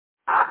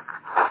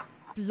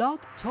Blog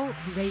Talk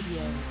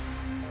Radio.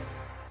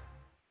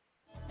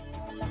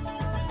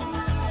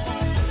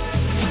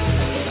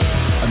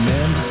 A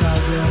man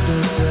decides after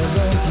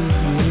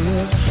 70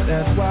 years,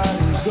 that's why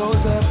he goes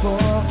there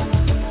for,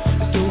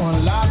 to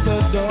unlock the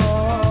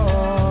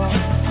door.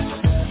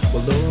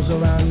 Well, those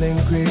around him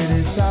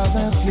criticize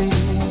and flee.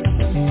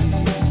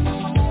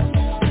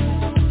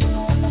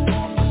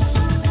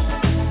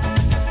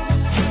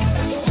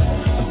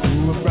 And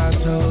through a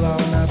bright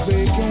along that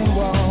breaking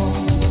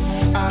wall,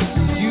 I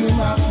see you,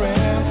 my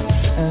friend,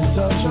 and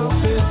touch your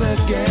face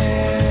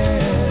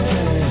again.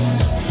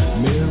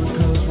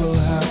 Miracles will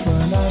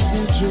happen as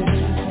we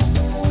dream.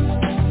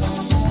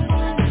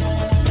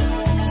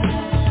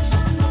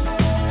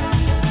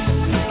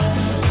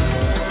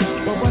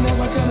 But we're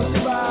never gonna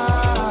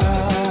survive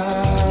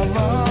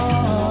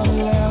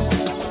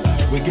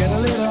unless we get a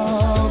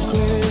little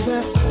crazy.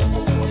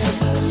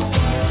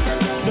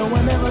 No,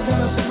 we're never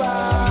gonna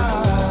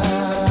survive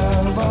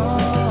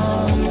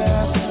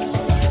unless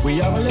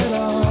we are a little.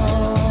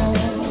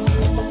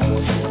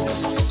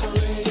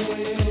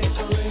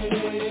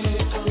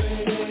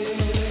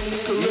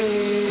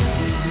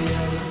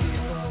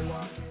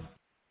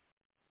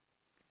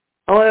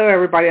 Hello,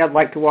 everybody. I'd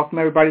like to welcome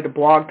everybody to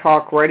Blog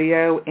Talk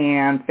Radio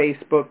and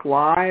Facebook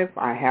Live.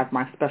 I have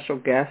my special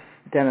guest,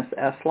 Dennis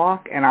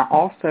Estlock, and I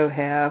also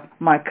have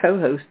my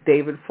co-host,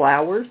 David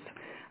Flowers.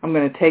 I'm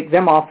going to take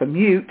them off of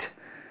mute.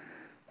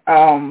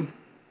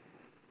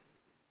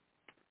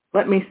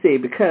 Let me see,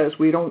 because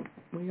we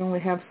only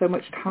have so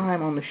much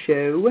time on the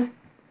show.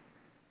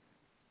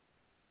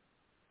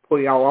 Pull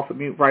y'all off of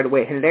mute right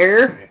away.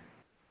 Hello?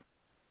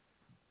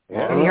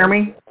 Yeah. Can you hear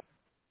me?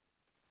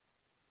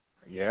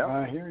 Yeah.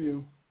 I hear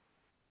you.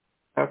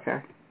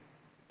 Okay.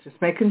 Just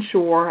making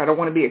sure. I don't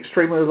want to be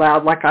extremely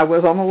loud like I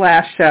was on the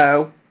last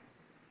show.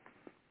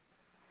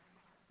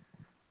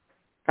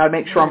 Got to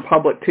make sure I'm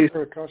public, too.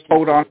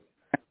 Hold on.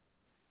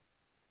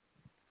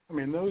 I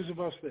mean, those of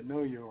us that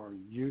know you are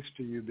used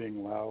to you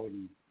being loud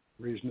and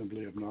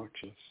reasonably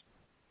obnoxious.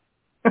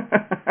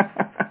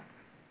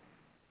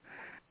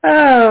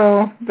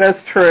 Oh, that's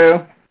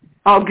true.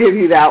 I'll give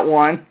you that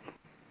one.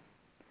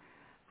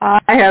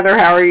 Hi, Heather.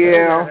 How are you? Hey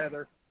there,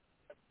 Heather.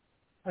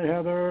 Hi,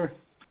 Heather.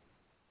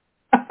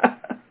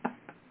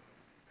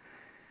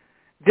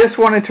 Just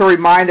wanted to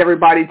remind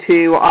everybody,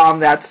 too,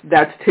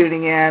 that's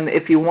tuning in.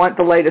 If you want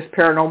the latest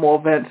paranormal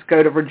events,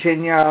 go to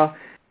Virginia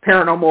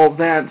Paranormal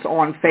Events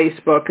on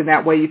Facebook, and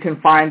that way you can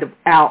find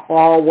out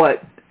all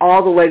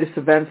the latest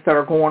events that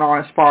are going on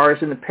as far as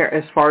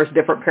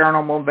different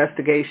paranormal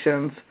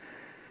investigations,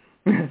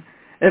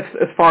 as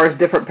far as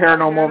different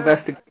paranormal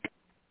investigations.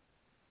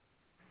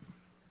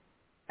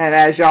 And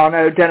as y'all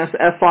know, Dennis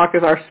Estlock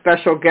is our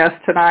special guest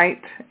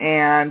tonight,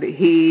 and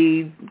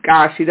he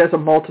does a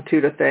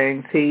multitude of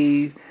things.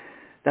 The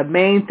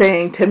main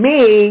thing to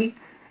me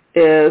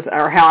is,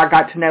 or how I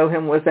got to know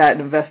him, was that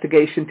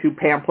investigation to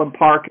Pamplin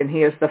Park, and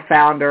he is the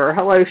founder,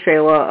 hello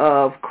Shayla,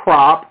 of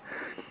CROP.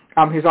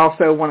 He's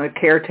also one of the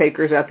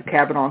caretakers at the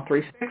Cabin on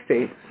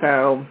 360.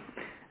 So,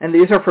 and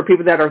these are for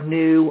people that are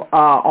new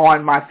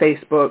on my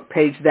Facebook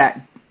page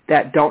that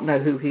don't know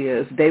who he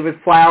is. David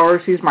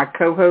Flowers, he's my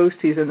co-host.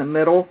 He's in the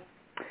middle.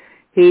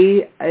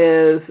 He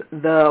is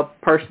the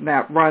person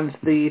that runs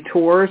the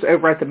tours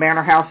over at the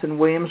Manor House in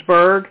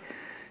Williamsburg.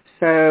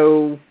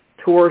 So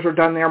tours are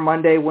done there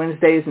Monday,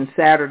 Wednesdays, and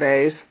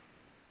Saturdays,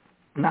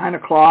 9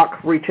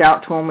 o'clock. Reach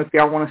out to him if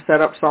y'all want to set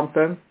up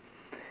something.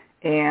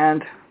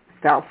 And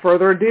without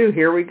further ado,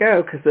 here we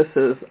go, because this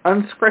is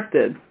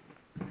unscripted.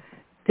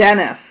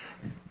 Dennis.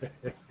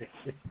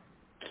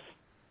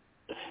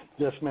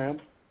 Yes,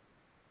 ma'am.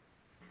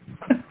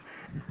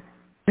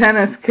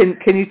 Dennis,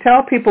 can you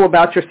tell people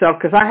about yourself?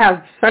 Because I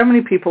have so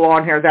many people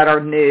on here that are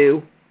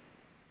new.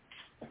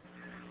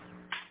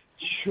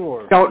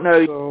 Sure. Don't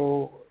know.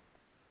 So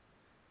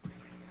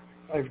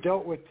I've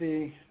dealt with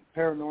the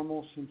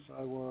paranormal since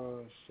I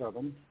was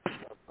 7.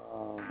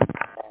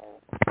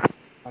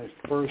 My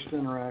first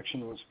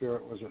interaction with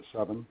spirit was at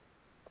 7.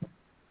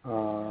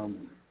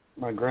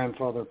 My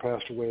grandfather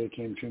passed away. He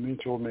came to me,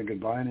 told me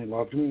goodbye, and he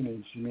loved me, and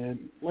he'd see me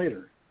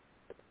later.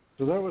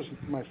 So that was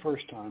my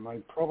first time. I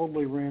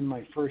probably ran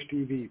my first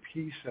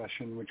EVP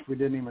session, which we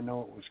didn't even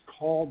know it was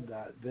called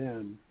that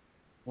then,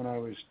 when I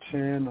was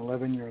 10,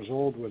 11 years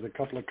old with a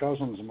couple of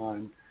cousins of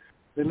mine.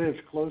 They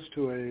lived close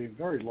to a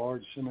very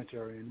large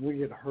cemetery, and we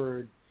had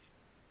heard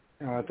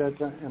at that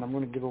time, and I'm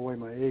going to give away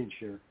my age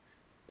here.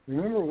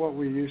 Remember what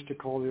we used to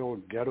call the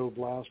old ghetto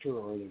blaster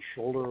or the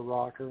shoulder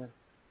rocker?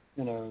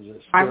 You know,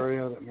 the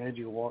stereo that made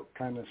you walk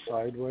kind of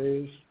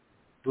sideways,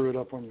 threw it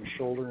up on your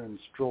shoulder and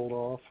strolled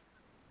off,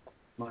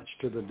 much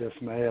to the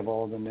dismay of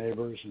all the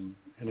neighbors and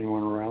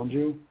anyone around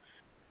you.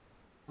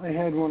 I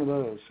had one of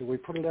those, so we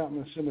put it out in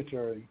the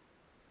cemetery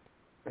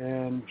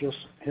and just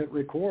hit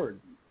record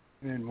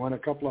and went a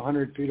couple of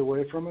 100 feet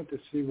away from it to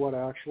see what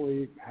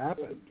actually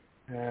happened.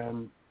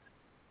 And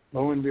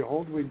lo and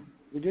behold, we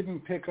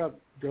didn't pick up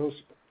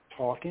ghosts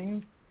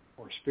talking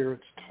or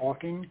spirits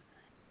talking,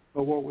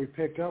 but what we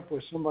picked up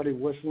was somebody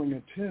whistling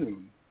a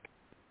tune.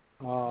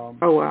 Oh,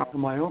 wow.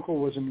 And my uncle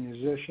was a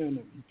musician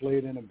and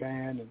played in a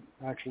band and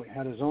actually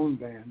had his own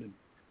band.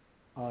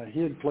 And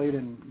he had played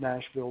in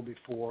Nashville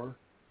before,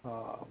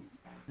 so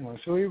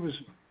he was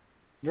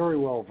very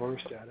well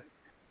versed at it.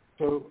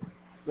 So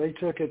they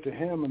took it to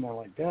him, and they're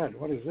like, "Dad,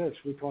 what is this?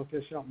 We caught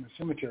this out in the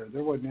cemetery.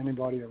 There wasn't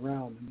anybody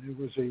around." And it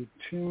was a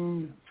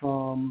tune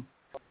from,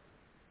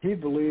 he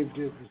believed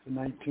it was the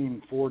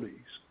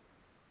 1940s.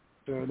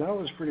 So that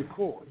was pretty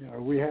cool.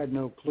 We had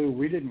no clue.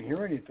 We didn't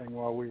hear anything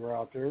while we were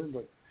out there,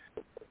 but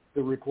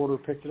the recorder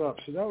picked it up.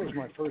 So that was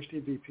my first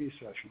EVP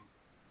session.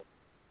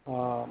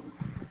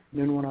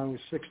 Then when I was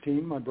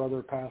 16, my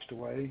brother passed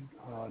away,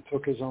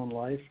 took his own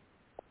life.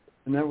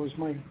 And that was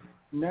my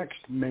next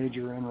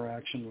major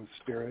interaction with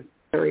spirit.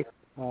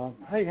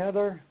 Hey,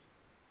 Heather.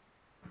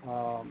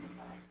 I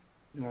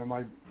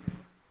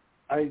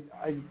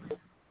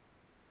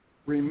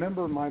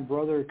remember my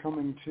brother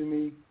coming to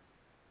me,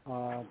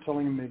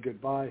 telling me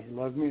goodbye. He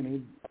loved me, and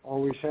he'd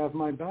always have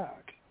my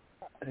back.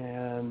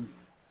 And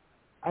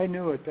I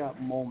knew at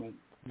that moment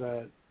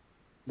that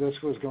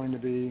this was going to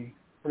be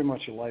pretty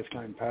much a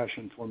lifetime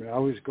passion for me. I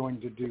was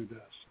going to do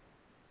this.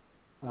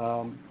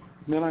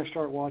 Then I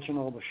start watching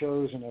all the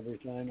shows and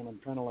everything, and I'm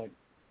kind of like,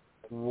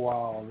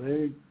 wow,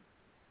 they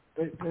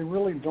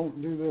really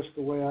don't do this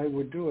the way I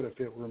would do it if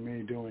it were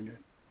me doing it.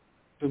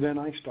 So then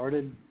I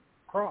started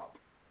CROP,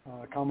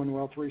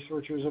 Commonwealth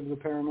Researchers of the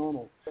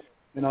Paranormal.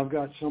 And I've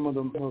got some of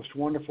the most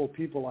wonderful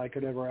people I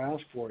could ever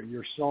ask for,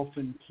 yourself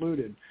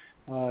included.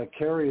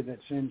 Carrie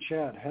that's in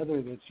chat,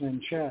 Heather that's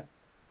in chat,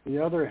 the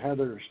other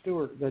Heather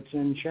Stewart that's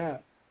in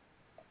chat.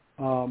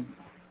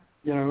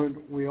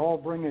 We all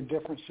bring a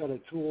different set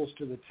of tools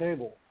to the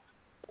table.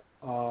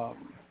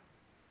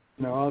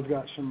 I've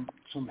got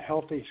some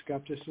healthy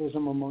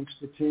skepticism amongst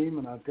the team,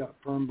 and I've got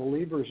firm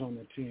believers on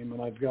the team,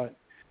 and I've got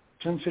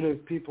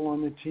sensitive people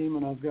on the team,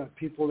 and I've got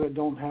people that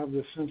don't have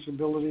the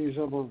sensibilities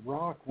of a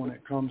rock when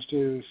it comes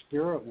to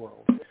spirit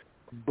world,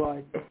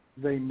 but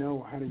they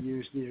know how to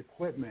use the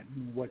equipment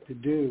and what to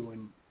do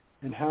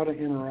and how to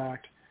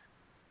interact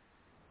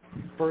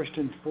first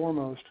and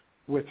foremost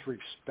with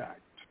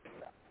respect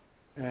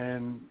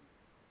and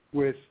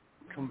with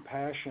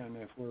compassion.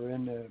 If we're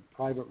in the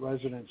private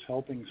residence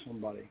helping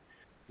somebody,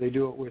 they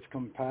do it with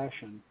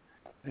compassion.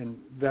 And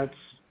that's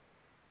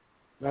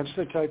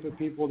the type of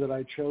people that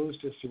I chose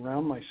to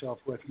surround myself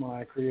with when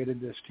I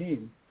created this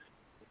team.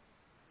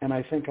 And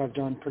I think I've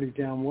done pretty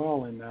damn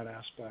well in that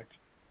aspect.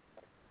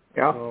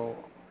 Yeah. So,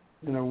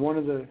 one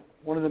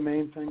of the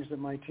main things that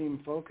my team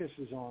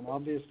focuses on,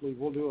 obviously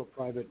we'll do a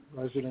private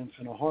residence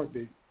in a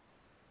heartbeat,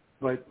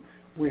 but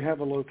we have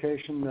a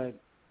location that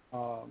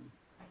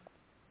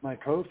my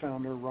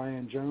co-founder,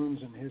 Ryan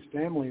Jones, and his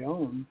family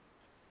own,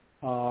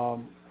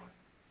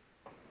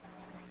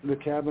 the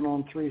cabin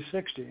on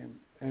 360.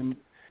 And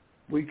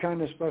we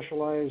kind of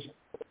specialize.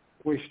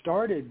 We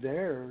started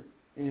there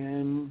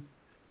in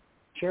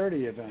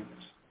charity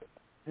events.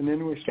 And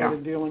then we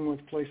started dealing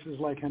with places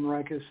like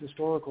Henricus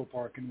Historical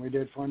Park, and we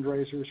did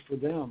fundraisers for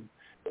them.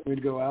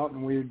 We'd go out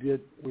and we'd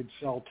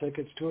sell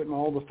tickets to it, and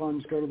all the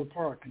funds go to the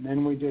park. And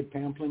then we did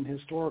Pamplin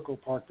Historical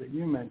Park that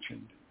you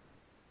mentioned.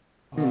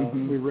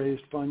 We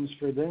raised funds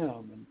for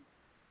them. And,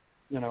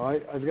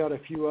 I've got a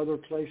few other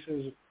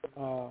places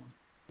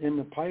in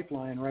the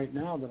pipeline right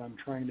now that I'm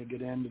trying to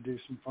get in to do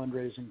some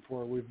fundraising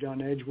for. We've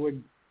done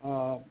Edgewood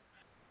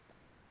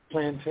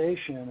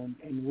Plantation,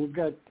 and we've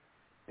got,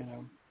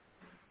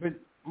 but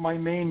my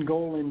main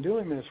goal in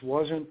doing this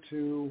wasn't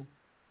to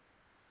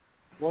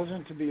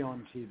be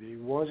on TV,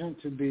 wasn't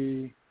to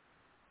be,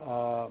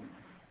 one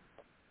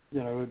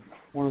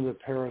of the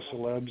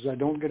para-celebs. I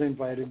don't get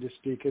invited to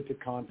speak at the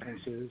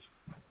conferences.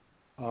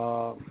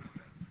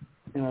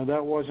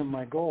 That wasn't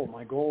my goal.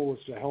 My goal was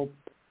to help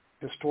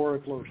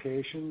historic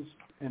locations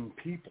and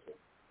people.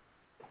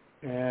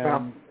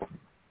 And,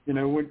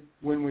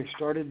 when we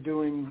started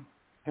doing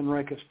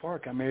Henricus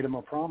Park, I made him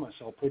a promise.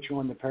 I'll put you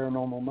on the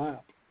paranormal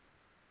map.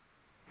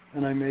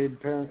 And I made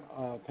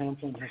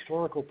Pamplin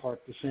Historical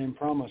Park the same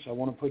promise. I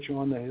want to put you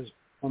on the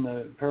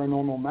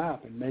paranormal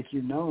map and make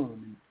you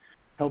known, and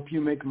help you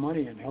make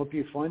money and help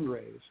you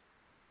fundraise.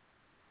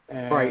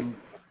 And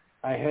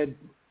I had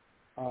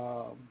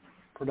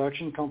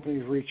production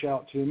companies reach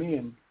out to me,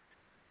 and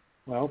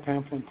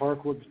Pamplin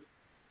Park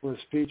was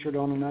featured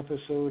on an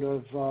episode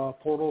of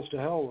Portals to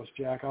Hell with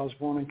Jack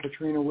Osborne and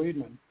Katrina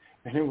Weidman,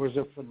 and it was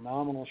a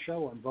phenomenal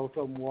show. And both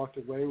of them walked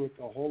away with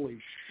the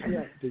holy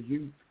shit!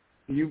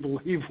 Do you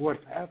believe what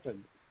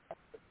happened?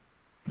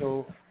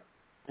 So,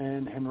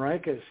 and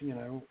Henricus,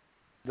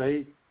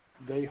 they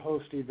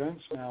host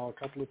events now a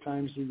couple of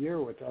times a year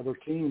with other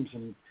teams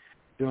and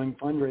doing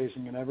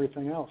fundraising and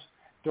everything else.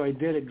 So I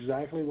did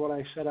exactly what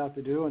I set out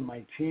to do, and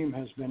my team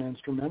has been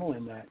instrumental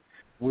in that.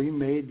 We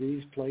made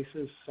these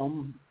places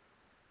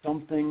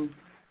something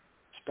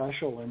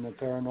special in the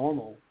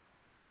paranormal.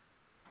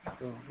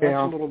 So that's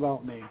a little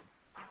about me.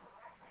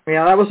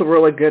 Yeah, that was a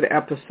really good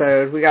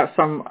episode. We got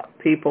some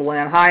people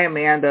in. Hi,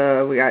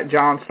 Amanda. We got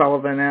John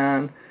Sullivan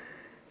in.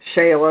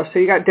 Shayla. So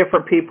you got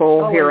different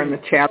people here in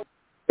the chat.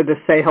 Good to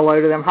say hello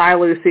to them. Hi,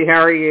 Lucy.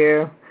 How are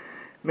you?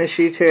 Miss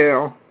you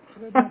too.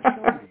 Why did that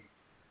show me?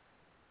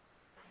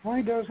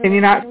 Why doesn't Can you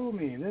it not show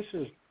me? This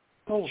is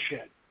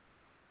bullshit.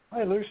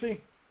 Hi, Lucy.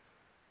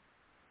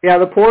 Yeah,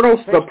 the portals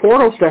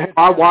to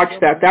I watched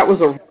that. That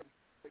was a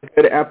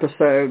good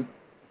episode.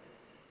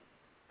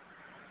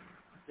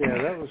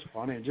 Yeah, that was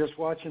funny. Just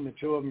watching the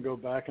two of them go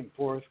back and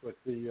forth with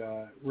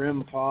the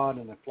REM pod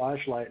and the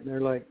flashlight, and they're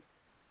like,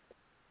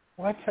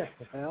 what the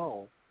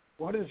hell?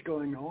 What is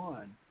going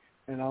on?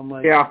 And I'm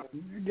like, yeah.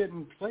 You're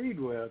getting played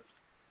with.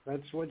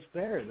 That's what's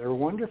there. They're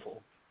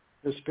wonderful.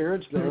 The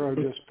spirits there are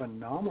just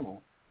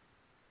phenomenal.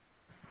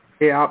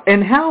 Yeah,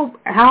 and how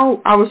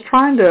I was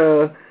trying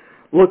to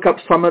look up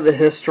some of the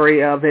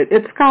history of it.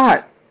 It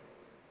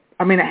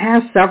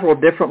has several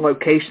different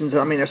locations.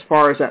 As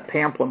far as that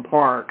Pamplin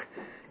Park,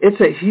 it's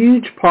a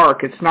huge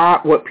park. It's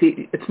not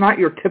it's not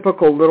your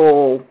typical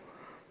little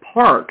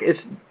park.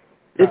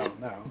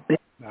 No.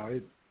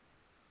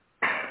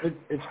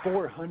 It's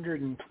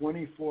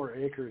 424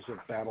 acres of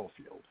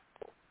battlefield.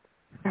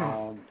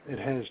 It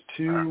has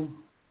 2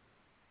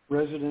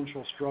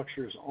 residential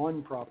structures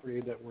on property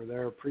that were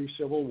there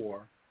pre-Civil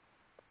War.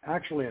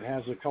 Actually, it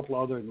has a couple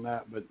other than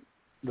that, but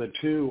the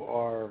 2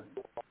 are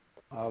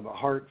the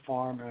Hart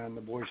Farm and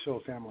the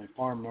Boyceau family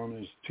farm, known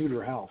as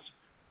Tudor House.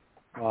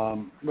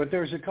 But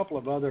there's a couple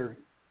of other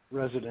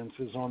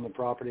residences on the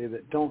property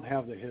that don't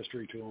have the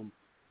history to them,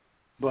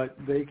 but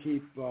they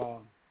keep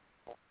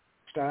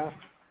staff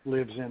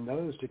lives in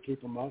those to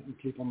keep them up and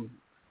keep them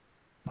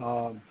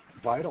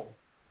vital.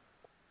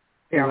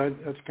 Yeah, so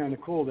that's kind of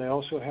cool. They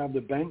also have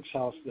the Banks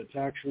House that's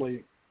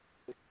actually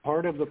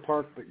part of the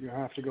park, but you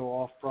have to go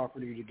off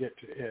property to get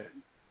to it.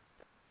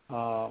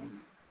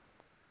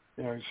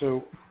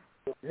 So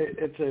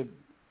it's a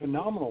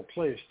phenomenal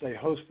place. They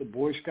host the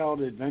Boy Scout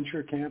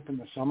Adventure Camp in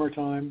the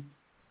summertime.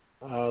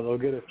 They'll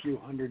get a few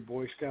hundred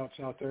Boy Scouts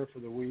out there for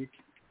the week.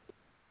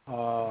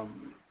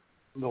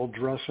 They'll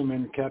dress them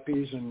in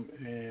kepis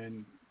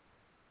and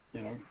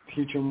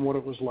teach them what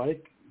it was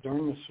like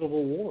during the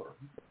Civil War.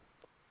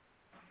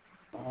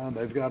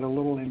 They've got a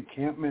little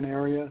encampment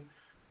area.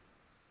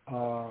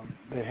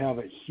 They have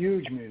a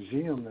huge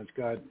museum that's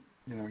got,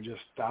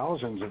 just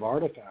thousands of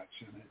artifacts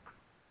in it.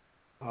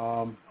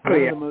 One of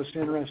the most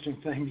interesting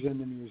things in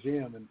the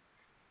museum, and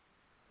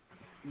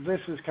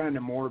this is kind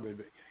of morbid,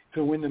 but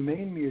so when the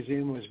main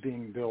museum was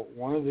being built,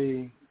 one of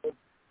the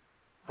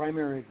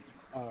primary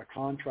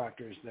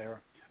contractors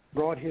there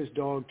brought his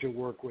dog to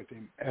work with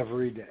him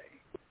every day.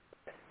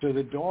 So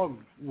the dog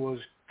was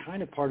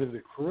kind of part of the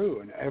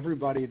crew, and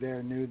everybody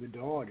there knew the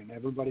dog, and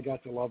everybody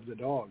got to love the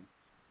dog.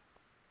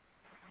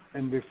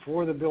 And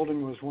before the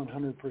building was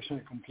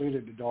 100%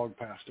 completed, the dog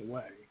passed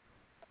away.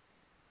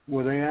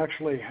 Well, they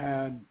actually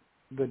had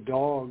the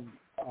dog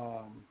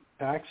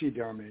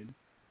taxidermied,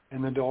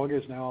 and the dog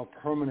is now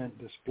a permanent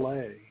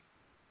display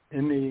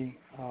in the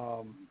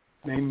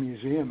main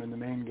museum, in the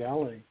main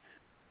gallery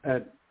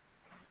at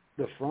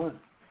the front.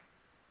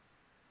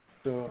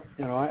 So,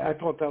 I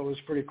thought that was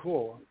pretty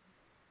cool.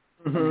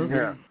 Mm-hmm.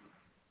 Yeah.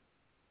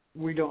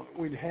 We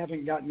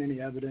haven't gotten any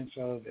evidence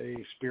of a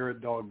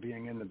spirit dog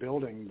being in the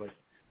building, but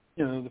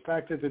the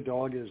fact that the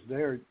dog is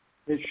there,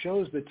 it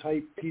shows the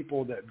type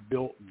people that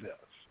built this.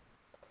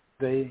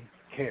 They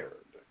cared.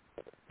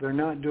 They're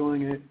not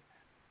doing it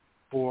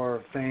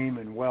for fame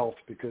and wealth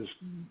because,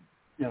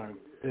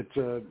 it's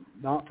a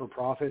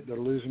not-for-profit. They're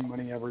losing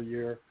money every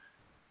year.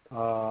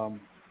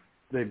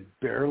 They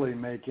barely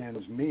make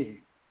ends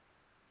meet,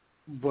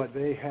 but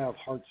they have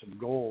hearts of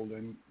gold,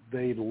 and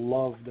they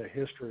love the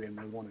history, and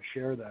they want to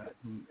share that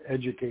and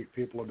educate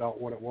people about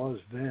what it was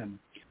then.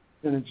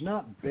 And it's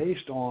not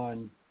based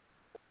on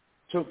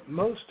 – so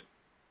most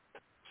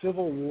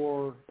Civil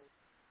War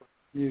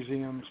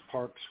museums,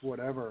 parks,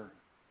 whatever,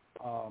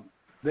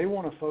 they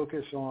want to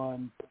focus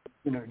on,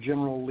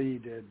 General Lee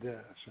did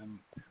this and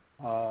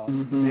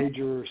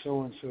Major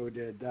so-and-so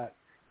did that.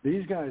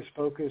 These guys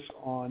focus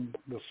on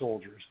the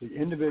soldiers, the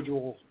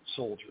individual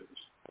soldiers.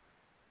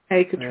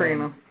 Hey,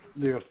 Katrina.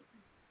 And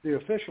the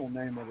official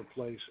name of the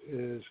place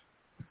is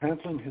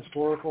Pamplin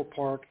Historical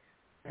Park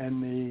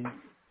and the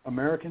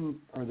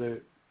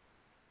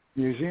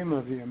Museum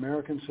of the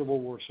American Civil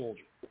War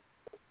Soldier.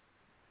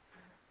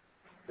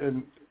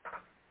 And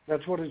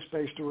that's what it's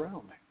based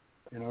around.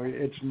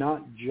 It's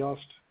not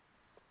just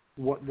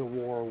what the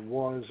war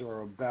was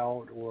or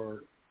about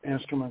or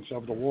instruments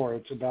of the war.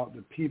 It's about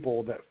the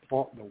people that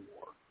fought the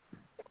war.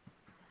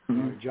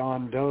 Mm-hmm.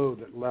 John Doe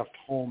that left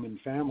home and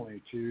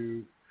family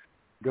to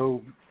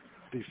go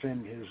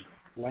defend his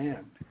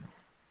land.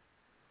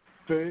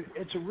 So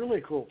it's a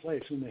really cool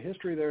place, and the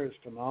history there is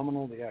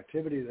phenomenal. The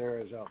activity there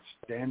is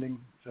outstanding.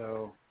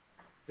 So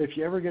if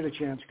you ever get a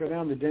chance, go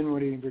down to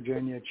Dinwiddie,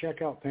 Virginia,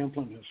 check out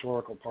Pamplin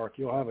Historical Park.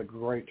 You'll have a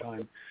great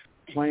time.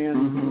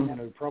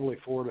 Plan, probably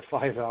 4 to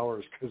 5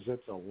 hours because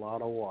it's a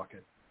lot of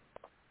walking.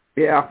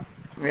 Yeah,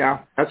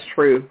 that's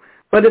true.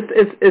 But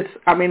it's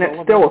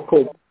still a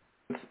cool,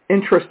 it's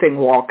interesting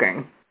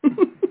walking.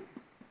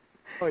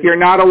 You're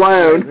not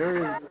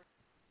alone.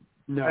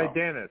 No. Hey,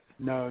 Dennis.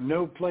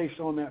 No place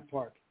on that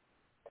park.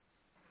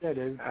 Yeah,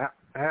 Dave.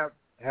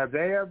 Have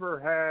they ever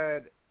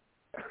had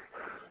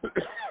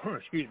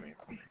excuse me,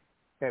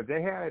 have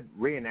they had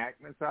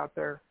reenactments out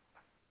there?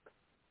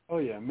 Oh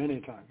yeah,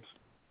 many times.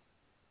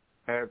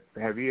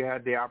 Have you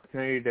had the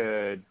opportunity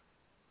to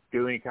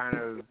do any kind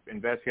of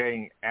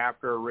investigating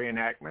after a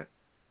reenactment?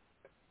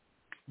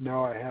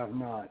 No, I have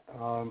not.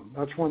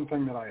 That's one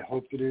thing that I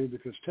hope to do,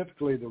 because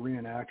typically the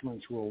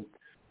reenactments will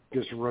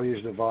just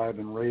raise the vibe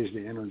and raise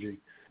the energy.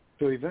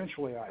 So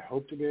eventually I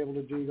hope to be able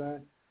to do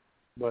that,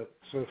 but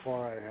so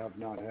far I have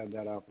not had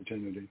that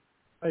opportunity.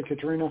 Hey,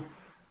 Katrina.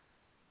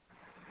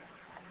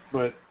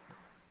 But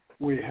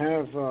we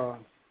have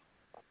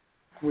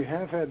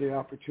had the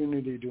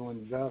opportunity to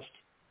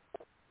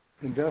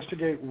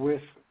investigate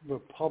with the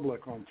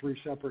public on 3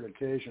 separate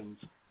occasions,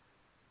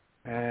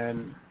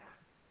 and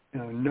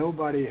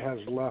nobody has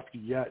left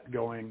yet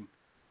going,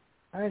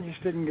 I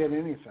just didn't get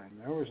anything.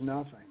 There was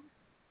nothing.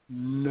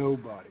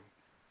 Nobody.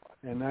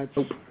 And that's,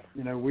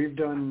 we've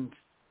done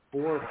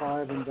 4 or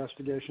 5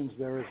 investigations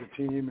there as a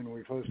team, and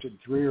we've hosted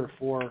 3 or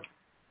 4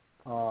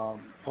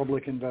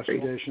 public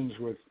investigations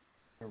with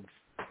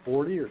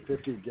 40 or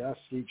 50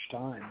 guests each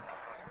time.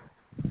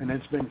 And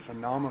it's been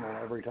phenomenal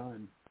every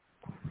time.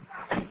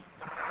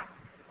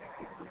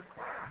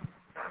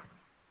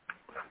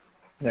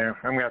 Yeah,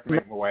 I'm going to have to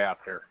make my way out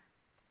there.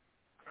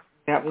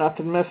 Yep,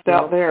 nothing missed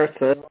out there.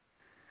 It's a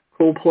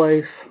cool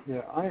place.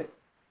 Yeah,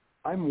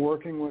 I'm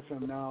working with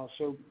them now.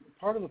 So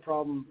part of the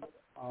problem,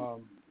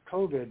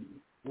 COVID,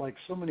 like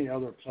so many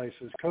other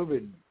places,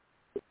 COVID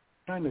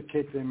kind of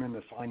kicked them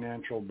into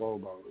financial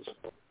bobos.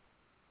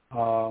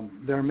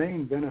 Their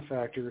main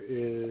benefactor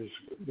is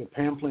the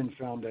Pamplin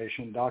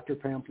Foundation, Dr.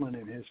 Pamplin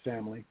and his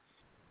family.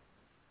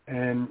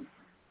 And,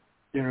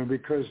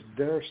 because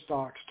their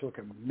stocks took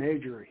a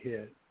major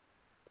hit,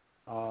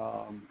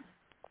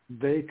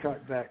 they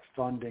cut back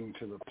funding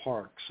to the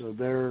park. So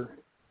their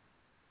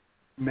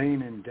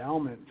main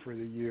endowment for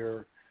the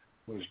year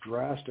was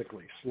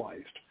drastically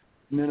sliced.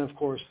 And then, of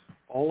course,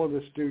 all of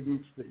the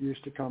students that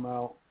used to come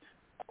out,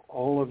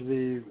 all of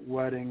the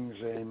weddings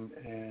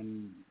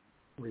and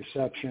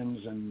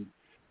receptions and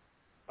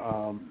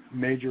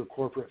major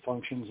corporate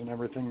functions and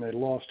everything, they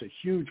lost a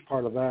huge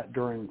part of that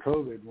during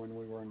COVID when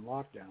we were in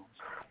lockdowns.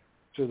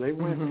 So they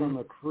went from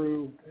a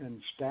crew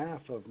and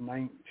staff of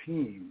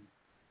 19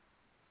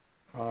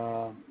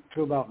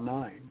 to about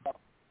 9.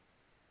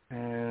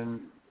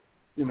 And,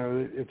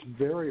 it's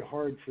very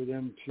hard for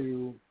them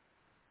to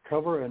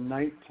cover a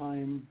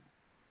nighttime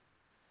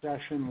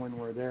session when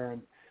we're there.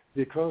 And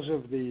because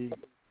of the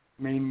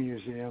main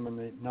museum and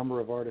the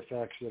number of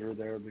artifacts that are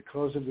there,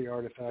 because of the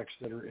artifacts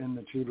that are in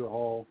the Tudor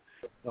Hall,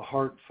 the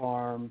Hart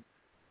Farm,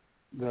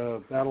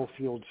 the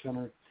Battlefield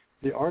Center,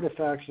 the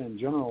artifacts in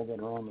general that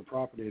are on the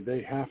property,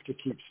 they have to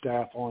keep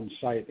staff on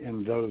site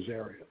in those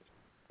areas.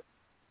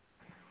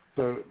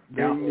 So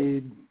they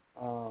need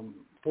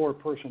 4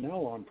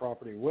 personnel on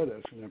property with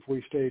us, and if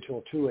we stay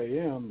till 2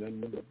 a.m.,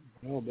 then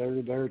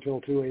they're there till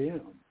 2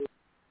 a.m.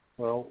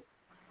 Well,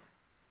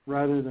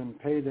 rather than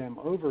pay them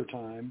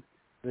overtime,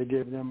 they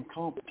give them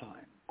comp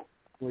time,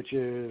 which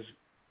is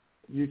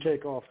you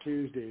take off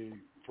Tuesday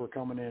for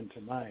coming in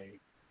tonight.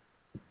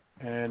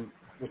 And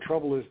the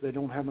trouble is they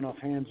don't have enough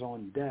hands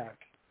on deck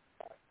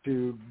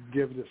to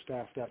give the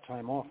staff that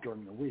time off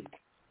during the week.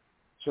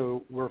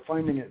 So we're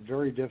finding it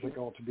very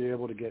difficult to be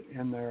able to get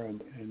in there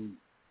and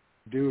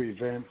do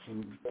events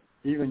and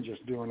even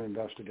just do an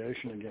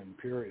investigation again,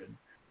 period.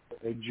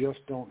 They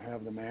just don't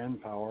have the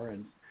manpower,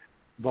 and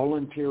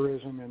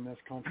volunteerism in this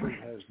country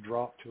has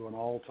dropped to an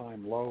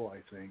all-time low,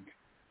 I think.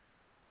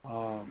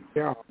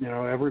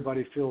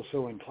 Everybody feels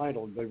so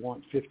entitled. They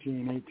want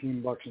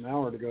 $15-18 an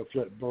hour to go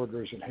flip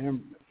burgers at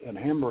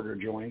hamburger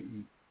joint.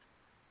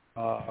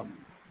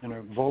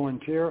 And,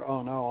 volunteer,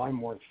 oh no,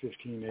 I'm worth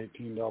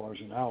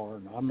 $15-18 an hour,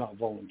 and I'm not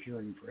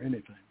volunteering for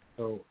anything.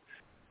 So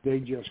they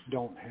just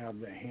don't have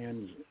the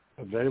hands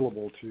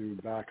available to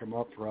back them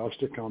up for us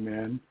to come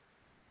in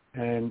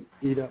and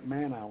eat up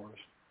man hours.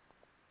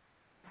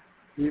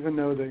 Even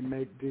though they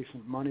make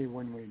decent money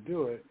when we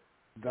do it,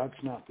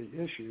 that's not the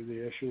issue.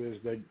 The issue is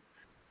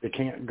they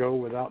can't go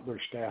without their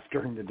staff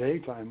during the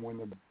daytime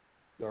when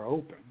they're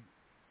open.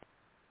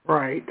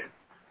 Right.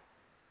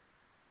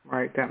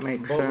 Right, that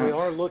makes sense. But we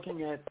are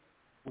looking at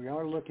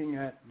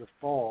the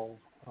fall.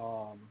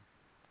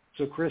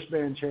 So Chris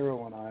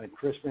Banchero and I,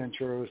 Chris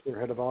Banchero is their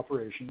head of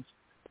operations.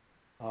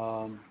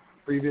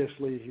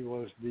 Previously, he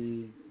was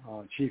the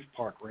chief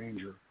park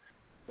ranger.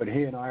 But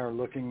he and I are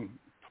looking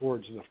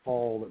towards the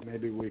fall that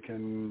maybe we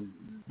can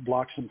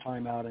block some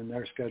time out in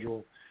their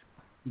schedule,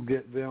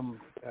 get them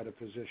at a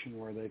position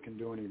where they can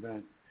do an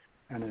event.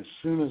 And as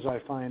soon as I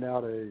find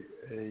out a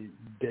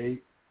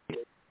date,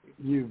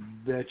 you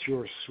bet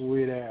your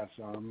sweet ass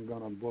I'm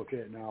going to book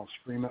it, and I'll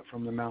scream it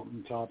from the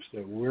mountaintops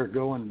that we're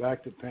going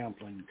back to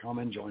Pamplin. Come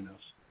and join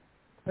us.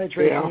 Hey,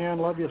 Tracy Ann,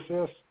 love you,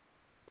 sis.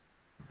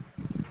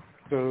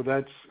 So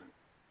that's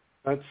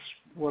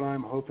what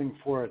I'm hoping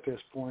for at this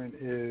point,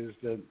 is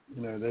that,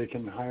 they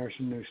can hire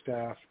some new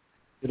staff,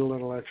 get a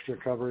little extra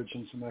coverage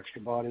and some extra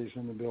bodies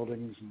in the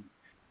buildings,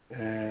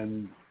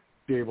 and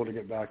be able to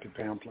get back to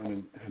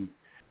Pamplin and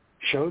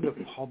show the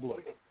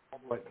public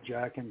what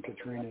Jack and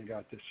Katrina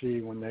got to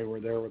see when they were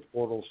there with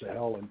Portals to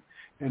Hell,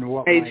 and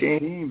what Hey, my Gene.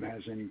 team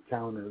has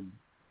encountered.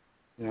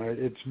 You know,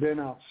 it's been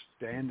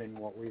outstanding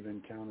what we've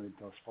encountered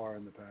thus far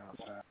in the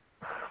past.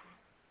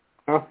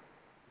 Oh,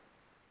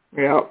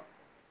 yeah,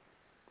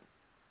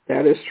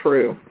 that is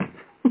true.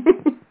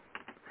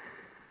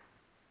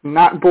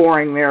 Not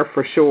boring there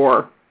for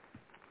sure.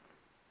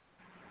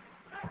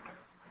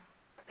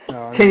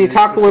 Can you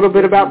talk a little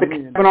bit about the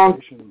cabin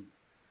on?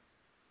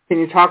 Can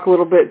you talk a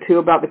little bit too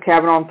about the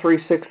cabin on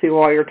 360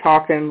 while you're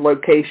talking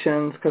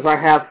locations? Because I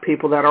have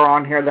people that are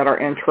on here that are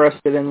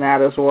interested in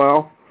that as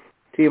well.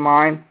 Do you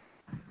mind?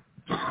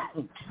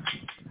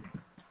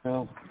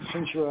 Well,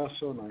 since you asked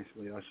so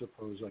nicely, I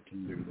suppose I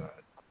can do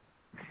that.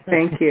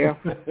 Thank you.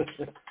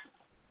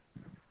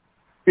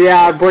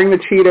 Yeah, bring the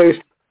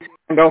Cheetos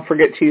and don't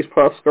forget Cheese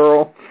Puffs,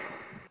 girl.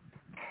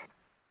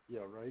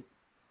 Yeah, right.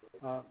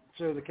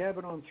 So the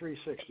cabin on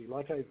 360,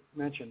 like I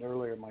mentioned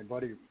earlier, my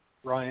buddy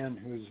Ryan,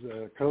 who's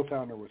the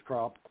co-founder with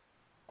Crop,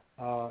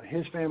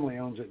 his family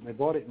owns it, and they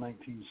bought it in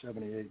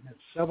 1978.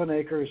 It's 7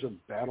 acres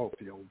of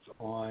battlefields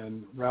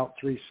on Route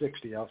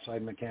 360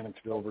 outside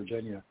Mechanicsville,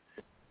 Virginia.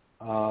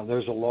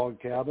 There's a log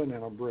cabin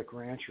and a brick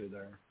rancher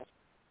there.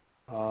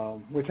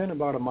 Within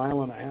about a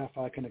mile and a half,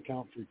 I can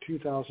account for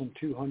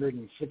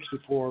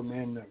 2,264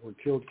 men that were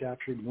killed,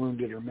 captured,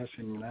 wounded, or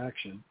missing in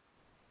action,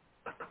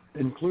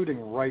 including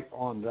right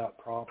on that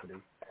property.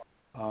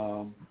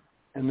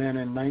 And then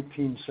in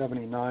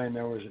 1979,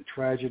 there was a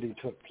tragedy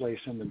took place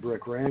in the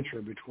brick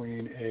rancher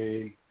between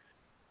a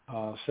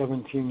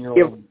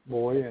 17-year-old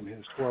boy and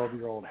his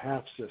 12-year-old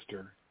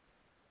half-sister,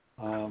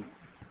 and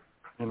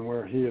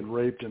where he had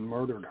raped and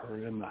murdered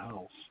her in the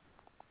house.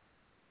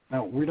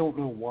 Now, we don't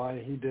know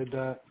why he did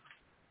that.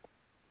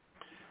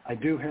 I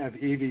do have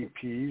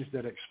EVPs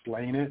that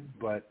explain it,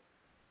 but,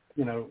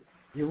 you know,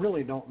 you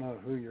really don't know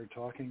who you're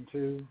talking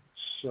to,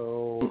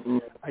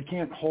 so I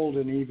can't hold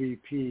an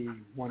EVP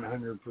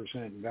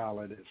 100%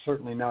 valid. It's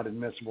certainly not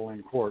admissible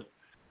in court.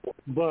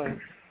 But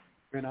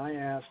when I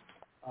asked,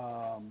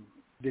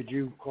 did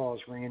you cause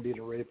Randy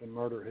to rape and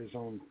murder his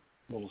own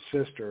little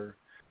sister,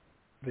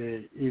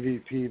 the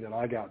EVP that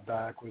I got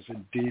back was a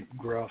deep,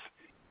 gruff,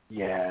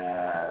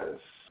 yes.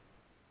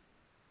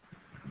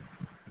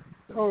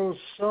 Oh,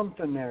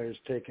 something there is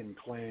taking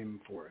claim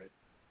for it.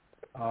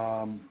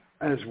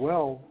 As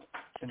well,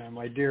 you know,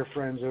 my dear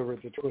friends over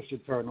at the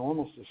Twisted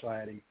Paranormal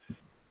Society,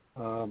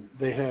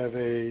 they have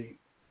a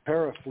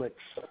Paraflix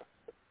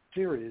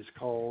series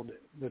called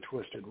The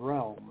Twisted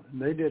Realm, and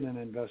they did an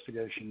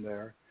investigation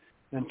there.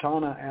 And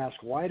Tana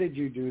asked, why did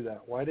you do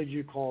that? Why did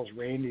you cause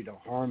Randy to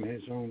harm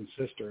his own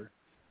sister?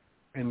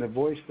 And the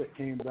voice that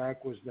came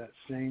back was that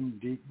same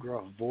deep,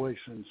 gruff voice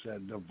and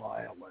said, the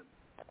violence.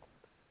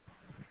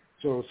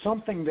 So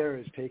something there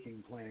is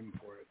taking claim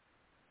for it.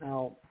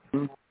 Now,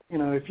 you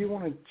know, if you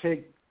want to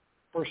take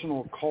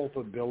personal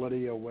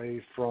culpability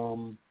away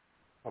from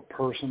a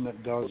person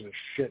that does a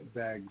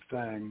shitbag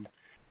thing,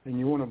 and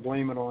you want to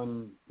blame it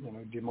on, you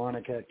know,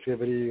 demonic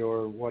activity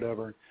or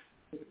whatever,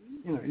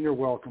 you know, you're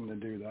welcome to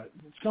do that.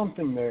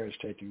 Something there is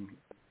taking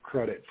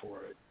credit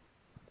for it.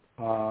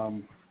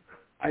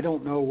 I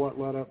don't know what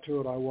led up to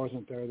it. I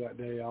wasn't there that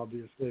day,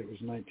 obviously. It was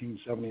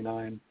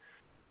 1979.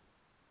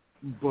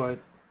 But,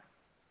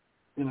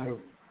 you know,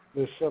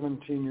 this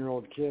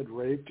 17-year-old kid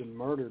raped and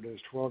murdered his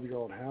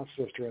 12-year-old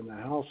half-sister in the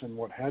house in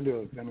what had to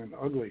have been an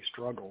ugly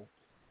struggle,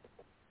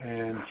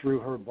 and threw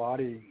her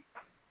body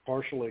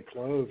partially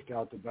clothed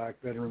out the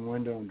back bedroom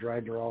window and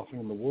dragged her off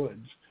in the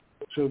woods.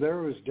 So there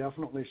was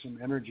definitely some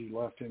energy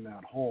left in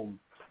that home.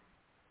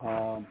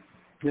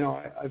 You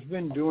know, I've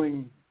been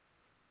doing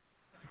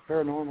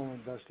paranormal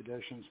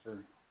investigations for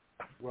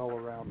well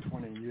around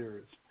 20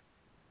 years,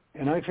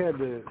 and I've had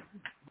to,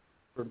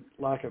 for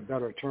lack of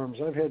better terms,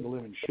 I've had the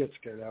living shit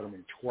scared out of me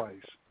twice,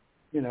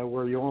 you know,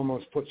 where you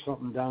almost put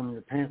something down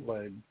your pant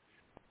leg.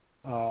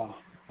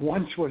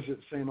 Once was at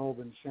St.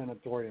 Albans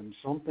Sanatorium.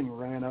 Something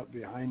ran up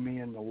behind me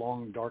in the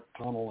long, dark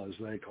tunnel, as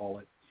they call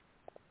it.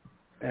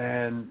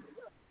 And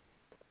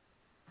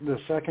the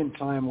second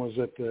time was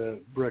at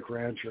the Brick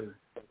Rancher,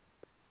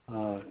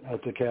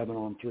 at the cabin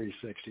on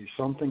 360.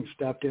 Something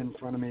stepped in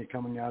front of me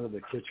coming out of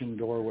the kitchen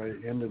doorway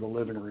into the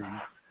living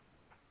room.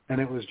 And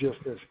it was just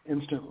this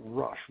instant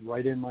rush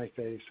right in my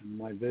face, and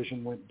my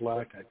vision went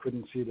black. I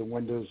couldn't see the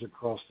windows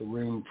across the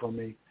room from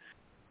me.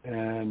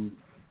 And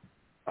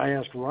I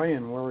asked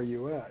Ryan, where are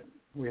you at?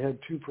 We had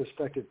 2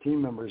 prospective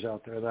team members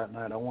out there that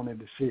night. I wanted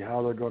to see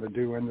how they're going to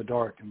do in the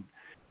dark, and,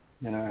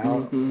 you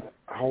know,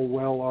 how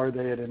well are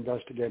they at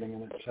investigating,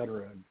 and et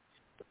cetera.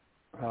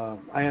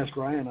 I asked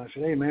Ryan, I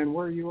said, hey, man,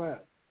 where are you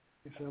at?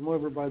 He said, I'm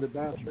over by the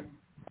bathroom.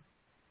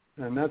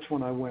 And that's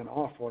when I went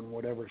off on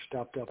whatever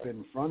stepped up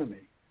in front of me.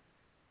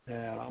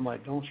 And I'm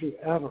like, don't you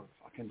ever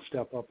fucking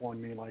step up on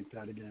me like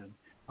that again.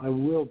 I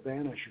will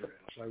banish your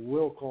ass. I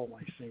will call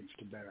my saints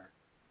to bear.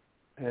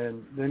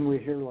 And then we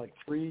hear like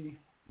 3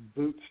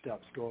 boot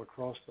steps go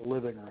across the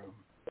living room,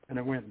 and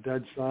it went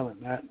dead silent.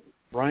 And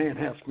Ryan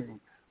asked me,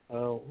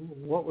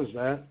 what was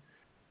that?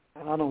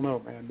 I don't know,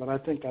 man, but I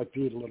think I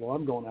peed a little.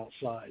 I'm going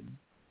outside.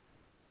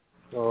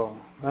 So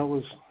that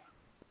was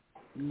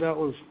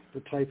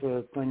the type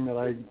of thing that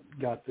I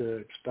got to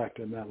expect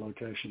in that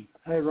location.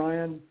 Hey,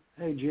 Ryan.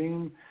 Hey,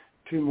 Gene.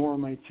 2 more of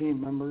my team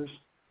members.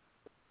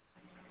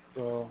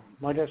 So,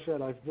 like I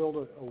said, I've built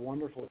a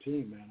wonderful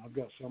team, man. I've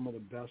got some of the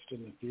best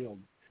in the field.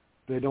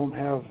 They don't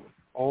have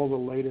all the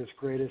latest,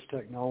 greatest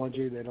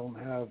technology. They don't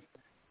have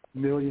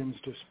millions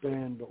to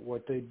spend, but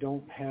what they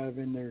don't have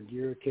in their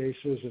gear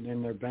cases and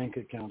in their bank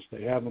accounts,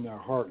 they have in their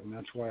heart, and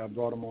that's why I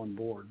brought them on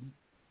board.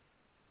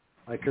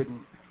 I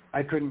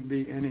couldn't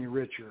be any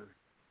richer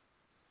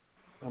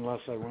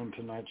unless I win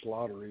tonight's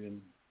lottery,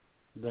 and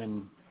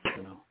then,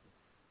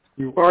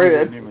 you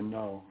wouldn't even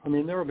know. I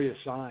mean, there will be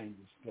signs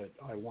that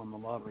I won the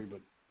lottery,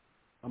 but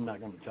I'm not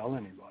going to tell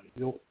anybody.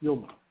 You'll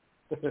know.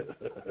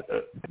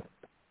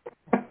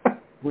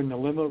 When the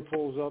limo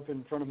pulls up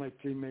in front of my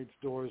teammates'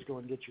 doors, go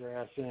and get your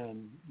ass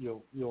in,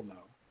 you'll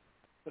know.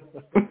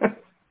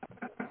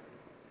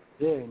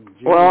 Yeah, and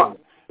Gene,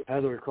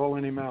 Heather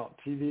calling him out,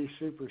 TV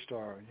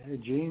superstar. Hey,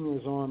 Gene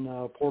was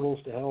on Portals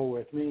to Hell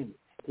with me.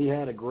 He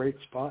had a great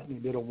spot, and he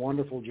did a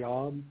wonderful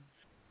job.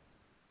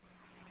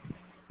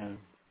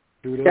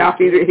 Yeah,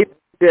 he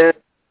did.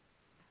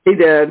 He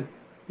did.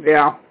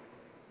 Yeah.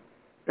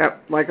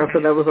 That, like I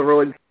said, that was a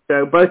really good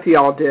show. Both of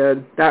y'all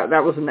did. That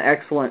was an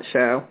excellent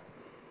show.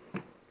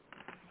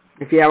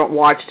 If you haven't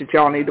watched it,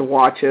 y'all need to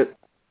watch it.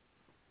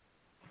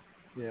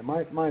 Yeah,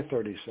 my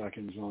 30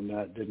 seconds on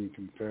that didn't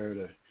compare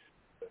to,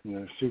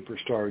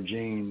 superstar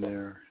Gene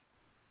there.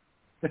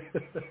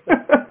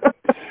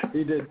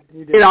 He did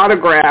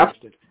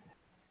autographed.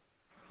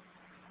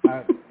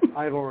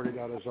 I've already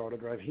got his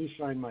autograph. He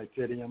signed my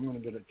titty. I'm going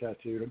to get it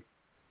tattooed.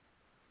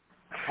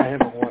 I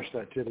haven't washed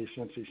that titty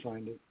since he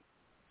signed it.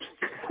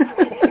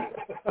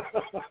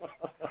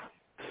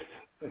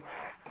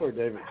 Poor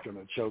David's going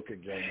to choke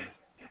again.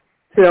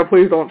 Yeah,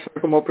 please don't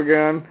choke him up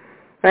again.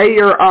 Hey,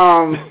 your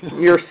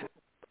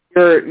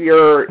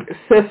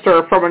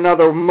sister from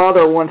another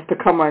mother wants to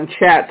come on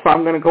chat, so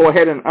I'm going to go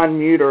ahead and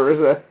unmute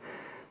her.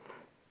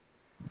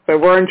 So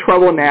we're in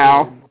trouble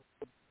now.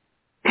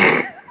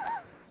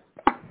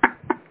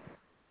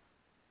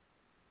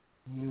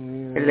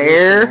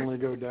 Hello. Only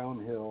go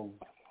downhill.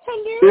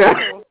 Hello.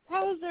 Yeah.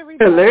 How's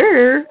everybody?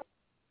 Hello.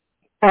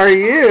 How are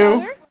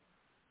you?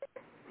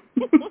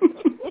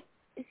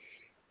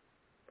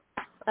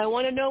 I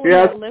want to know when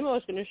that limo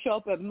is going to show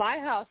up at my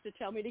house to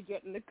tell me to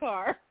get in the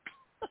car.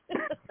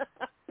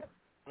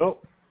 Well,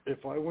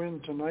 if I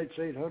win tonight's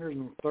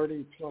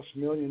 $830+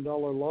 million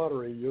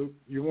lottery, you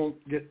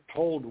won't get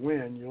told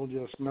when. You'll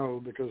just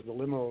know because the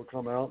limo will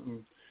come out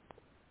and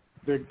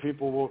big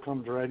people will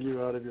come drag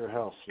you out of your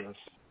house, yes.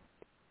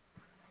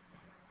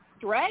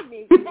 Drag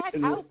me? Heck,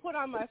 I'll put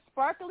on my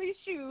sparkly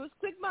shoes,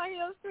 click my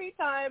heels 3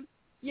 times,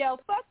 yell,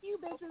 fuck you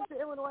bitches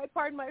to Illinois,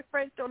 pardon my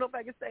French, don't know if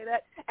I can say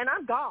that, and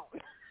I'm gone.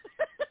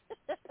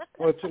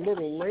 Well, it's a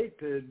little late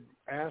to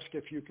ask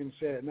if you can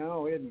say it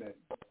now, isn't it?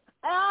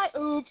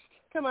 Oops.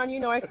 Come on,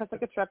 I cuss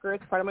like a trucker.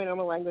 It's part of my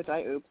normal language.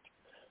 Oops.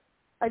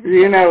 I just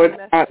it's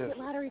not a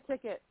lottery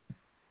ticket.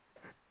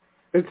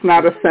 It's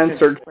not a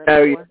censored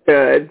show. You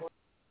should.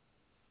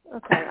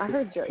 Okay, I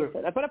heard Jerry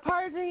say that. But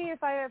pardon me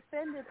if I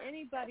offended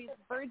anybody's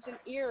virgin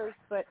ears,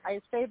 but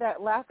I say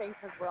that laughing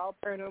because we're all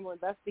paranormal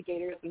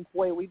investigators, and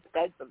boy, we've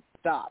said some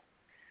stuff.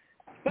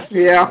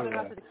 Yeah.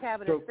 Up to the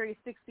cabin at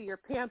 360 or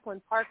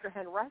Pamplin, Parker,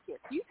 Henriquez.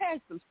 You've had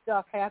some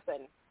stuff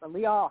happen, and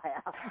we all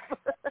have.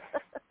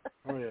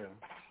 Oh, yeah.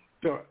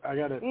 So I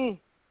got a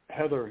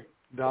Heather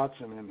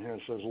Dotson in here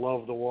says,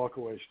 love the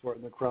walkaway sport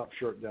and the crop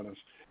shirt, Dennis.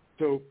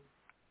 So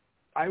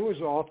I was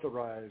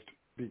authorized,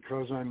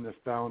 because I'm the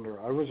founder,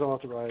 I was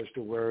authorized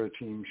to wear a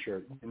team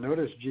shirt. And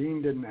notice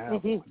Jean didn't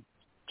have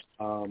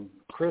one.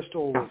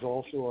 Crystal was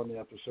also on the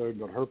episode,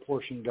 but her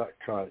portion got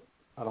cut.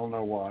 I don't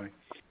know why.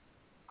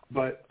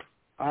 But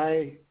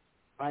I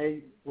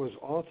was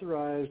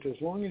authorized, as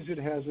long as it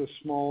has a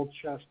small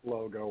chest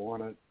logo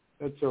on it,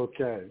 it's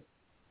okay.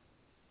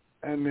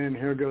 And then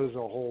here goes a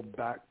whole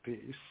back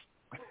piece.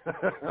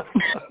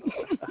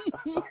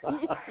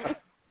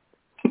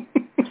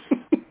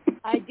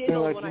 I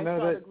giggled when I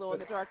saw the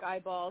glow-in-the-dark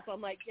eyeballs.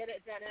 I'm like, get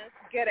it, Dennis,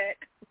 get it.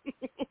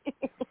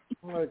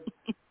 Like,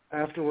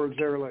 afterwards,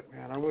 they were like,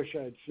 man, I wish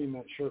I had seen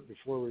that shirt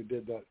before we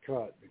did that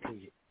cut. Because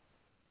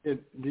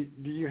do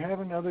you have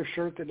another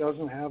shirt that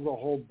doesn't have the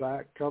whole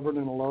back covered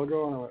in a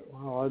logo? And I went,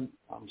 well,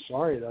 I'm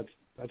sorry,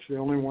 that's the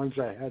only ones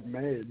I had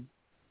made.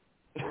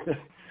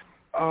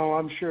 Oh,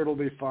 I'm sure it'll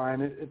be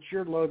fine. It's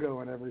your logo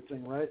and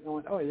everything, right? And I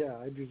went, oh, yeah,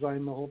 I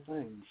designed the whole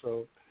thing.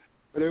 So,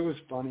 but it was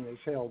funny as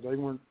hell. They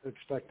weren't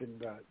expecting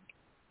that.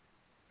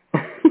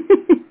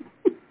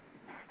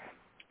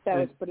 That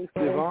was pretty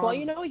funny.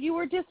 Yvonne, well, you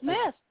were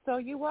dismissed, so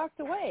you walked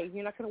away.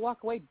 You're not going to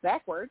walk away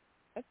backwards.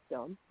 That's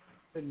dumb.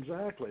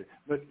 Exactly.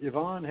 But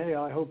Yvonne, hey,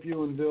 I hope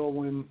you and Bill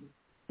win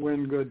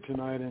good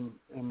tonight in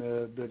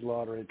the big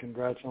lottery.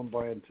 Congrats on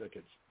buying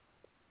tickets.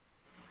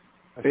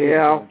 I see it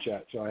in the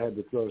chat, so I had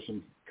to throw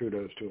some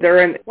kudos to them.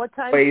 They're in what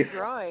time is the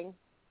drawing?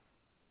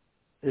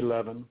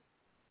 11.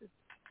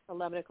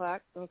 11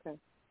 o'clock? Okay.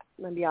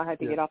 Maybe I'll have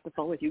to get off the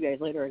phone with you guys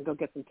later and go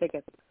get some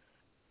tickets.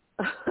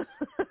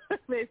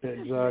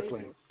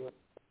 Exactly.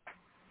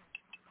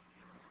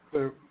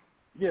 So,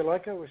 yeah,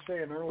 like I was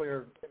saying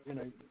earlier,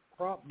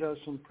 crop does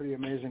some pretty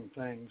amazing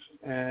things.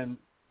 And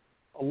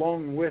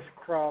along with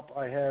crop,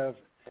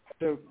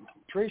 so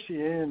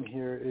Tracy Ann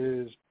here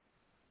is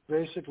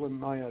basically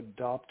my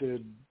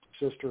adopted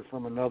sister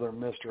from another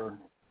mister.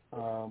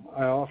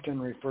 I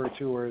often refer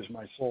to her as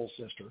my soul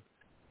sister.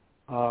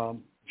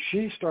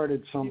 She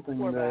started something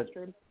that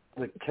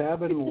the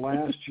cabin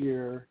last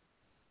year,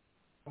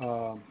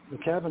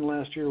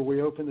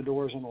 we opened the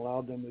doors and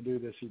allowed them to do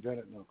this event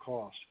at no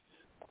cost.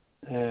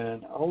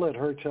 And I'll let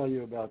her tell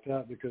you about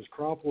that because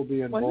crop will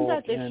be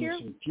involved in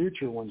some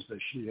future ones that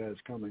she has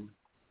coming.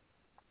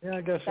 Yeah,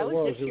 I guess that it was.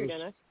 was. This year,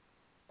 Dennis.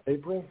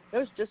 April? It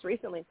was just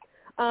recently.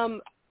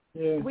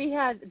 Yeah. We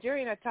had,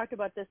 Jerry and I've talked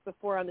about this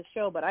before on the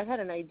show, but I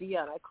had an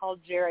idea, and I called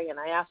Jerry and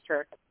I asked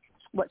her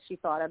what she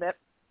thought of it.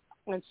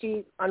 And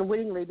she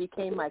unwittingly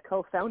became my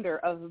co-founder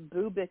of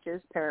Boo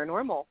Bitches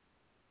Paranormal.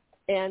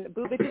 And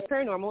Boo Bitches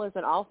Paranormal is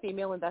an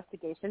all-female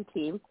investigation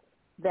team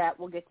that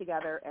will get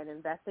together and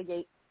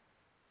investigate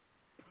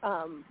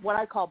what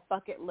I call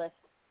bucket list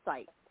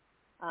sites.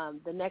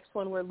 The next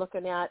one we're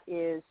looking at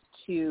is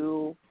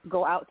to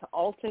go out to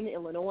Alton,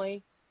 Illinois,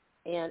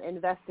 and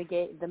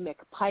investigate the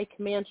McPike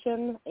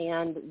Mansion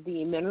and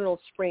the Mineral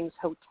Springs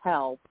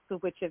Hotel,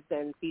 which have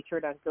been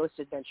featured on Ghost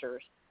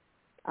Adventures.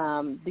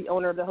 The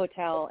owner of the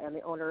hotel and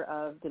the owner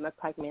of the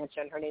McPike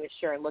Mansion, her name is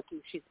Sharon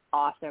Lookie, she's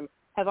awesome,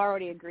 have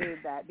already agreed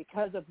that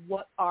because of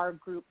what our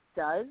group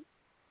does,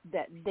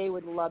 that they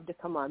would love to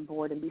come on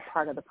board and be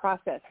part of the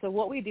process. So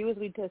what we do is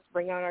we just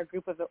bring on our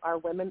group of our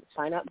women,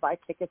 sign up, buy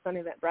tickets on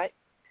Eventbrite,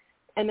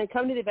 and then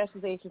come to the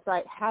investigation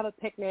site, have a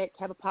picnic,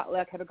 have a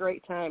potluck, have a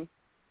great time,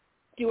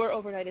 do our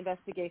overnight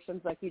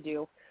investigations like you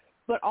do.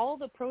 But all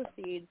the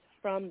proceeds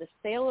from the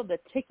sale of the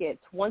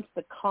tickets, once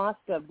the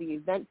cost of the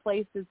event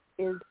place is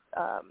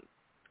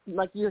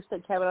like you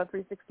said, Kevin on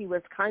 360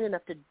 was kind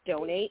enough to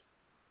donate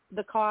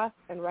the cost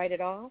and write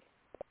it off.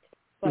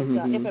 But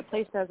if a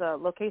place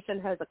location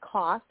has a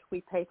cost,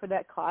 we pay for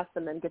that cost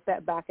and then get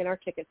that back in our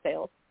ticket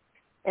sales.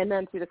 And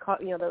then through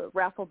the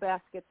raffle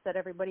baskets that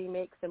everybody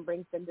makes and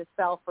brings in to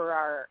sell for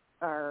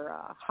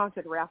our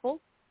haunted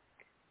raffles.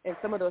 And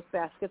some of those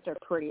baskets are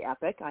pretty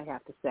epic, I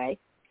have to say.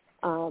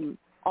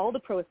 All the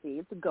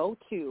proceeds go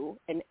to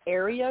an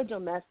area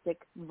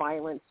domestic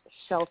violence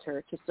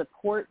shelter to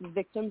support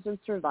victims and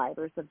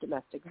survivors of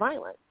domestic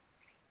violence.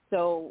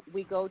 So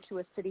we go to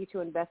a city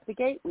to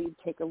investigate. We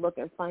take a look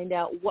and find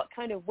out what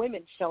kind of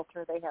women's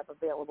shelter they have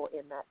available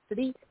in that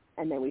city,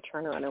 and then we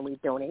turn around and we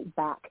donate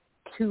back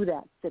to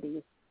that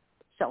city's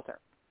shelter.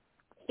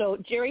 So,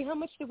 Jerry, how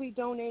much did we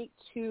donate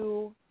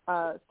to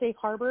Safe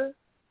Harbor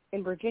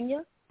in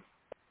Virginia?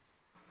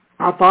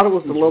 I thought it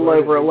was a little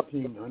over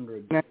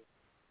 $1,100.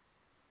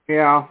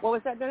 Yeah. What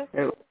was that, Dennis?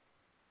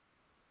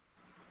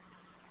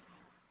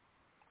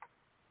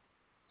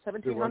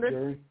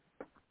 1,700.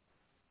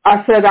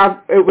 I said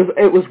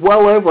it was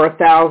well over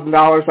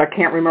 $1,000. I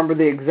can't remember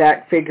the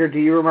exact figure. Do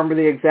you remember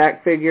the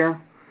exact figure?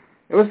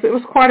 It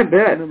was quite a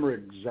bit. I don't remember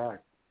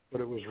exact,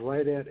 but it was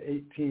right at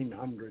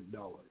 $1,800.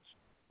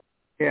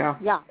 Yeah.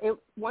 Yeah,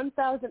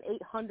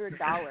 $1,800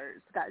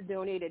 got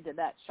donated to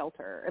that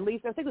shelter. At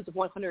least I think it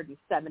was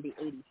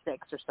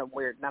 $170.86 or some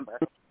weird number.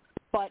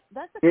 But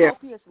that's a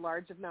copious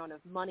large amount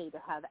of money to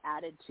have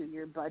added to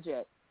your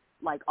budget,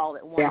 like all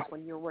at once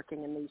when you're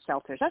working in these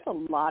shelters. That's a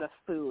lot of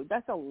food.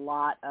 That's a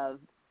lot of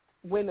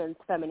women's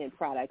feminine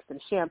products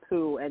and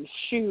shampoo and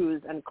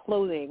shoes and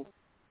clothing.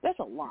 That's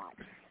a lot.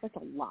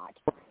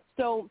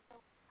 So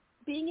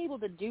being able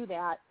to do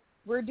that,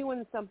 we're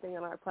doing something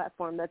on our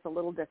platform that's a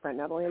little different.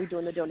 Not only are we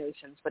doing the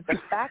donations, but the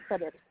fact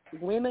that it's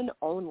women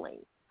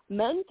only.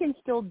 Men can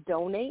still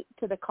donate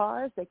to the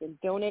cause. They can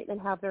donate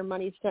and have their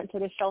money sent to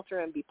the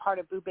shelter and be part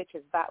of Boo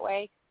Bitches that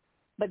way.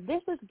 But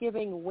this is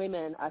giving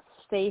women a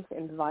safe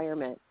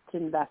environment to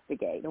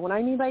investigate. And what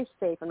I mean by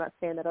safe, I'm not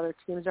saying that other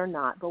teams are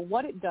not, but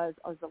what it does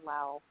is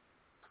allow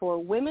for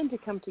women to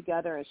come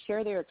together and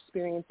share their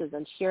experiences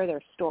and share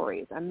their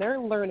stories. And they're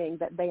learning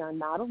that they are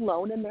not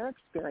alone in their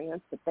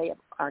experience, that they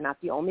are not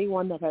the only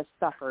one that has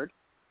suffered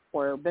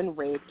or been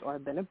raped or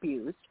been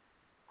abused.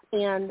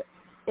 And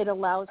it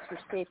allows for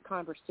safe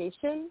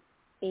conversation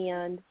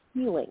and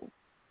healing.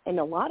 And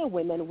a lot of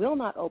women will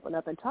not open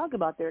up and talk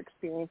about their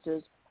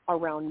experiences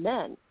around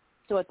men.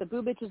 So at the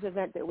Boo Bitches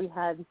event that we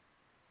had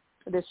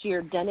this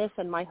year, Dennis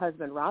and my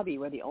husband Robbie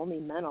were the only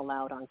men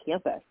allowed on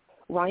campus.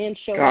 Ryan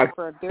showed up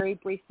for a very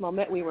brief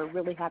moment. We were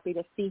really happy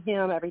to see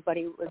him.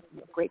 Everybody was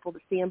grateful to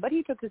see him, but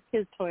he took his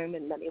time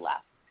and then he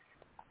left.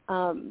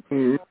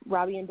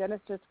 Robbie and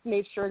Dennis just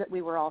made sure that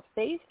we were all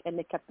safe, and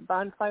they kept the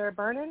bonfire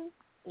burning,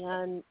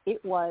 and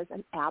it was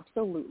an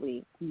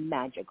absolutely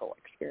magical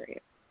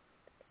experience.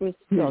 It was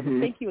so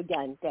thank you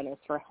again, Dennis,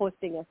 for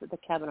hosting us at the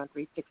Cabin on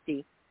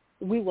 360.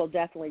 We will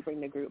definitely bring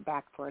the group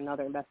back for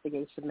another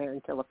investigation there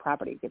until the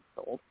property gets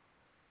sold.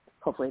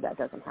 Hopefully that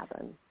doesn't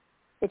happen.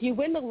 If you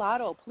win the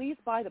lotto, please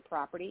buy the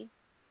property.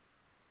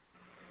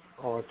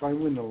 Oh, if I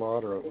win the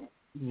lotto,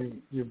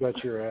 you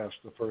bet your ass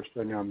the first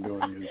thing I'm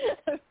doing is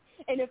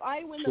And if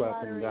I win the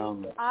lottery,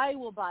 I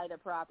will buy the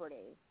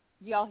property.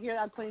 Y'all hear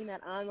I'm putting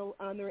that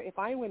on there? If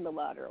I win the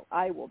lottery,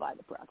 I will buy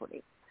the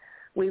property.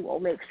 We will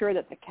make sure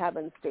that the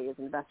cabin stays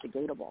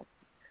investigatable.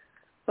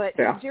 But,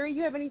 Jerry,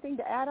 you have anything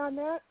to add on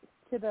that,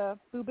 to the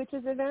Boo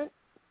Bitches event?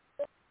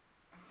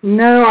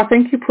 No, I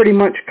think you pretty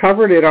much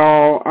covered it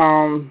all.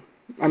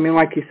 I mean,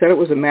 like you said, it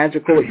was a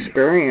magical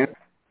experience.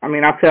 I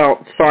mean, I felt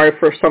sorry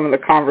for some of the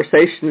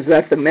conversations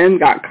that the men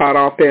got caught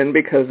up in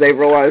because they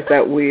realized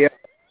that we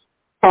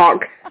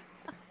talk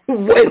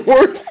way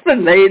worse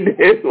than they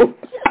do.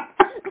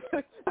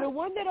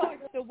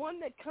 The one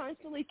that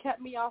constantly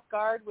kept me off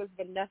guard was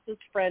Vanessa's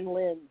friend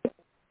Lynn.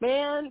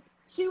 Man,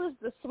 she was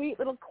the sweet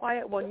little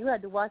quiet one you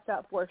had to watch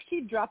out for.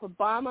 She'd drop a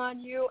bomb on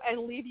you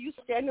and leave you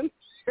standing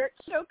there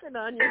choking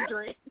on your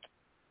drink.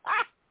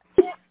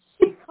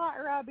 She caught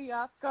Robbie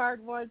off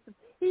guard once.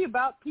 He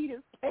about peed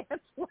his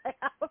pants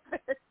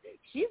laughing.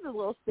 She's a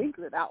little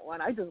stinker, that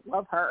one. I just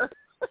love her.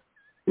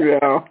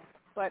 Yeah.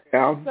 But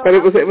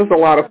it was a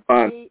lot of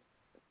fun.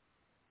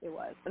 It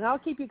was, and I'll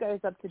keep you guys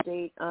up to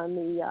date on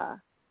the.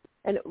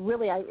 And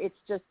really, it's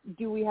just,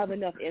 do we have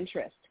enough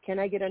interest? Can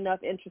I get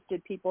enough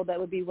interested people that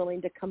would be willing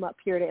to come up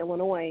here to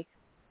Illinois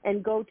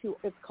and go to?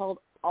 It's called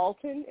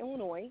Alton,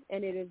 Illinois,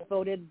 and it is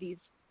voted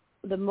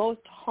the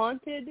most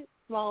haunted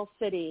small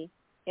city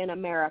in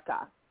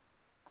America.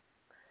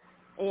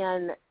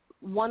 And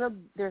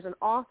there's an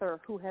author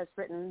who has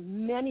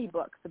written many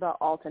books about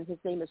Alton. His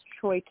name is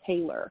Troy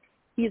Taylor.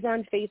 He's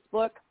on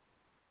Facebook.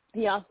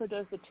 He also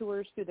does the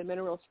tours through the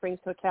Mineral Springs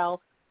Hotel.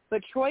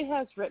 But Troy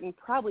has written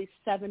probably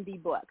 70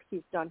 books.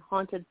 He's done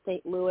Haunted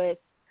St. Louis.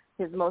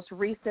 His most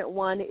recent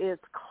one is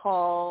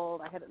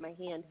called, I have it in my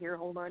hand here,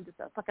 hold on just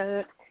a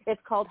second.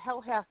 It's called Hell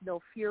Hath No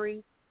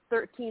Fury,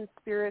 13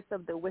 Spirits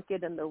of the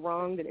Wicked and the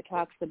Wronged, and it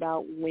talks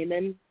about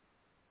women.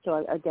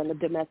 So, again, the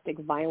domestic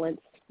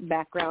violence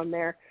background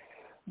there.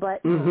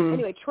 But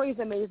anyway, Troy's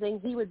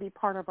amazing. He would be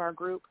part of our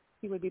group.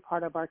 He would be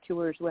part of our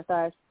tours with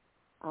us.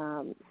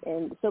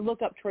 And so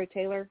look up Troy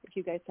Taylor. If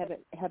you guys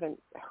haven't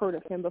heard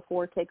of him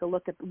before, take a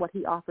look at what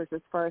he offers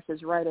as far as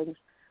his writings.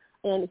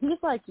 And he's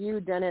like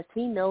you, Dennis.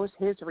 He knows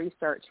his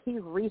research. He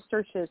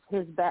researches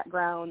his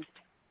background,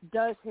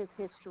 does his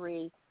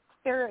history,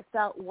 ferrets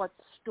out what's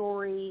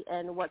story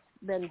and what's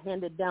been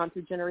handed down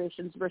through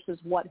generations versus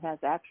what has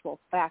actual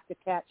fact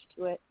attached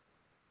to it.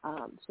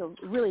 So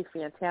really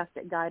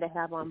fantastic guy to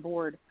have on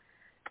board.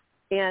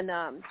 And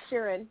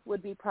Sharon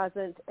would be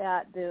present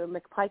at the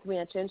McPike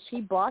Mansion.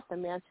 She bought the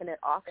mansion at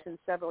auction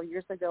several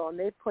years ago, and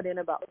they put in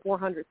about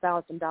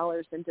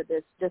 $400,000 into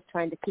this, just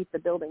trying to keep the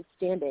building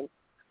standing.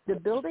 The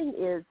building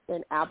is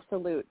in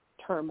absolute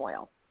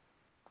turmoil.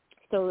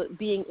 So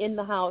being in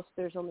the house,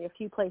 there's only a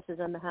few places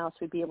in the house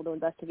we'd be able to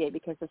investigate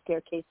because the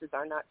staircases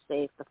are not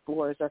safe. The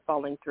floors are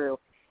falling through.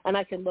 And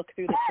I can look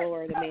through the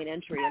floor of the main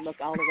entry and look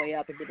all the way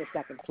up into the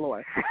second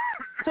floor.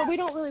 So we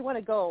don't really want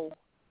to go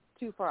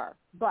too far.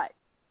 But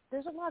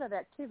there's a lot of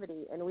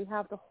activity, and we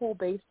have the whole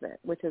basement,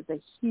 which is a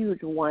huge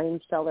wine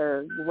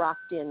cellar,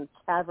 rocked-in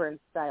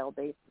cavern-style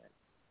basement.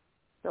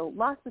 So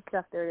lots of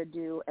stuff there to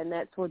do, and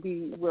that's would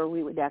be where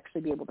we would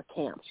actually be able to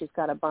camp. She's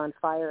got a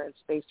bonfire and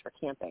space for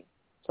camping,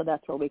 so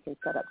that's where we can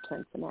set up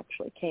tents and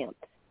actually camp.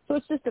 So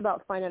it's just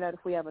about finding out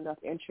if we have enough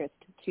interest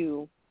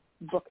to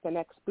book the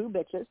next Boo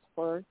Bitches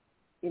for,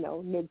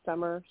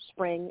 midsummer,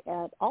 spring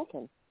at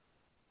Alton.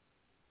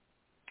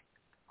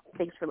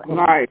 Thanks for letting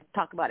me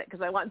talk about it,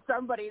 because I want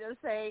somebody to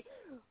say,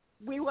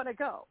 we want to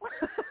go.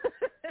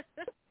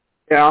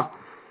 Yeah.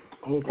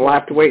 We'll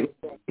have to wait.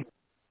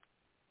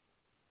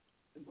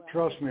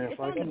 Trust me, if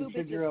I can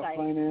figure out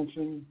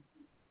financing,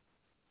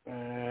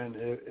 and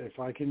if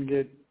I can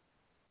get,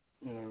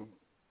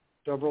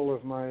 several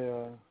of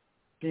my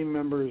team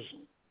members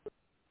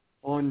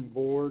on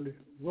board,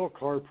 we'll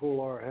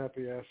carpool our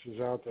happy asses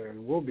out there,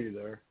 and we'll be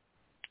there.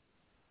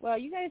 Well,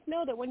 you guys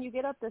know that when you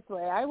get up this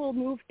way, I will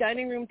move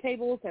dining room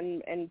tables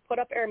and put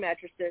up air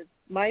mattresses.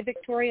 My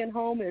Victorian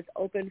home is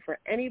open for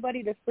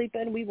anybody to sleep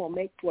in. We will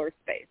make floor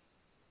space.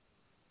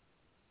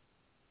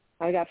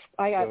 I got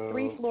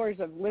 3 floors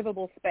of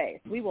livable space.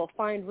 We will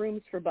find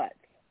rooms for butts.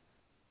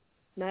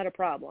 Not a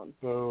problem.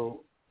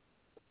 So,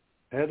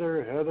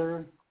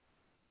 Heather,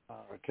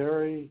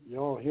 Terry,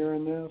 y'all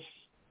hearing this?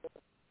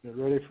 Get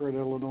ready for an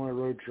Illinois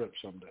road trip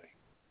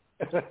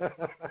someday.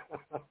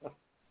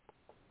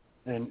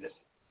 And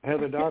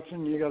Heather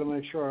Dotson, you got to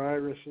make sure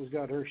Iris has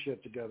got her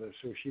shit together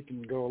so she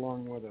can go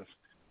along with us.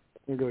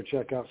 We'll go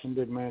check out some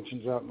big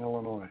mansions out in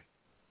Illinois.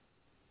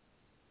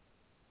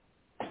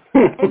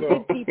 And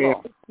good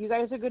people. You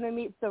guys are going to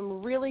meet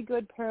some really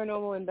good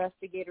paranormal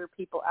investigator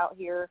people out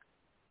here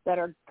that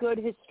are good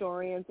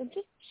historians and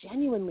just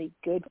genuinely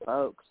good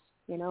folks,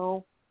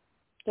 So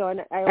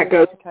and I always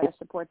like to try to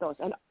support those.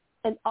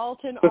 And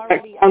Alton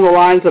already on the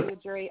lines of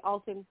Jerry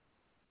Alton.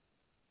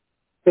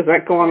 Does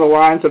that go on the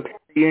lines of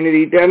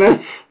Unity, Dennis?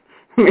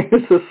 I mean,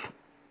 this is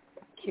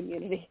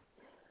community.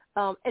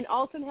 And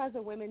Alton has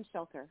a women's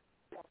shelter.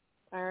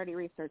 I already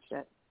researched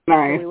it.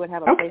 Nice. So we would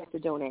have a place to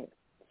donate.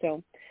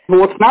 So.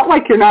 Well, it's not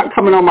like you're not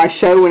coming on my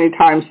show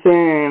anytime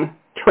soon,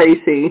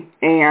 Tracy.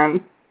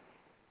 And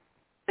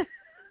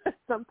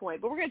some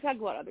point. But we're going to talk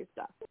about other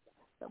stuff.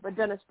 So, but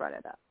Dennis brought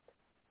it up.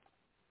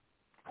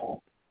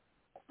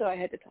 So I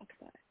had to talk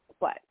about it.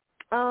 But,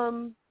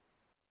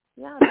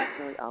 yeah, that's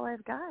really all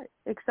I've got,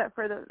 except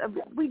for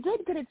we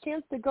did get a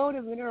chance to go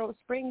to Mineral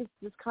Springs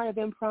just kind of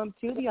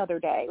impromptu the other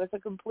day. It was a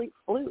complete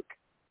fluke.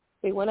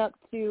 We went up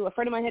to, a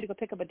friend of mine had to go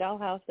pick up a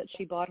dollhouse that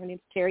she bought. Her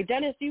name's Terry.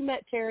 Dennis, you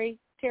met Terry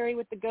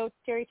with the ghost,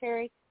 Terry.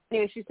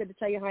 Anyway, she said to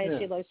tell you hi and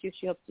she loves you.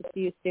 She hopes to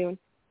see you soon.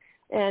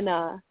 And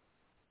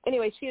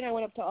anyway, she and I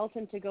went up to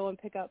Alton to go and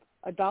pick up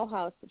a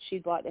dollhouse that she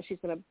bought that she's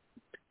going to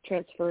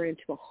transfer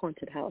into a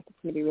haunted house. It's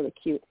going to be really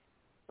cute.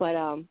 But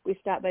we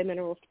stopped by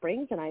Mineral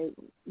Springs, and I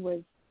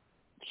was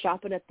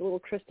shopping at the little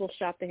crystal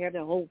shop they have,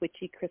 the whole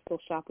witchy crystal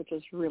shop, which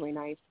was really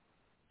nice.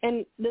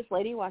 And this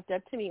lady walked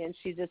up to me, and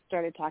she just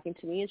started talking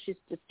to me, and she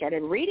just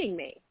started reading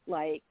me,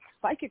 like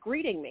psychic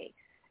reading me.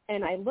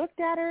 And I looked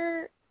at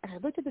her, and I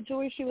looked at the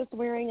jewelry she was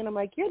wearing, and I'm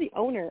like, you're the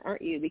owner,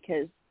 aren't you?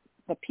 Because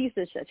the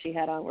pieces that she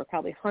had on were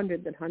probably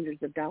hundreds and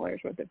hundreds of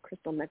dollars worth of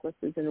crystal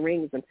necklaces and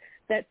rings, and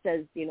that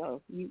says,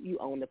 you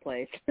own the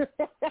place.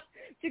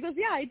 She goes,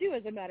 yeah, I do,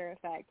 as a matter of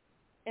fact.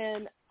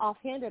 And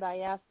offhanded, I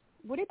asked,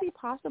 would it be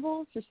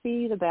possible to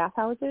see the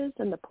bathhouses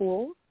and the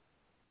pool?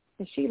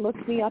 And she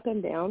looked me up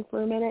and down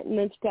for a minute and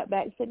then stepped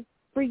back and said,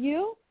 for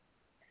you?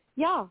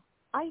 Yeah,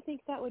 I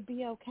think that would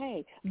be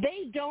okay.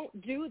 They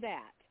don't do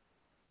that.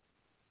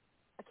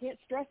 I can't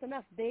stress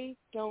enough, they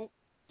don't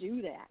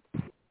do that.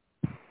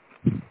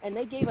 And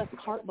they gave us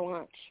carte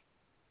blanche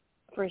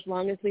for as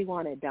long as we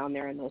wanted down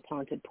there in those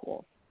haunted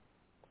pools.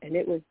 And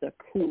it was the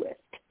coolest.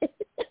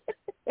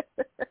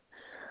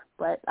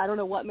 But I don't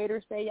know what made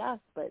her say yes,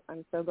 but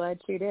I'm so glad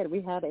she did.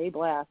 We had a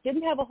blast.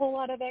 Didn't have a whole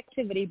lot of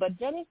activity, but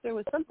Dennis, there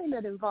was something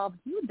that involved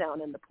you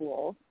down in the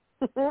pool.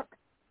 Why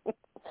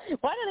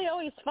do they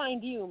always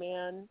find you,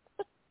 man?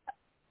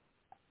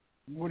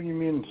 What do you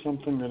mean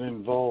something that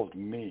involved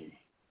me?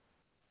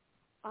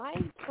 I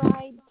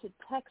tried to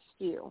text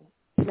you.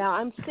 Now,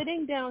 I'm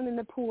sitting down in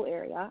the pool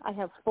area. I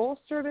have full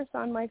service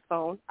on my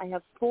phone. I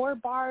have 4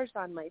 bars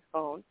on my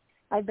phone.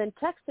 I've been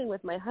texting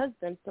with my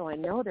husband, so I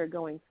know they're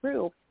going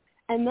through.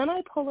 And then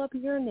I pull up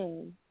your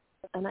name,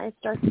 and I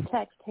start to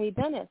text, hey,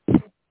 Dennis,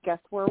 guess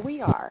where we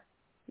are?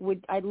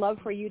 I'd love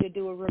for you to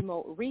do a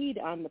remote read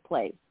on the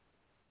place.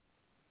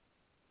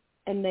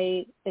 And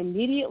they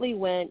immediately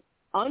went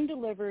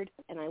undelivered,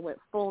 and I went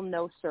full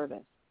no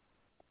service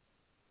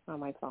on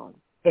my phone.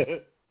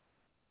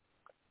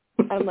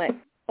 I'm like,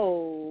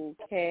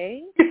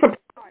 okay.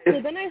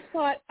 So then I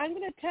thought, I'm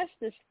going to test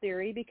this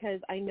theory because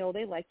I know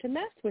they like to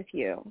mess with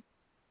you.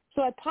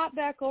 So I popped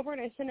back over,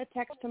 and I sent a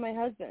text to my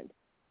husband.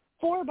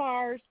 4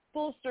 bars,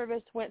 full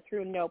service, went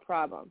through no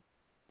problem.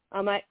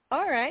 I'm like,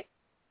 all right,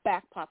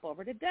 back pop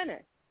over to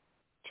Dennis.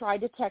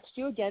 Tried to text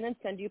you again and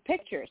send you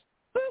pictures.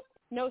 Boop,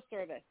 no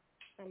service.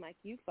 I'm like,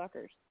 you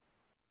fuckers.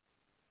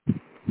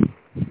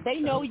 They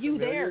know you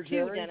there, too,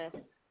 Jerry? Dennis.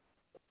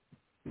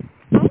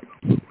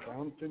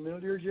 Sound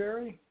familiar,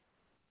 Jerry?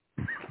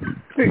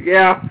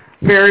 Yeah,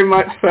 very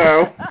much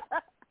so.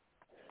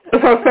 So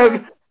I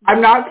said, I'm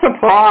not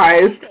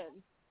surprised.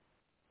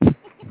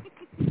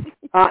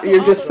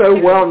 You're just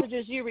so well.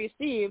 Messages you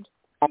received.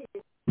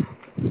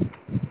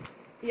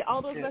 Yeah,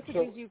 all those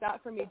messages you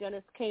got from me,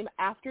 Dennis, came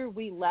after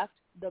we left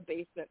the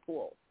basement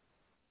pool.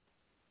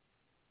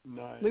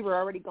 Nice. We were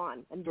already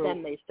gone, and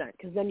then they sent,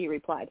 because then you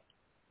replied.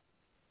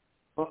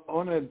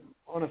 On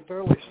a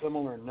fairly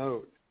similar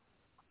note,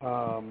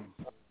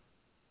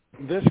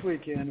 this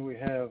weekend we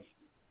have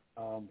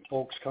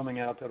folks coming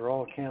out that are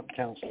all camp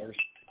counselors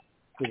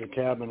to the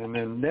cabin, and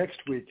then next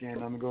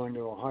weekend I'm going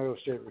to Ohio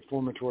State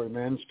Reformatory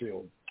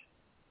Mansfield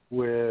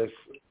with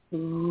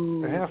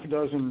a half a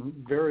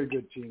dozen very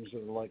good teams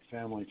that are like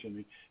family to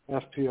me.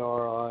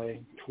 FPRI,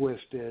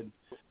 Twisted,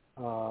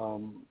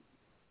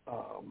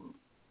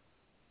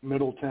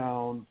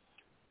 Middletown,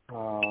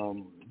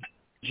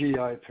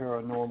 GI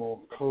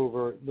Paranormal,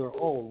 Covert. They're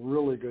all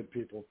really good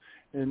people.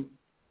 And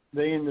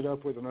they ended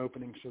up with an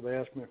opening, so they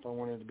asked me if I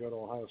wanted to go to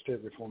Ohio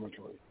State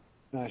Reformatory.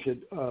 And I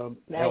said,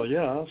 hell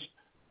yes.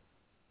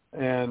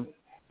 And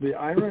the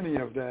irony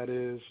of that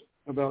is,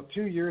 about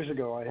 2 years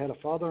ago, I had a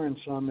father and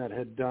son that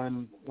had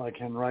done like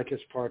Henricus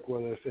Park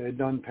with us. They had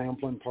done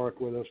Pamplin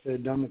Park with us. They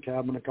had done the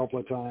cabin a couple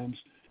of times.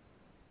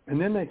 And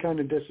then they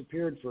kind of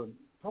disappeared for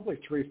probably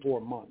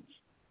 3-4 months.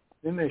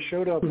 Then they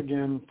showed up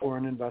again for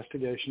an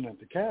investigation at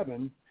the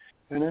cabin.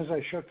 And as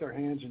I shook their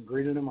hands and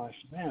greeted them, I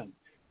said, man,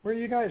 where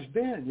you guys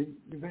been?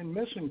 You've been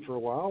missing for a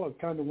while. I'm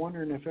kind of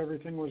wondering if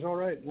everything was all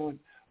right. And I went,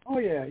 oh,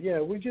 yeah,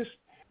 we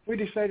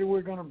decided we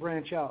were going to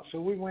branch out. So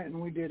we went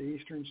and we did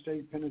Eastern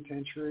State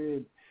Penitentiary,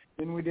 and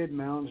then we did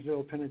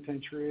Moundsville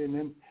Penitentiary, and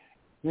then,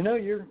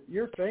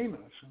 you're famous.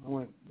 I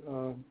went,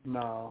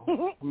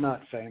 no, I'm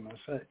not famous.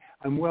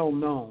 I'm well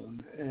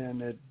known,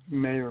 and it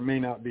may or may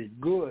not be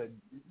good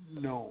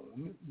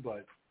known,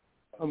 but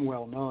I'm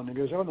well known. He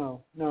goes, oh,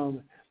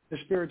 no, the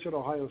spirits at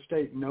Ohio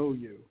State know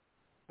you.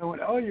 I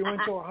went, oh, you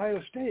went to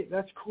Ohio State?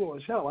 That's cool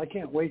as hell. I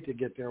can't wait to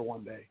get there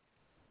one day.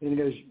 And he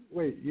goes,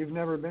 wait, you've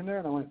never been there?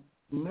 And I went,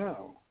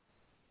 no.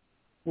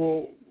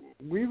 Well,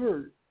 we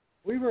were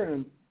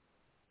in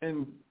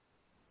and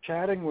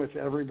chatting with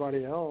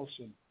everybody else.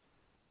 And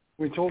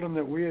we told him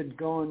that we had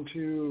gone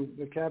to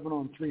the cabin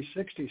on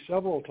 360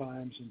 several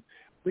times, and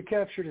we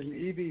captured an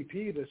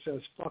EVP that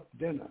says, "Fuck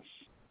Dennis."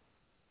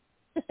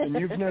 And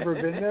you've never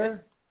been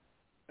there?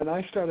 And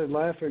I started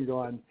laughing,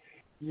 going,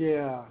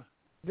 yeah,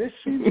 this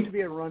seems to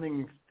be a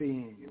running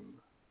theme.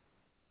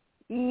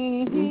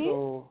 Mm-hmm.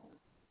 So,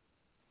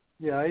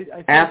 yeah,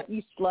 I think,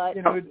 you slut.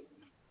 you know,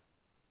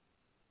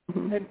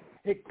 and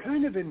it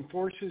kind of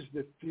enforces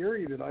the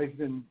theory that I've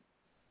been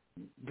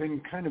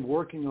kind of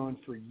working on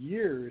for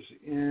years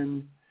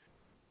in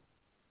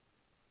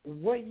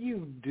what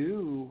you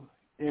do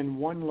in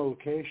one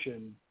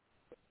location.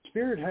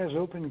 Spirit has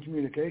open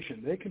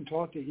communication. They can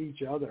talk to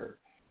each other.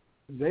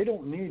 They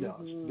don't need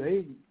us.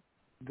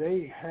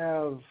 They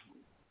have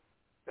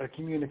a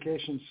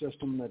communication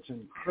system that's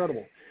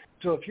incredible.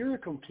 So if you're a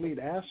complete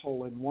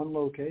asshole in one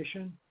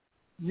location,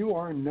 you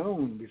are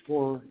known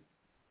before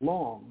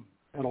long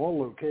at all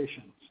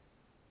locations.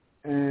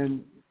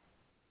 And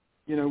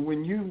you know,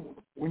 when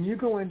you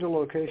go into a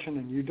location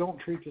and you don't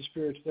treat the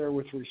spirits there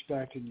with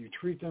respect and you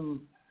treat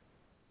them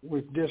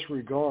with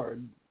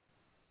disregard,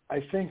 I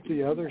think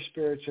the other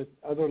spirits at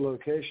other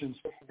locations,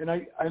 and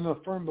I'm a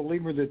firm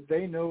believer that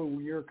they know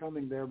you're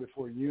coming there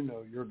before you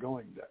know you're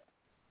going there.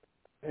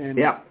 And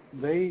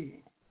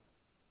they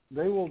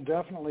will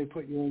definitely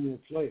put you in your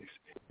place.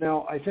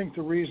 Now, I think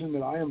the reason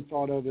that I am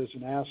thought of as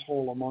an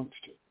asshole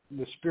amongst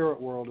the spirit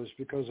world is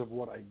because of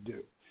what I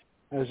do.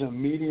 As a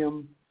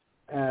medium,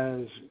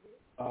 as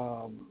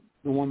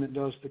the one that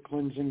does the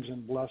cleansings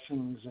and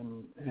blessings,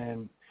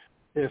 and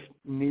if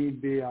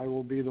need be, I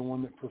will be the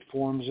one that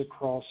performs the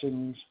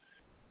crossings.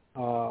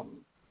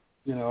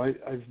 You know,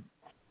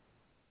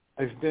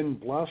 I've been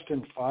blessed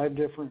in 5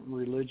 different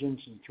religions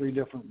and 3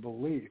 different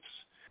beliefs.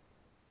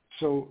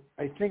 So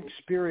I think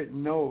Spirit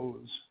knows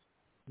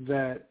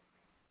that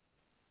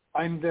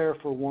I'm there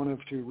for one of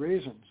 2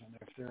 reasons. And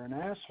if they're an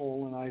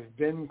asshole and I've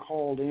been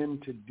called in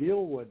to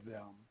deal with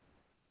them,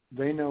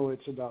 they know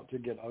it's about to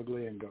get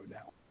ugly and go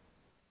down.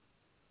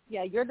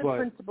 Yeah, you're the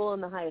principal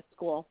in the highest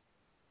school.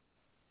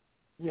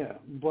 Yeah,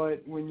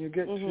 but when you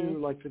get to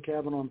like the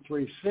cabin on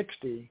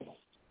 360,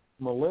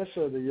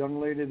 Melissa, the young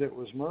lady that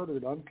was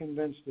murdered, I'm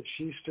convinced that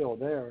she's still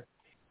there,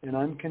 and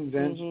I'm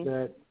convinced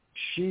that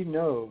she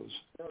knows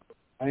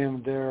I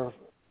am there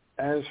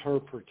as her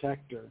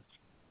protector.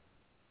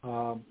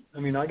 I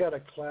mean, I got a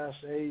Class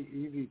A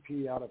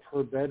EVP out of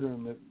her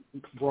bedroom that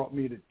brought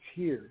me to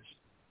tears.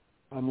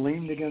 I'm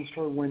leaned against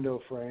her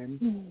window frame,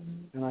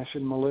 and I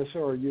said, "Melissa,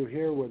 are you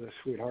here with us,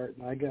 sweetheart?"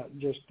 And I got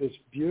just this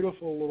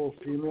beautiful little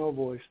female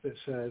voice that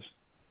says,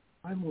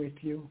 "I'm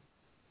with you."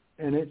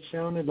 And it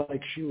sounded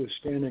like she was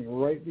standing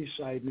right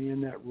beside me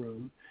in that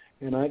room,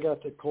 and I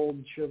got the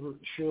cold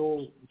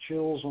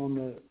chills on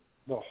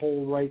the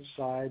whole right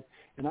side,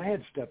 and I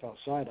had to step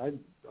outside.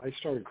 I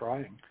started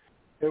crying.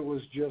 It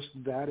was just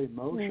that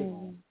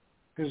emotional.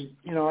 Because,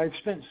 you know, I've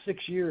spent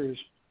 6 years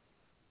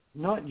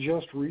not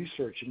just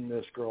researching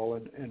this girl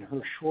and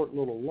her short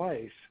little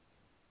life,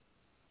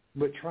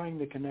 but trying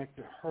to connect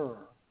to her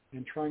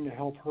and trying to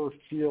help her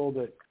feel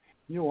that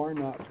you are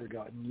not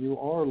forgotten. You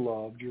are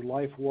loved. Your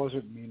life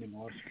wasn't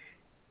meaningless.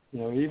 You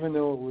know, even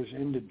though it was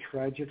ended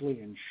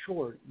tragically and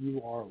short,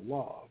 you are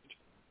loved.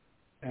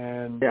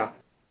 And,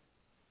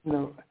 you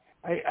know,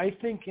 I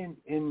think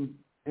in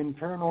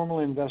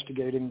paranormal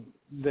investigating,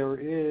 there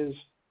is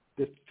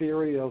the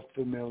theory of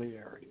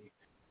familiarity.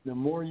 The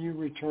more you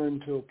return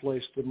to a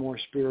place, the more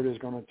Spirit is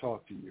going to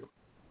talk to you.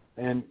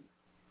 And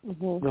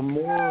the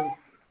more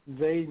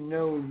they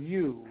know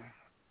you,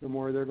 the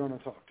more they're going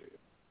to talk to you.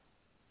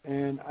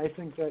 And I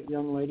think that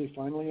young lady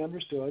finally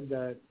understood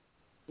that,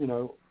 you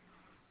know,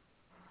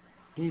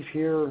 he's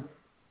here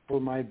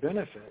for my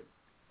benefit.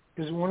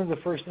 Because one of the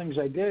first things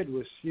I did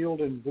was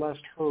sealed and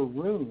blessed her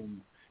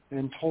room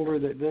and told her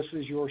that this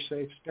is your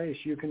safe space.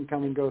 You can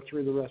come and go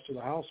through the rest of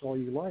the house all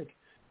you like,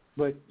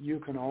 but you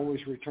can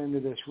always return to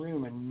this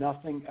room, and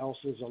nothing else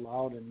is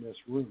allowed in this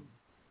room.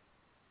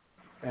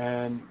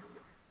 And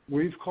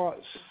we've caught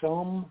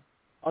some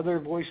other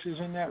voices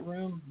in that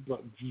room,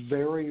 but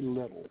very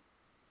little.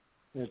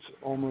 It's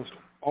almost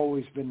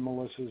always been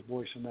Melissa's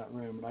voice in that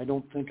room, and I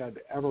don't think I've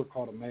ever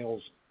caught a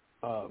male's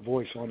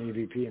voice on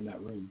EVP in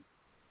that room.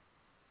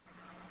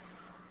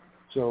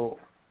 So,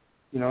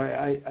 you know,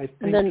 I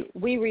think... And then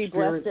we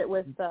re-blessed it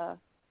with... Go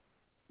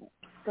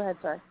ahead,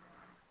 sorry.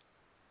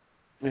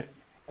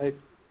 I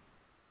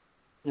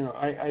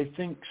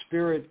think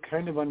Spirit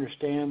kind of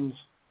understands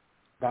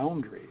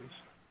boundaries.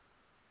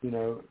 You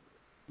know,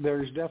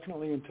 there's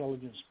definitely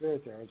intelligent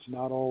spirit there. It's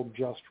not all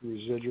just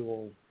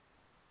residual,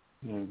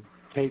 you know,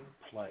 tape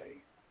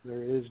play.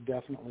 There is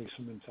definitely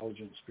some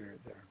intelligent spirit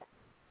there.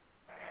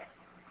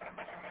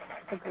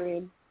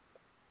 Agreed.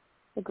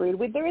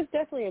 There is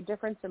definitely a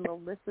difference in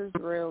Melissa's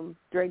room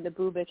during the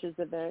Boo Bitches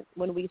event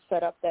when we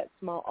set up that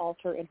small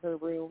altar in her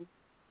room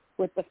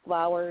with the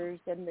flowers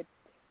and the...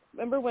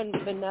 Remember when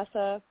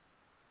Vanessa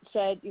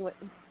said,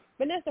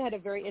 Vanessa had a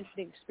very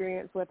interesting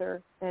experience with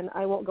her, and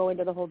I won't go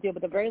into the whole deal,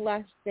 but the very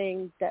last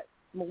thing that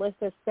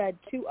Melissa said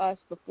to us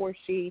before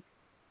she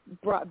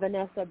brought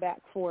Vanessa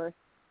back forth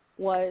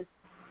was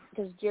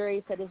because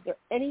Jerry said, "Is there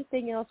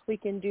anything else we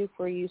can do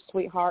for you,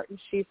 sweetheart?" And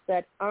she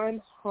said,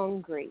 "I'm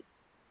hungry."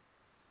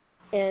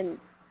 And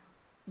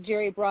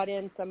Jerry brought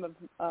in some of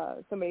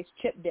somebody's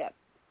chip dip.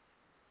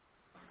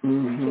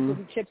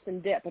 Chips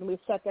and dip, and we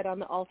set that on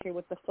the altar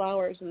with the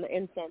flowers and the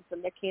incense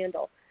and the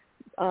candle.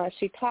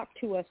 She talked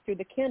to us through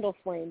the candle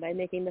flame by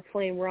making the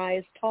flame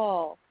rise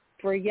tall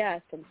for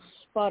yes and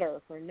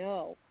sputter for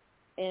no.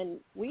 And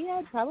we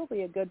had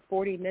probably a good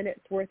 40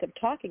 minutes worth of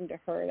talking to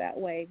her that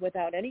way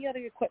without any other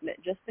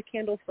equipment, just the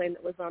candle flame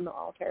that was on the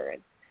altar.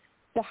 And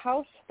the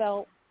house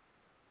felt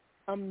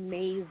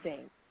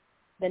amazing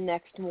the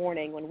next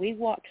morning when we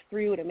walked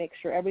through to make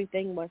sure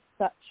everything was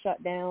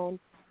shut down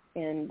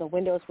and the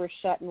windows were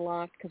shut and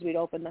locked because we'd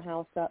opened the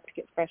house up to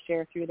get fresh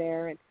air through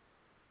there. And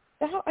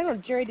the house, I don't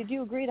know, Jerry, did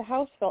you agree? The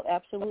house felt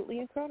absolutely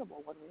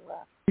incredible when we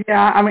left.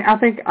 Yeah, I mean,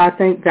 I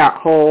think that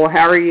whole,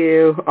 how are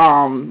you?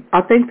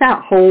 I think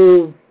that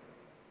whole,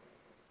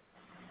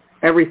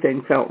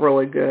 everything felt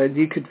really good.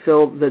 You could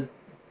feel the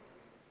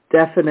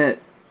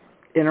definite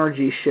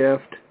energy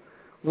shift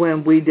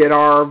when we did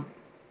our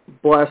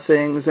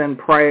blessings and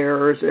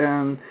prayers,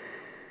 and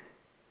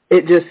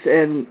it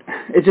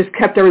just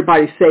kept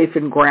everybody safe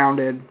and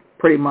grounded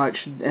pretty much.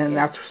 And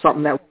that's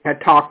something that we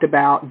had talked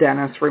about,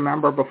 Dennis,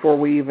 remember, before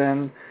we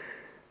even,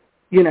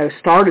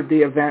 started the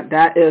event.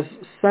 That is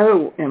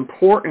so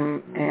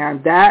important,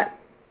 and that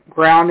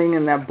grounding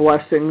and that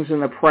blessings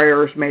and the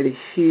prayers made a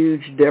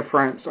huge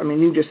difference. I mean,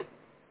 you just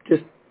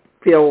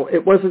feel,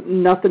 it wasn't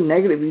nothing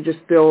negative. You just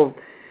feel,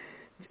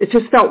 it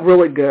just felt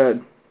really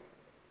good.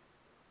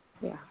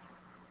 Yeah.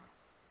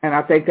 And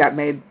I think that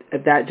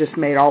just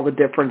made all the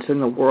difference in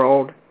the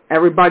world.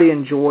 Everybody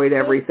enjoyed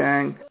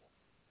everything.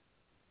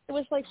 It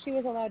was like she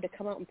was allowed to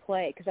come out and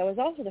play, because that was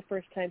also the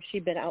first time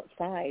she'd been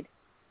outside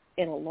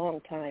in a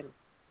long time.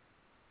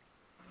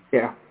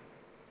 Yeah.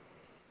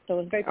 So it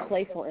was very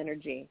playful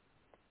energy.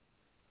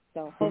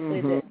 So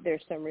hopefully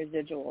there's some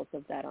residuals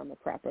of that on the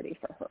property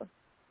for her.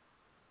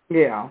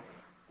 Yeah.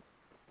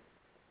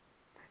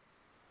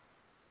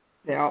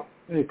 Yeah.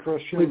 Hey,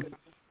 Christian,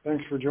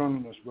 thanks for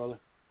joining us, brother.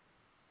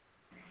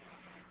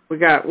 We've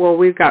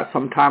got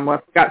some time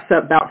left. We've got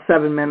about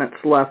 7 minutes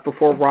left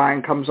before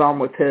Ryan comes on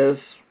with his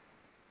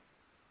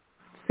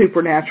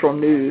supernatural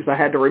news. I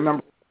had to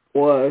remember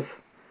what it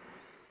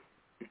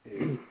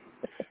was.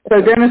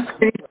 So, Dennis,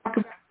 can you talk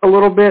a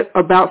little bit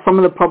about some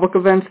of the public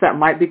events that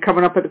might be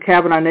coming up at the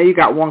cabin? I know you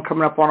got one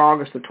coming up on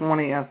August the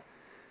 20th.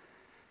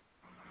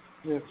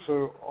 Yeah,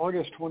 so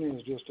August 20th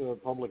is just a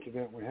public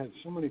event. We had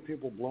so many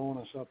people blowing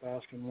us up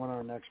asking when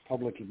our next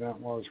public event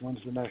was,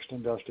 when's the next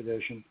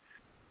investigation.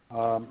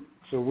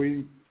 So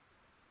we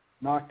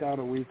knocked out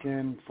a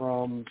weekend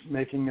from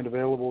making it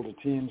available to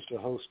teams to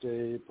host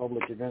a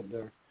public event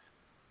there.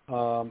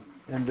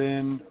 And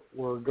then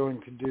we're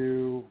going to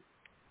do,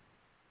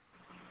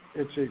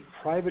 it's a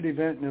private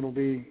event and it'll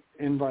be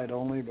invite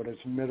only, but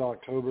it's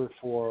mid-October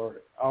for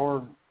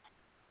our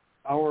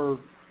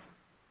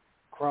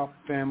crop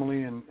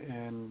family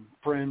and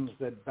friends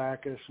that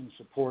back us and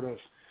support us.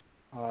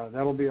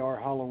 That'll be our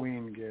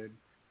Halloween gig.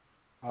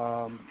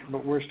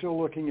 But we're still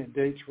looking at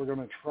dates. We're going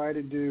to try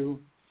to do,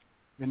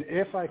 and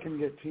if I can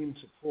get team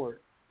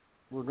support,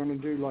 we're going to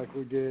do like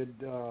we did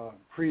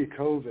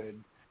pre-COVID,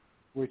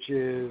 which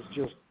is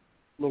just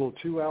little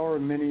 2-hour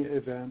mini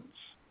events.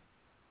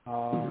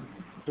 So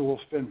we'll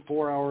spend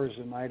 4 hours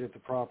a night at the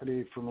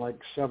property from like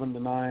 7 to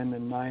 9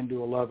 and 9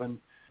 to 11.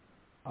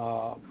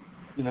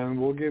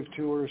 And we'll give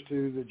tours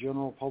to the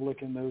general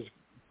public in those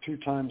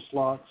 2-time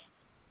slots,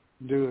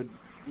 do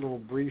a little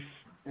brief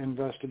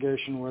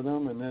investigation with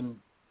them, and then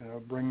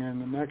bring in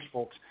the next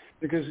folks.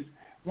 Because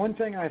one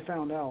thing I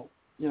found out,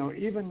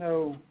 even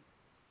though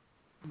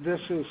this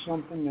is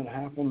something that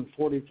happened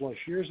 40-plus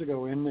years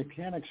ago in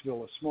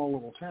Mechanicsville, a small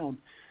little town,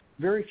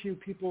 very few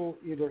people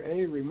either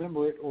A,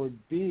 remember it, or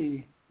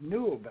B,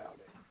 knew about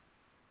it.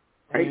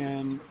 Right.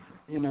 And,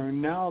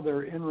 now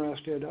they're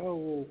interested,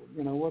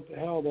 what the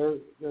hell,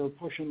 they're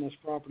pushing this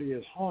property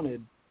as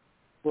haunted.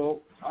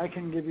 Well, I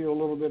can give you a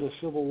little bit of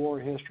Civil War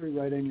history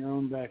right in your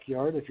own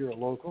backyard if you're a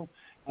local.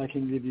 I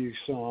can give you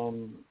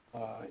some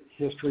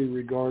history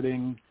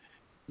regarding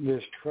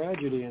this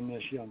tragedy and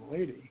this young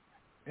lady.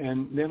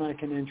 And then I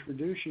can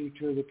introduce you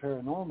to the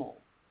paranormal.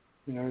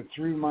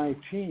 Through my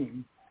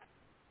team,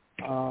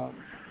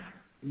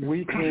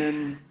 we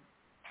can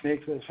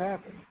make this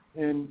happen.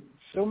 And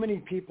so many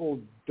people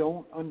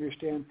don't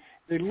understand.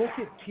 They look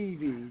at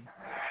TV,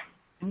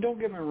 and don't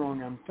get me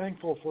wrong, I'm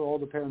thankful for all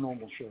the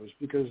paranormal shows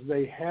because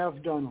they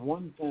have done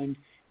one thing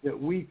that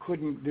we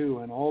couldn't do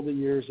in all the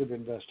years of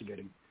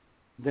investigating.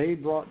 They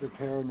brought the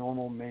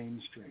paranormal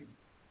mainstream.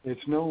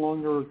 It's no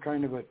longer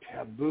kind of a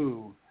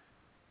taboo,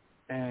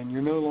 and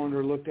you're no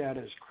longer looked at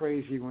as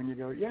crazy when you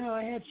go, yeah,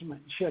 I had some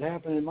shit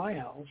happen in my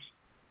house.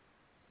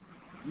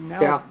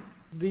 Now,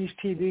 these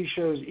TV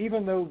shows,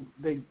 even though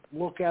they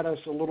look at us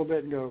a little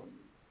bit and go,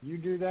 you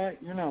do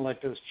that? You're not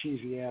like those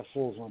cheesy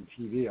assholes on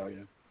TV, are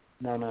you?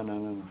 No.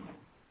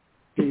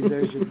 See,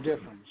 there's a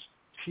difference.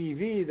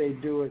 TV, they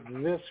do it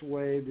this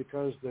way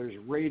because there's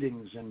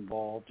ratings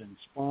involved and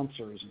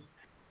sponsors. And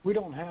we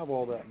don't have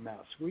all that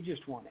mess. We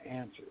just want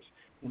answers.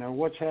 You know,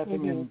 what's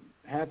happening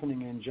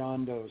in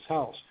John Doe's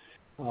house?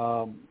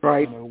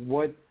 Right. You know,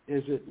 what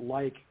is it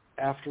like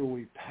after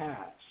we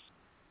pass?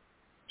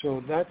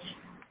 So that's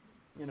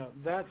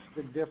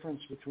the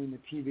difference between the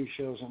TV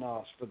shows and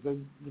us. But the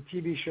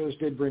TV shows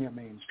did bring it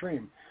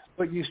mainstream.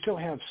 But you still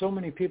have so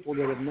many people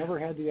that have never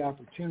had the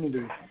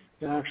opportunity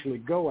to actually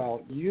go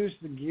out, use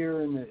the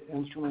gear and the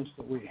instruments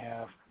that we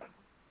have,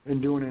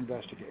 and do an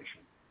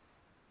investigation.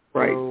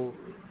 Right. So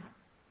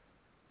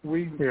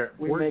we're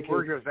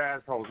just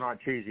assholes, not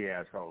cheesy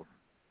assholes.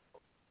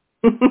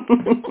 I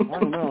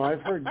don't know.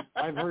 I've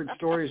heard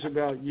stories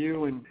about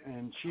you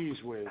and Cheese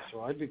Whiz,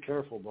 so I'd be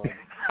careful, bud.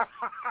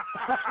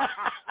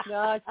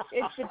 No,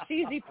 it's the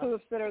cheesy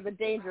poofs that are the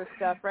dangerous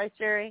stuff, right,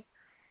 Jerry?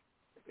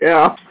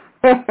 Yeah.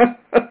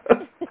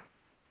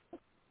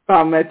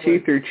 I met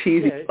you through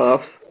cheesy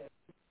puffs.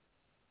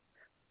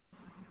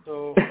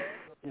 So,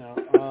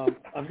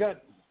 I've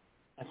got,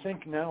 I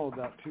think now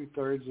about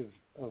 2/3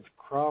 of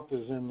crop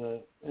is in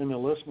the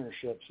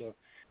listenership. So,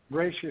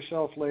 brace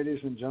yourself,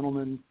 ladies and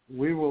gentlemen.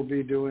 We will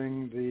be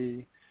doing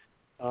the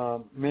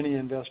mini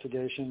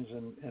investigations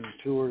and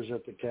tours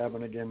at the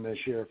cabin again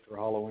this year for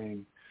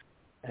Halloween.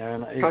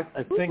 And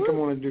I think I'm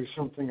going to do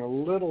something a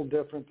little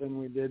different than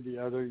we did the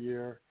other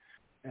year.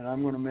 And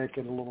I'm going to make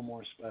it a little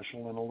more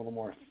special and a little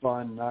more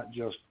fun, not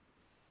just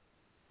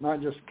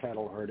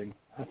cattle herding.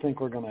 I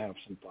think we're going to have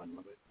some fun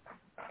with it.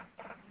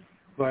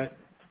 But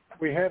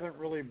we haven't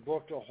really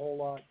booked a whole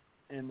lot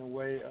in the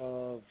way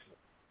of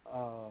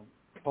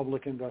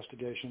public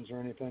investigations or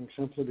anything,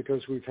 simply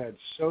because we've had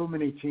so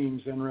many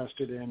teams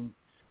interested in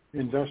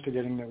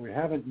investigating that we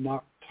haven't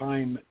knocked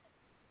time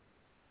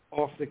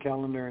off the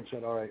calendar and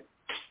said, all right,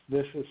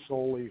 this is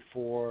solely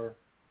for,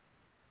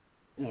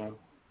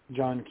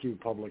 John Q.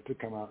 Public to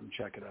come out and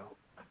check it out.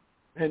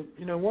 And,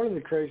 one of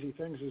the crazy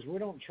things is we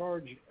don't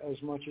charge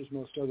as much as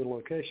most other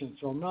locations,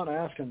 so I'm not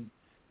asking,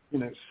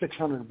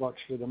 $600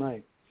 for the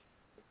night.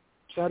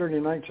 Saturday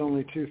night's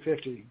only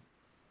 $250.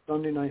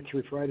 Sunday night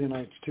through Friday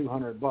night's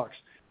 $200.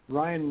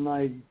 Ryan and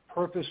I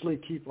purposely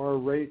keep our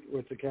rate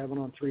with the Cabin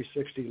on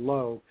 360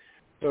 low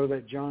so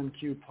that John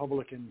Q.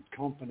 Public and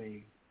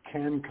Company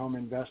can come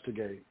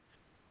investigate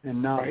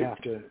and not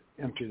have to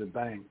empty the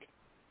bank.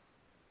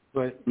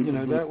 But,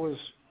 that was,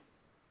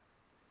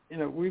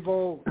 we've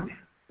all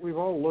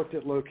looked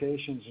at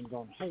locations and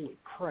gone, holy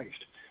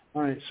Christ.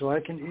 All right, so I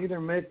can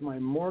either make my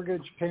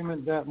mortgage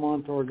payment that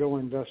month or go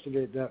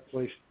investigate that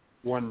place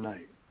one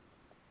night.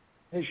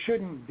 It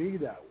shouldn't be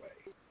that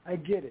way. I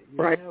get it.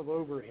 You have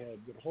overhead,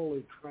 but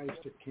holy Christ,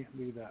 it can't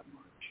be that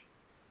much.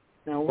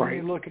 Now, when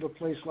you look at a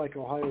place like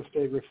Ohio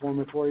State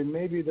Reformatory,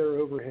 maybe their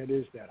overhead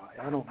is that high.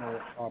 I don't know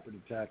what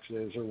property tax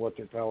is or what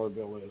their power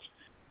bill is.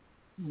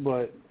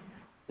 But,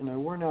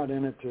 we're not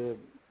in it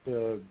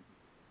to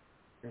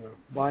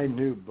buy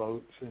new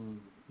boats and,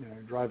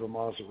 drive a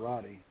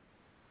Maserati.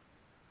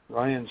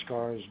 Ryan's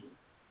car is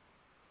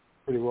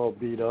pretty well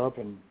beat up,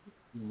 and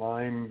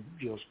mine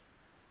just,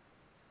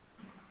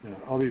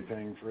 I'll be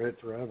paying for it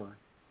forever.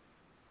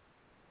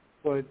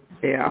 But,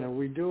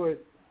 we do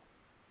it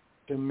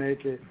to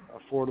make it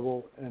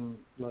affordable and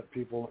let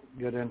people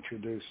get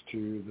introduced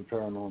to the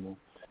paranormal.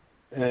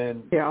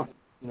 And,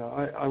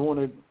 I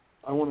want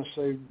to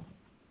say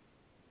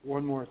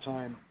one more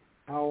time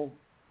how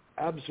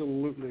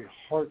absolutely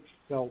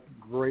heartfelt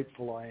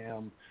grateful I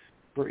am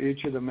for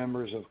each of the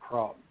members of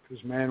CROP.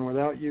 Because, man,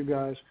 without you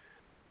guys,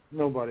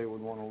 nobody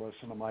would want to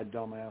listen to my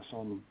dumb ass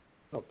on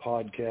a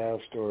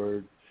podcast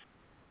or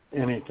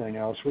anything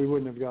else.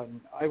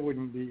 I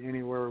wouldn't be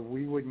anywhere,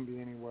 we wouldn't be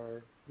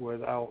anywhere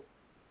without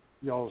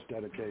y'all's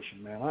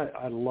dedication, man.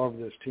 I love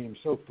this team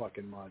so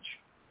fucking much.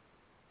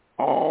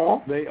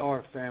 Aww. They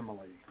are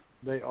family.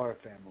 They are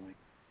family.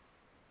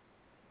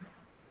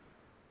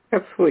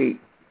 That's sweet.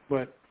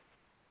 But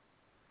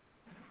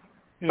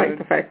like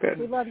the fact that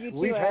we love you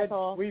too,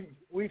 asshole.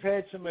 We've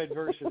had some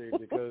adversity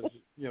because,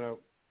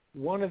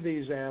 one of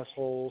these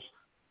assholes,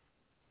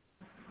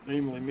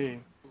 namely me,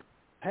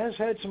 has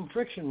had some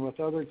friction with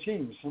other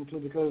teams simply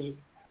because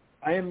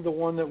I am the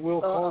one that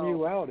will call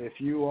you out if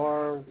you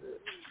are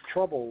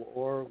trouble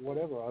or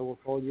whatever. I will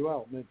call you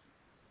out. And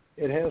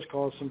it has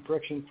caused some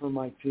friction for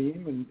my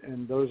team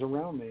and those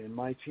around me. And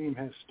my team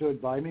has stood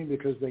by me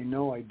because they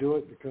know I do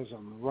it because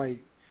I'm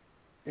right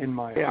in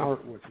my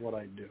heart with what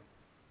I do.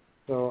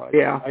 So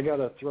I got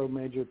to throw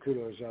major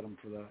kudos at them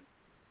for that.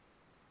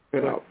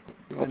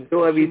 I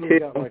still love you too. We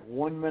got like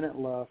 1 minute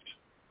left.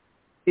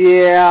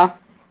 Yeah.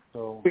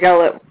 So we got to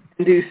let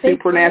them do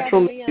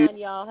supernatural news. Thanks for having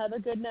me on, y'all. Have a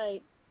good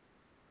night.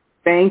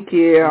 Thank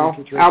you.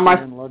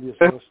 Love you,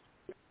 sis.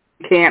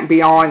 Can't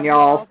be on,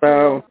 y'all,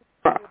 so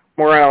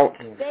somewhere else.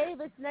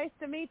 Dave, it's nice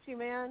to meet you,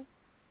 man.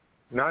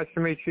 Nice to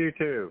meet you,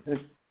 too.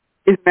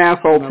 He's an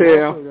asshole,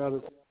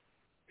 too.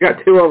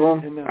 Got two of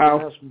them. In that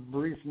last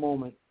brief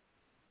moment,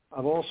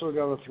 I've also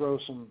got to throw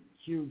some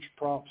huge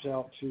props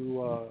out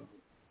to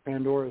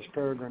Pandora's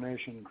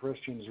Peregrination,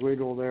 Christian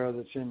Zwiggle there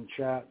that's in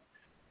chat.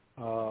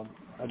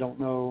 I don't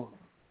know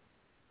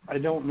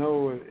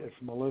if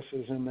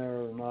Melissa's in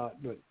there or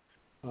not, but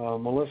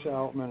Melissa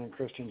Altman and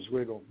Kristen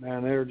Zwiggle,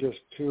 man, they're just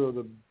two of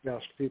the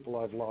best people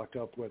I've locked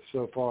up with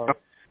so far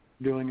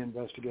doing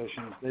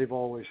investigations. They've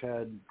always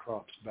had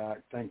crops back.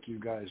 Thank you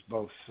guys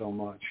both so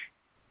much.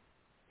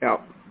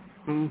 Yep.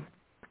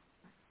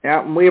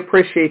 Yeah, and we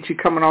appreciate you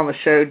coming on the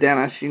show,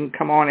 Dennis. You can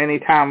come on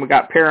anytime. We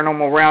got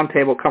Paranormal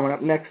Roundtable coming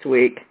up next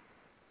week.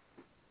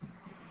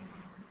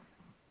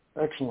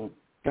 Excellent.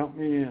 Count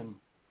me in.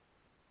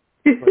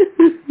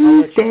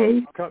 I'll let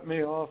you cut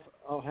me off.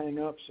 I'll hang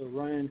up so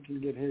Ryan can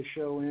get his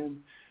show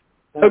in.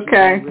 Thank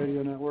Okay. you,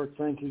 Radio Network.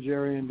 Thank you,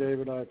 Jerry and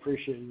David. I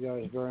appreciate you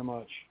guys very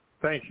much.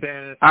 Thanks,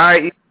 Dennis. All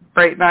right.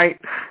 Great night.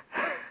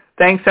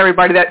 Thanks,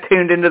 everybody that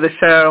tuned into the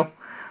show.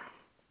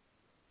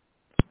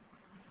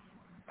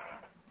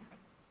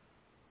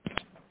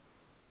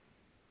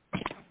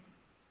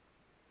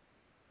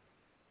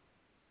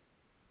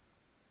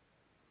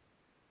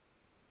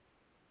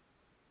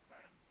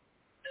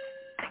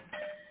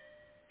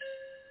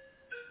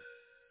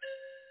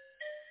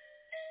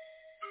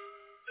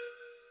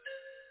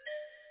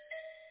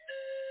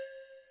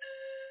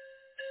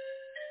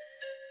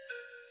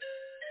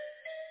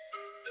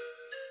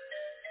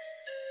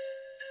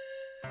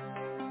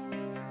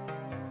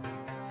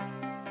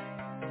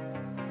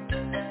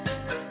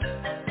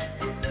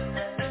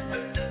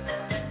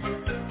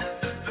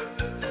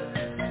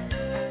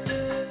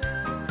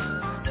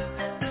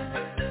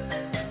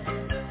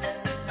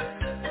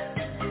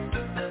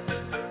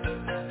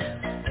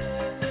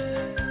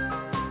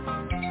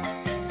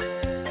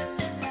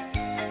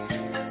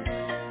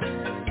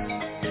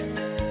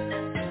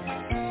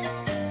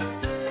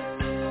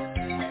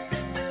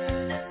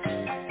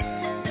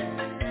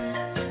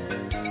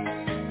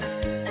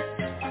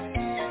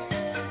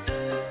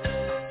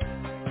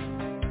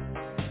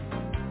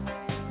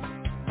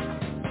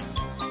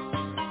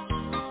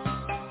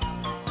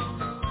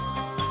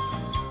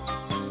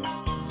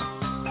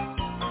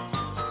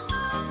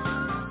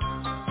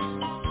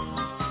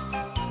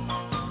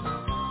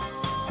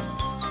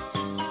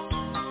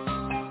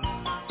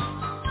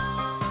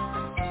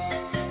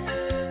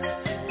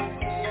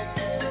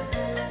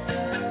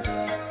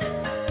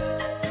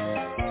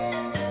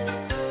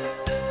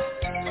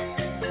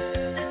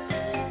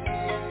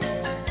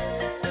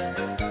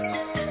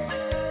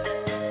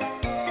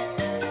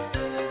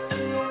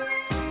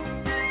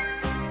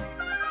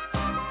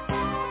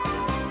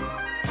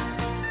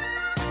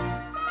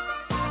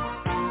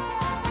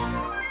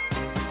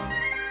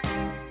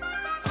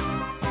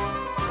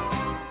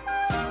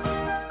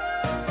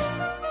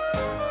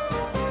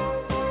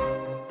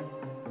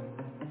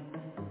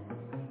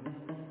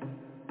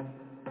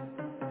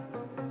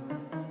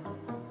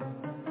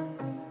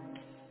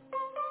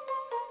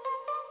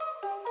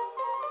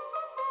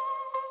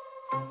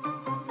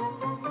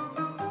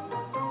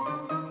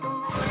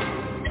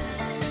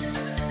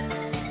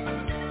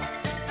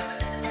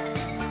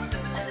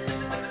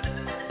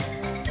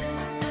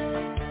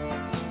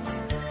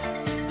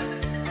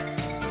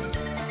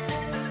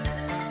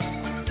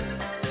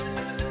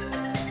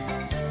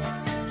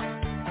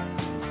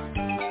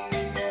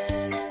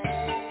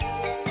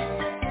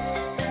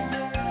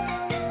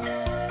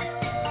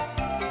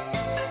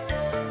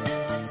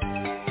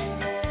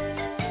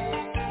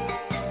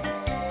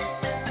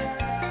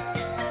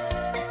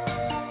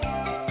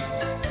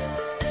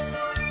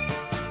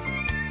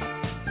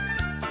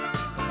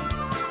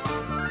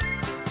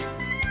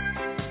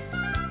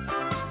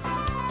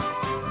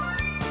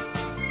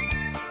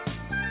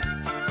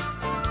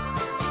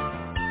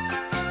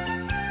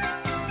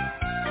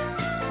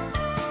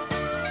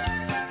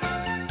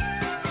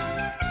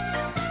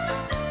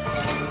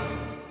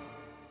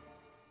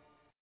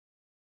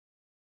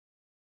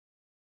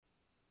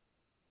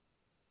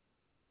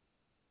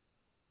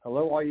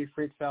 Hello, all you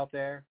freaks out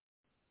there.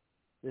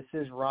 This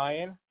is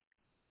Ryan,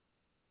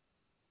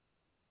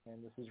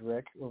 and this is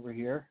Rick over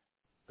here,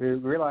 who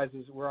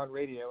realizes we're on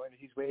radio, and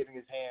he's waving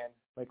his hand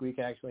like we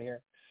can actually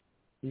hear.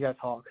 You got to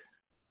talk.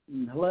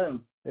 Hello.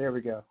 There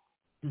we go.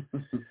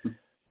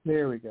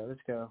 There we go.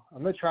 Let's go.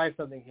 I'm going to try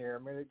something here.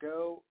 I'm going to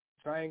go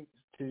trying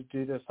to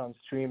do this on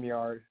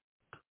StreamYard.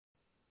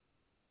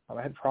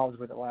 I had problems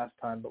with it last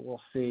time, but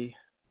we'll see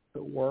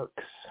if it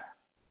works.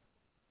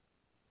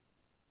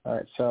 All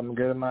right, so I'm going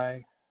to go to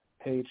my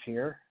page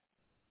here.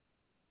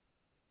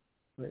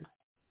 Where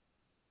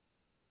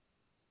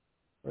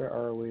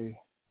are we?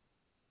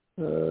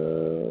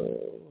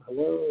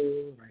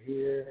 Hello, right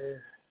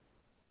here.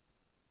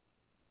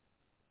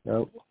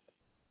 Nope.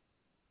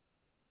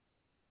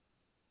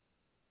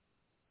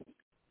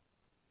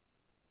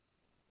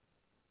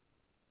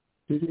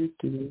 All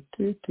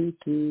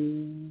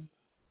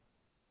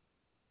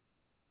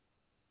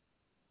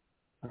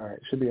right,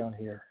 should be on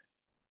here.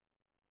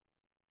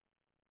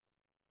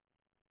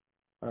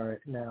 All right,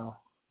 now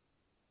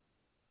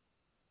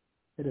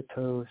hit a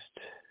post,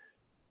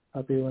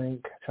 copy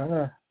link. Trying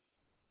to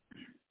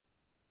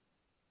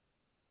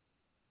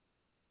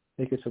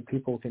make it so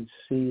people can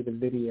see the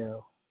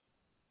video.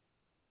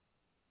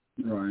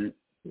 Right.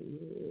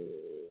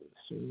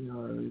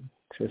 StreamYard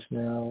just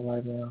now,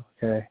 live now.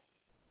 Okay.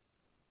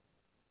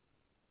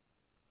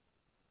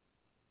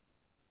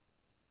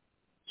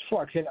 So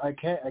I couldn't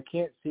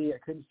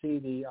see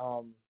the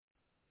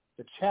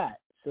chat.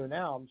 So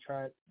now I'm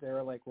trying.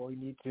 They're like, well, you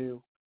need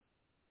to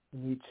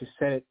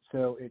set it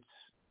so it's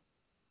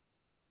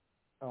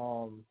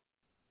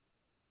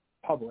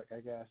public,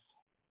 I guess.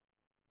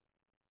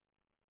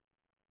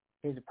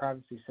 Change the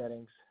privacy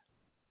settings.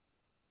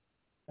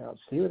 I don't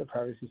see what the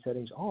privacy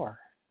settings are.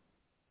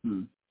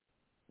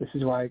 This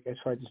is why I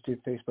just do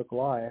Facebook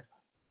Live.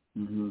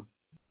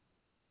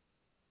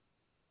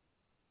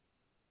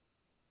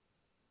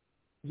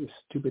 Just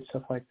stupid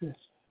stuff like this.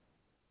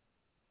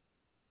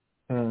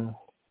 Can't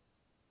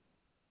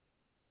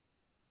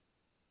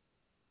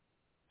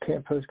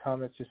post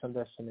comments to some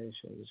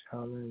destinations.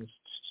 Comments.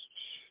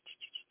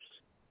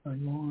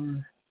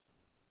 More.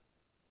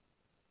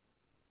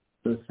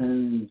 The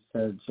thing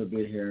said she'll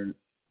be here.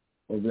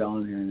 We'll be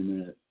on here in a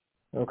minute.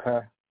 Okay.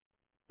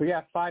 We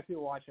got 5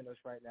 people watching us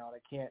right now, and I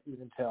can't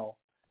even tell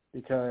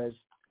because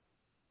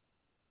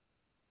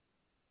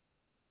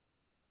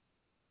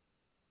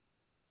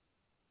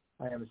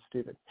I am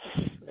stupid.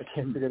 I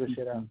can't figure this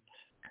shit out.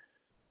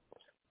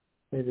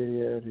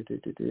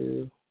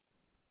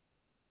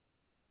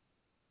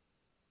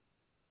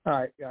 All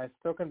right, guys.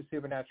 Welcome to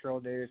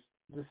Supernatural News.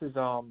 This is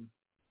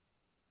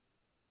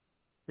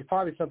it's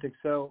probably something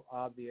so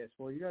obvious.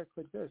 Well, you gotta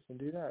click this and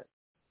do that.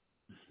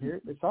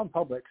 Here, it's on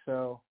public,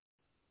 so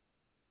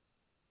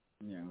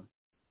yeah.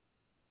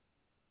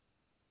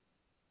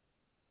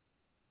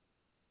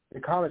 The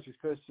comments are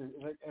supposed to.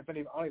 If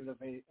any, I don't even know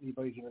if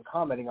anybody's even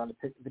commenting on the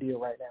video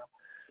right now.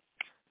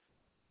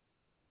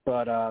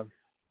 But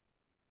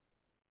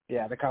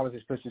yeah, the comments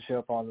are supposed to show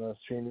up on the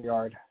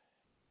StreamYard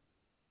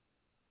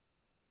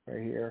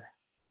right here.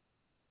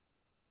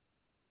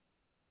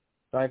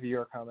 Five of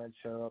your comments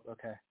show up.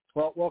 Okay.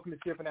 Well, welcome to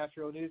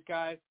Supernatural News,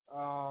 guys.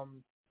 Hope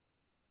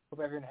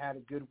everyone had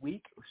a good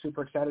week. We're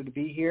super excited to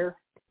be here,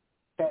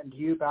 chatting to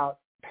you about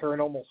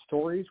paranormal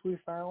stories we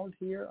found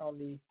here on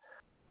the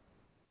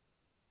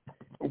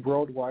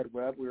World Wide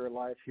Web. We were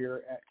live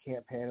here at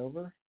Camp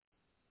Hanover.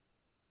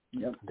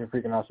 Yep. The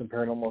freaking awesome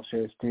Paranormal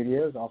Show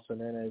Studios, also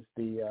known as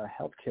the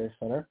Healthcare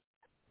Center.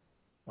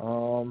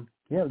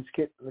 Yeah, let's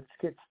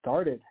get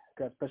started.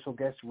 Got special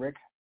guest Rick,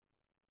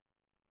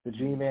 the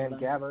G-Man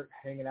Gabbert,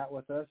 hanging out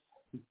with us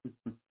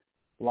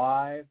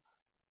live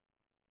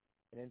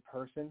and in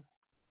person.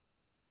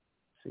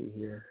 Let's see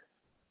here.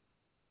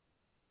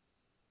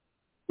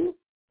 All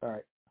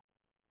right.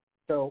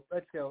 So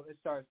let's go. Let's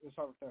start with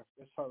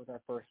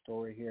our first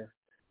story here.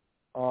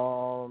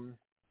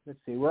 Let's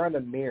see. We're on the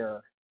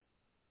Mirror.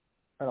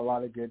 Had a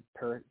lot of good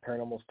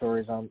paranormal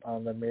stories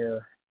on the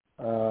Mirror.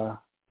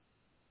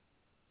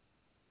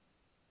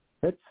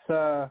 Let's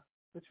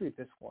read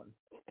this one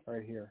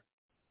right here.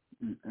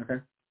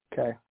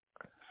 Okay.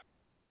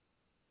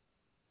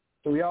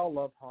 So we all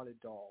love haunted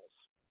dolls.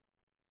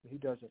 Who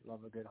doesn't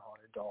love a good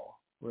haunted doll?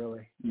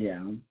 Really?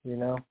 Yeah. You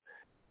know,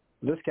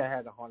 this guy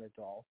has a haunted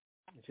doll.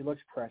 And she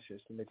looks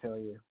precious, let me tell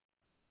you.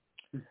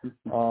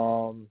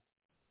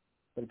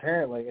 But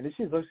apparently, and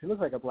she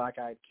looks like a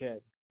black-eyed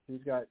kid.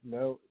 She's got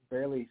you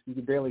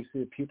can barely see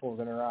the pupils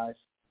in her eyes.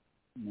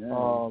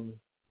 Yeah.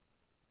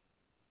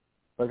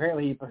 But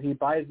apparently he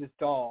buys this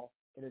doll,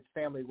 and his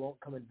family won't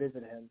come and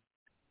visit him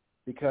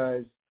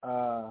because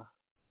the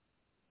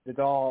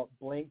doll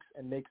blinks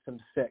and makes them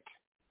sick.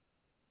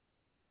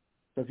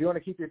 So if you want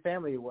to keep your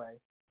family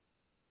away,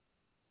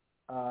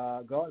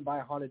 go out and buy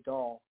a haunted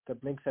doll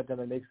that blinks at them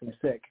and makes them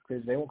sick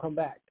because they won't come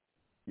back.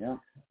 Yeah.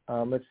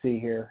 Let's see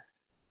here.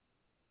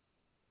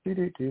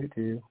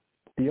 The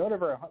owner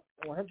of a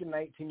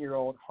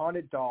 119-year-old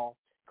haunted doll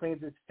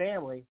claims his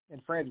family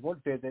and friends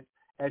won't visit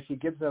as she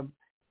gives them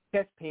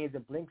chest pains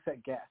and blinks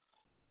at guests.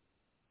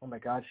 Oh my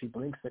God, she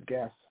blinks at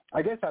guests.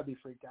 I guess I'd be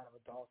freaked out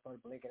if a doll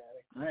started blinking at me.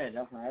 Oh, yeah,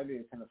 definitely. I'd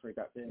be kind of freaked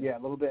out too. Yeah,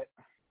 a little bit.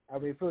 I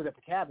mean, if it was at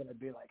the cabin, I'd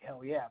be like,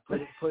 hell yeah,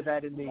 put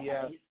that in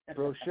the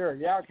brochure.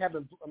 Yeah,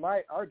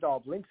 our doll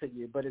blinks at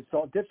you, but it's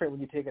all different when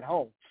you take it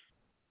home.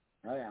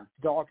 Oh yeah.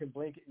 The doll can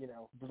blink,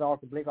 the doll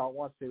can blink all it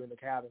wants to in the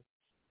cabin.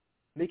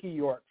 Mickey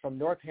York from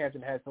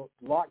Northampton has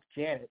locked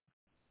Janet,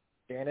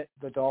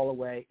 the doll,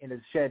 away in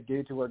his shed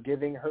due to her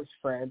giving her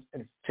friends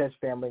and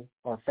family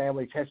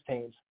chest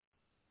pains.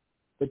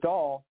 The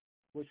doll,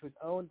 which was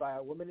owned by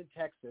a woman in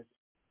Texas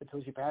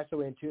until she passed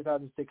away in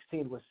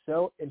 2016, was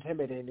so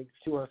intimidating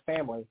to her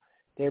family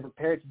they were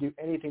prepared to do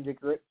anything to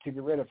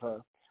get rid of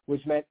her,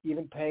 which meant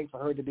even paying for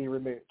her to be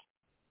removed.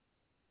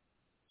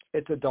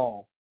 It's a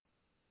doll.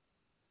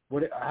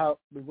 What do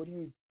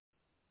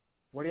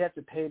you have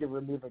to pay to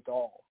remove a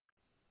doll?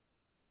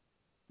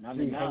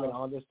 Hanging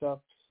on this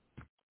stuff.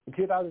 In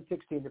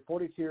 2016, the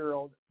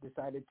 42-year-old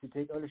decided to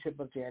take ownership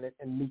of Janet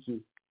and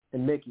Mickey,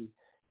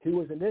 who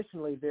was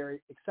initially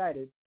very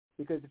excited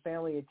because the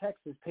family in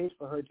Texas paid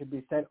for her to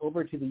be sent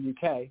over to the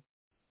UK.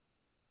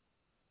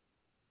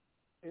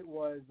 It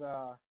was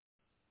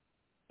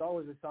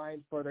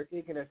assigned for their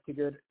eagerness to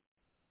get.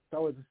 That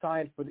was a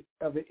sign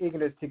of the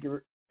eagerness to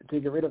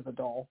get rid of the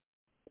doll.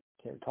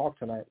 Can't talk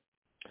tonight.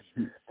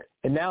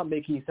 And now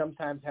Mickey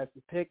sometimes has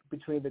to pick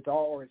between the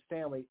doll or his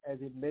family. As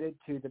he admitted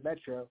to the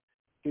Metro,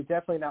 he's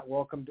definitely not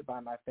welcomed by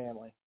my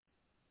family.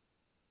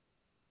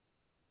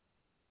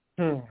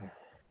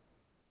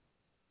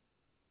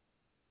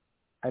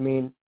 I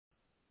mean,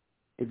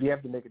 if you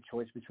have to make a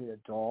choice between a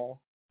doll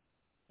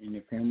And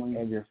your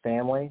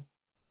family?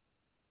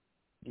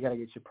 you got to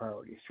get your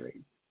priorities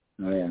straight.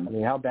 Oh, yeah. I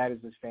mean, how bad is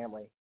this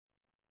family?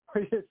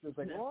 It's just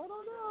like, well,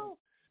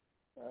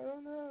 I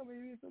don't know.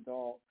 Maybe it's a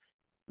doll.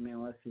 I mean,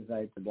 unless he's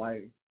like the black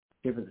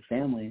give it the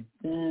family,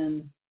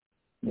 then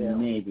Yeah.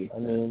 maybe. I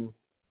mean,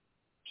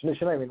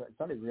 it's not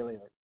even really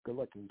a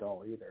good-looking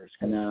doll either. It's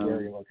kind of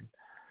scary looking.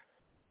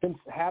 Since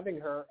having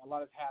her, a lot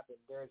has happened.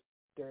 There's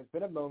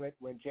been a moment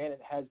when Janet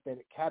has been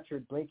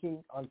captured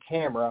blinking on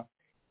camera,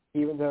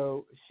 even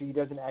though she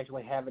doesn't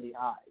actually have any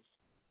eyes.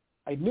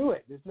 I knew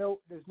it. There's no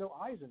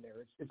eyes in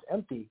there. It's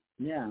empty.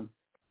 Yeah.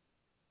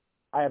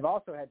 I have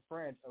also had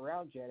friends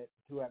around Janet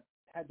who have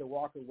had to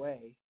walk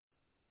away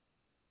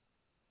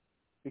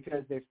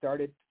because they've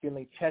started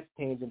feeling chest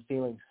pains and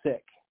feeling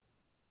sick.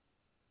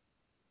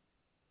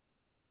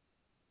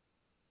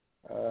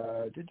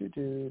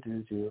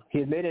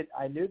 He admitted,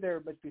 I knew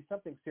there must be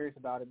something serious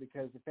about it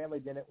because the family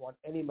didn't want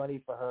any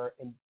money for her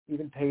and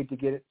even paid to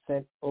get it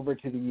sent over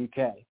to the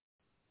UK.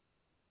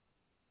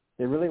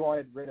 They really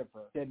wanted rid of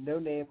her. She had no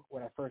name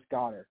when I first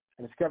got her.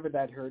 I discovered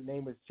that her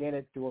name was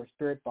Janet through our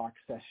spirit box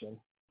session.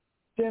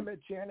 Damn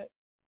it, Janet.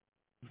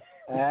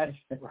 I asked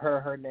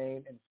her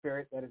name, and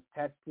spirit that is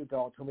attached to the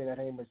doll told me that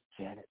her name was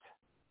Janet.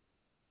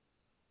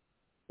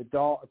 The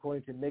doll,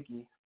 according to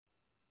Mickey,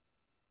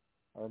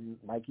 or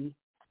Mikey,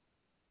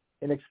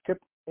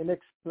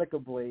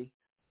 inexplicably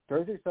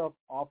throws herself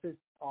off his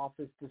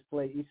office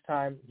display each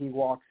time he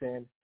walks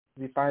in.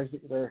 He finds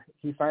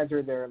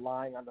her there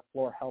lying on the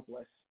floor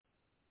helpless.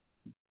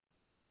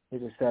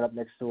 He's just set up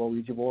next to a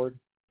Ouija board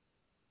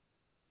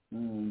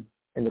in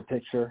the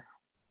picture.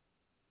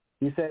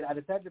 He said, I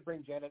decided to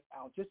bring Janet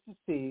out just to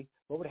see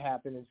what would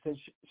happen, and since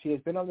she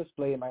has been on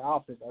display in my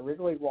office, I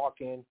regularly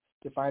walk in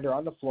to find her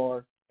on the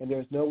floor, and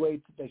there's no way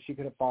that she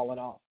could have fallen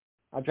off.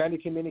 I'm trying to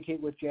communicate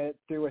with Janet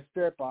through a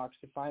spirit box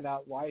to find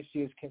out why she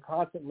is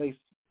constantly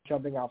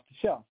jumping off the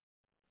shelf.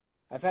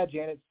 I've had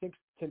Janet since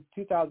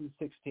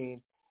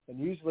 2016, and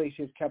usually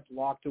she is kept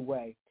locked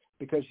away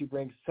because she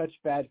brings such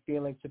bad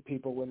feelings to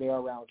people when they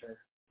are around her.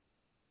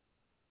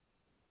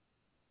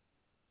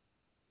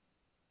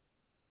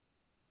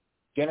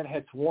 Janet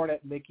had sworn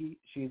at Mickey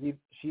she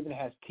even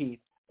has teeth,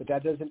 but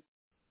that doesn't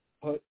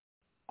put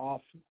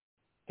off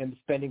him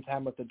spending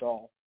time with the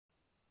doll.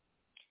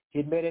 He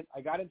admitted,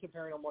 I got into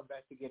paranormal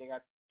investigating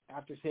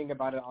after seeing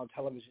about it on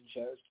television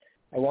shows.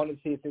 I wanted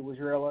to see if it was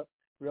real,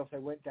 so I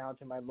went down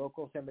to my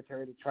local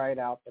cemetery to try it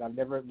out, and I've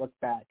never looked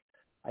back.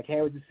 I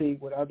can't wait to see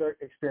what other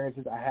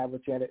experiences I have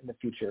with Janet in the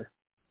future.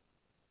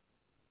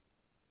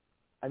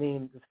 I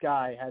mean, this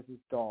guy has this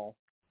doll.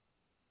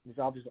 He's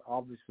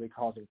obviously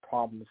causing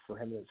problems for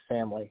him and his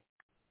family.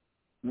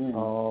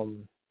 But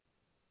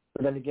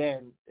then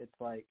again,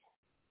 it's like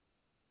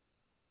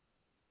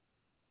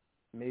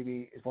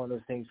maybe it's one of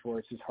those things where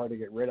it's just hard to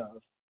get rid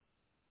of.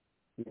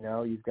 You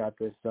know, you've got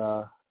this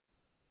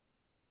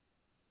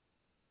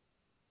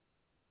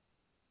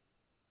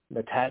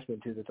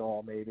attachment to the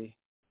doll, maybe.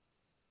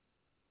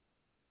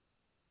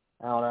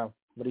 I don't know.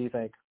 What do you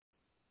think?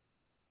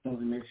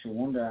 Something makes you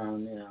wonder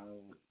on,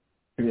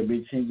 could it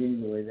be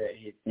changing the way that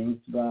he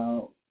thinks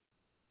about,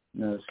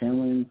 his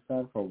family and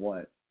stuff, or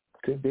what?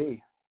 Could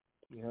be.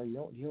 You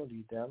don't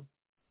need them.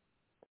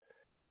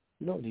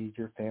 You don't need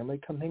your family.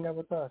 Come hang out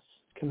with us.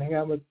 Come hang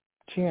out with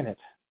Janet.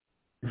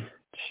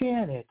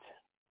 Janet.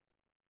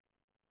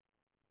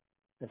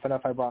 If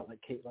enough, I brought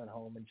Caitlin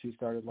home, and she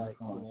started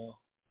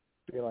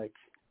be like,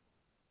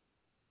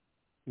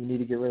 you need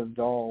to get rid of the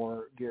doll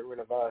or get rid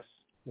of us.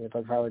 And if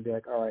I'd probably be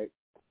like, all right,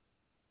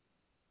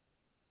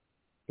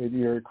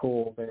 you're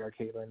cool there,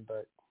 Caitlin,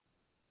 but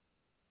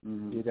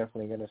you're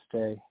definitely going to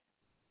stay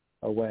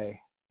away.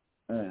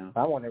 Yeah.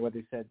 I wonder what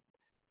they said.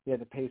 You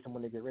had to pay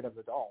someone to get rid of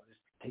the doll. Just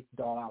take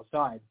the doll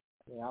outside.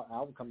 I mean,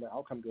 I'll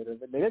come get it.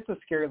 But it's a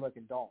scary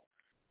looking doll.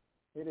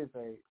 It is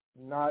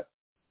not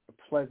a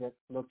pleasant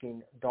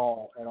looking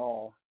doll at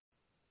all.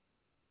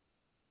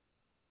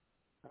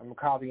 I'm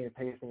copying and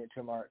pasting it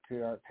to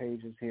our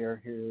pages here.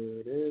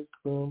 Here it is.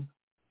 Boom.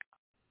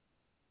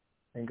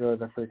 And go to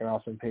the freaking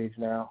awesome page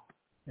now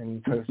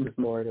and post the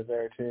story to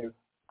there too.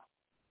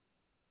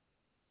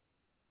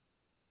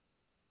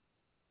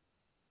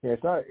 Yeah,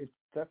 it's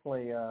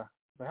definitely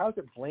but how's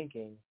it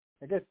blinking?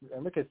 I guess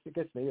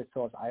maybe it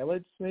still has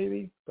eyelids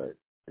maybe, but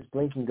its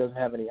blinking doesn't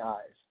have any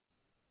eyes.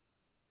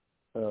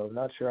 So I'm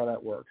not sure how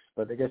that works.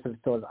 But I guess if it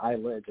still has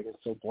eyelids, it can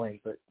still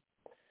blink. But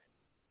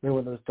maybe one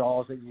of those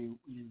dolls that you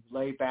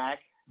lay back,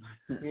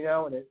 and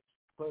it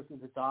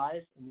closes its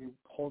eyes and you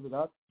hold it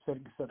up so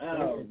it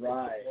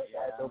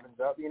opens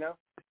up,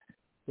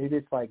 Maybe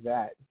it's like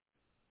that.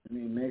 I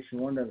mean, it makes you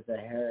wonder if the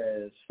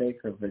hair is fake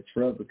or if it's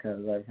real,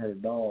 because I've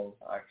heard dolls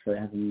actually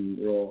having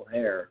real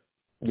hair.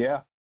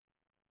 Yeah.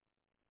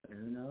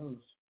 Who knows?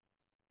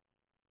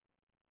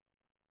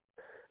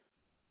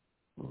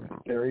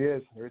 There he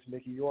is. There's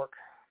Mickey York.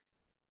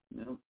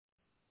 Yep.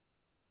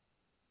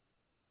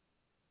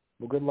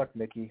 Well, good luck,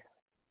 Mickey.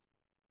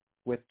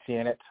 With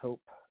Janet,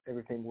 hope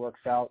everything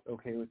works out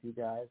okay with you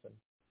guys. And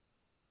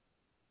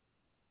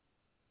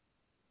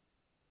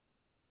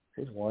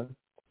here's one.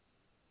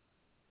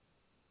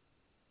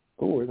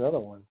 Oh, there's another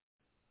one.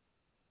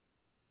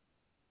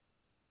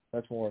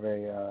 That's more of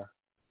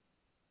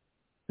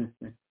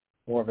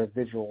a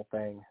visual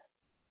thing.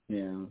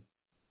 Yeah.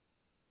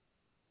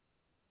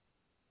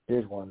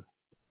 Here's one.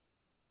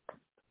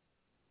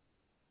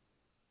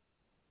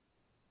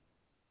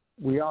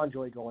 We all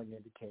enjoy going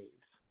into caves.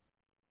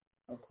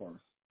 Of course.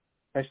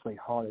 Especially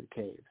haunted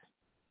caves.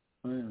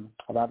 Oh, yeah.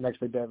 Although I've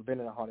actually never been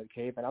in a haunted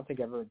cave. I don't think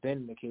I've ever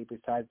been in a cave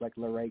besides like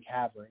Luray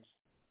Caverns.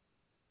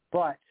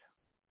 But,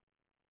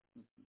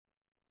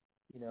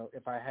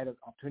 if I had an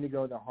opportunity to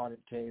go to a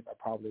haunted cave, I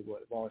probably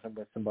would, as long as I'm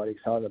with somebody,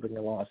 because I'll never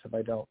get lost if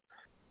I don't.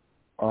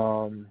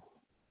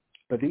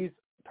 But these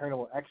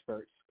paranormal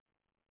experts,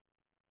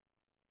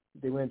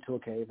 they went into a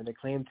cave and they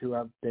claimed to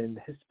have been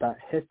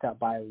hissed at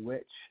by a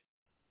witch.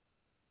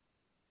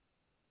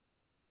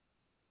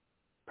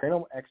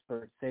 Paranormal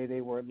experts say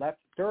they were left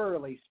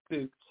thoroughly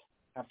spooked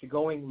after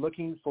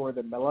looking for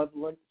the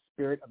malevolent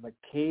spirit of a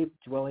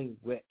cave-dwelling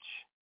witch.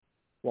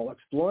 While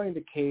exploring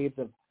the caves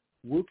of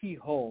Wookie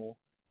Hole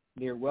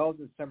near Wells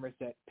in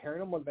Somerset,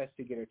 paranormal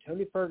investigator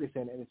Tony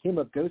Ferguson and a team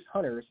of ghost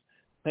hunters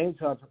claimed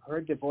to have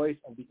heard the voice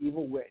of the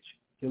evil witch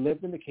who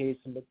lived in the caves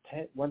from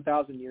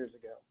 1,000 years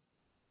ago.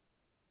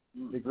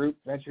 The group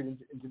ventured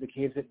into the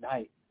caves at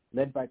night,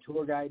 led by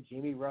tour guide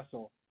Jamie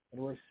Russell,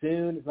 and were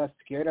soon less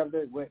scared of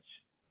the witch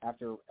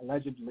after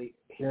allegedly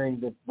hearing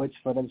the witch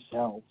for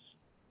themselves.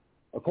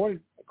 According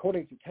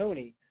to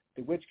Tony,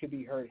 the witch could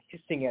be heard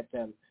hissing at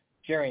them,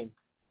 jeering,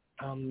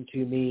 "Come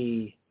to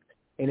me,"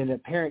 in an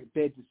apparent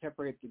bid to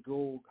separate the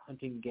ghoul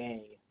hunting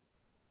gang.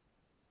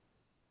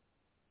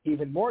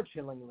 Even more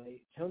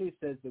chillingly, Tony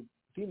says the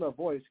female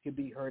voice could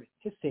be heard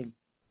hissing,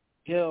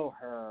 "Kill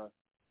her,"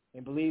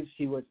 and believes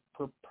she was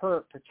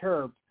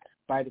perturbed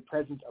by the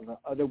presence of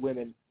other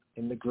women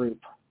in the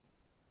group.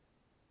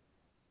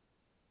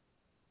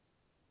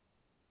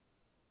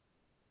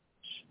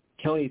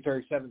 Tony,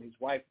 37, his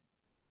wife,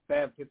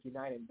 Bev,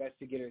 59,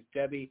 investigators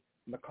Debbie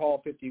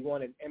McCall,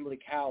 51, and Emily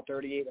Cowell,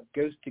 38, of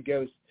Ghost to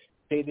Ghost,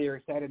 say they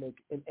recited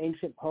an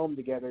ancient poem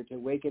together to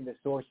awaken the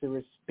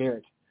sorcerer's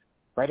spirit,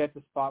 right at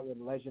the spot where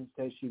the legend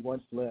says she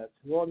once lived.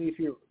 Well, I mean, if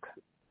you're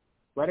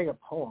writing a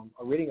poem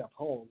or reading a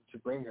poem to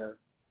bring her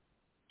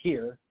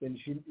here, then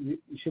you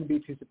shouldn't be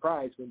too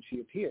surprised when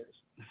she appears.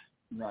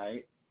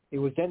 Right. It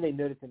was then they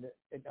noticed an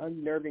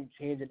unnerving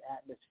change in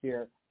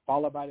atmosphere,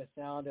 followed by the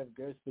sound of a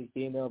ghostly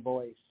female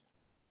voice.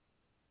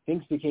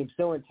 Things became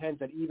so intense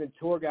that even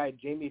tour guide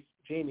Jamie,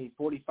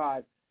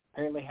 45,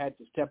 apparently had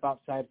to step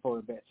outside for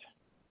a bit.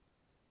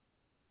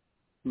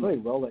 Really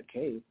well-lit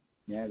cave.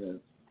 Yeah, it is.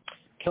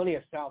 Kelly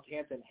of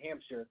Southampton,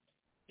 Hampshire,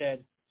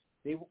 said,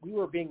 we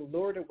were being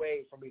lured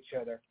away from each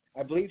other.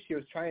 I believe she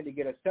was trying to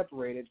get us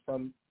separated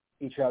from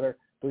each other,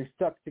 but we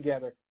stuck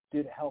together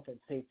due to health and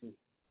safety.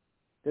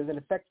 There's an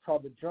effect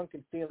called the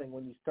drunken feeling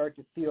when you start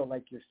to feel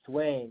like you're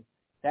swaying.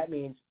 That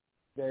means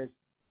there's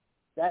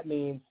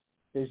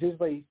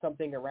usually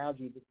something around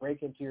you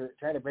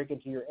trying to break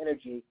into your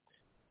energy,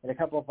 and a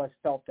couple of us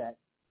felt that.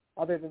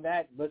 Other than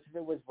that, most of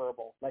it was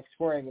verbal, like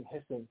swearing and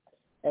hissing,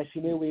 as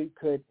she knew we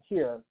could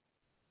hear.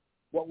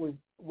 What was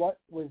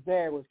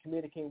there was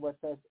communicating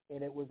with us,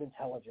 and it was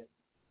intelligent.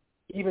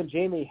 Even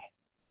Jamie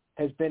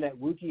has been at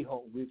Wookie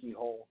Hole.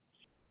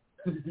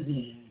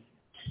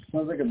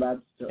 Sounds like a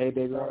bad Hey,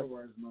 baby, Star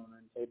Wars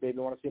moment. Hey, baby,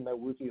 want to see my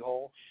Wookie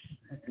Hole?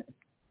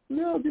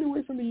 No, get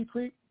away from me, you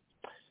creep.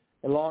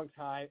 A long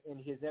time, and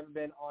he has never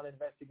been on an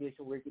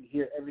investigation where he could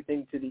hear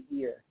everything to the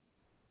ear.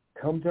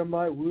 Come to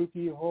my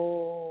Wookie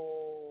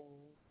Hole.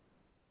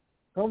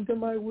 Come to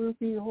my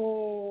Wookie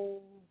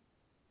Hole.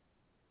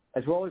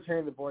 As well as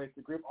hearing the voice,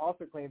 the group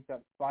also claims to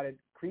have spotted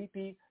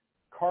creepy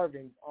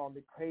carvings on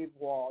the cave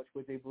walls,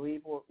 which they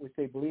believe were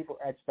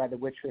etched by the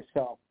witch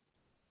herself.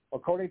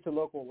 According to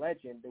local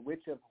legend, the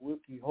witch of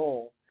Wookie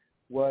Hole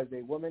was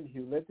a woman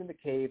who lived in the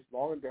caves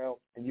long ago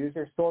and used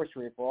her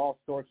sorcery for all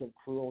sorts of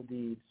cruel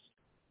deeds.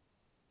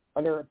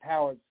 Under her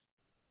powers,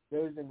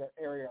 those in the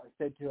area are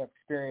said to have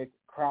experienced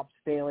crops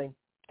failing,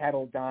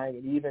 cattle dying,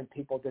 and even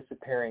people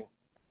disappearing.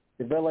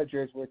 The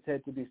villagers were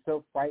said to be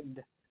so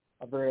frightened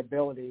of her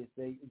abilities,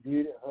 they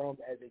viewed her home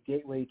as a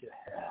gateway to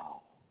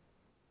hell.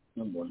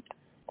 Oh boy.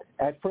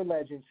 As per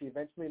legend, she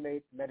eventually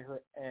met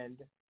her end,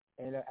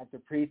 and after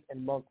priest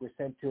and monk were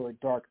sent to a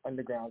dark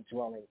underground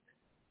dwelling,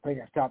 putting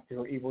a stop to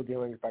her evil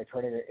doings by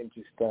turning her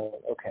into stone.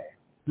 Okay.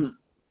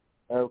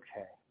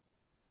 Okay.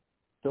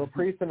 So a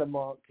priest and a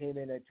monk came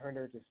in and turned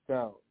her to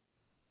stone.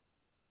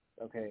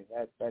 Okay,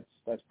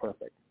 that's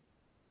perfect.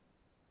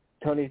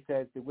 Tony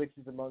says the witch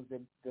is among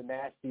the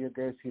nastier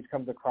ghosts he's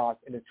come across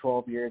in his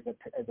 12 years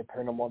as a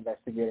paranormal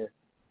investigator.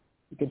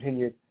 He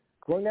continued,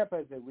 growing up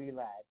as a wee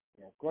lad,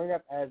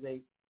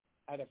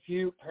 I had a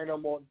few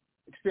paranormal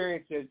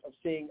experiences of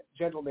seeing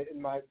gentlemen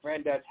in my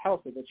granddad's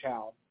house as a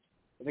child.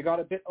 As I got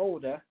a bit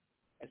older,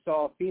 I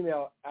saw a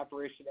female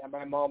apparition at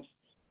my mom's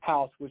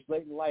house, which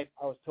late in life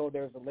I was told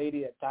there was a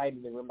lady that died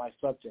in the room I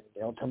slept in.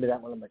 They don't tell me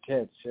that when I'm a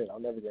kid. Shit, I'll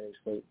never get any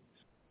sleep.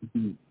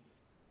 Mm-hmm.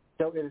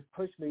 So it has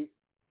pushed me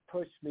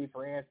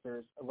for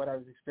answers of what I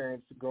was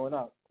experiencing growing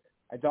up.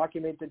 I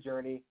document the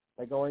journey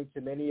by going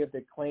to many of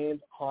the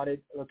claimed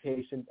haunted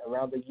locations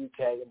around the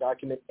UK and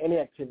document any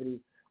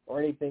activity or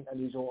anything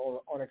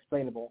unusual or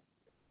unexplainable.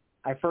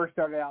 I first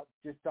started out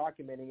just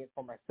documenting it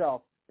for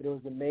myself, but I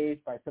was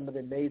amazed by some of the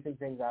amazing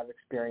things I've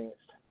experienced.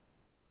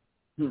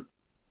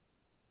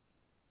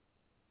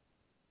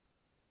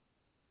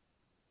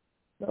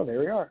 Oh, there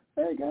we are.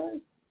 Hey, guys.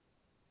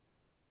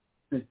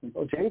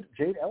 Oh,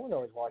 Jade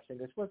Eleanor is watching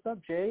this. What's up,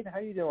 Jade? How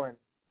you doing?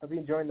 Hope you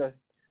enjoying the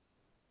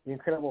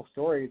incredible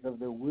stories of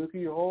the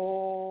Wookiee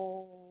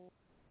hole.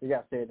 You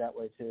got to say it that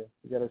way, too.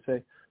 You got to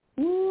say,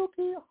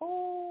 Wookiee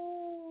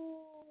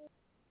hole.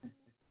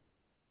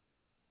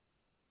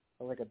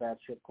 Sounds like a bad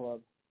strip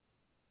club.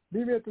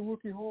 Meet me at the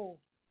Wookiee hole.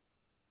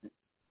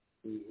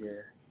 See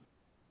here.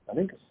 I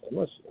think it's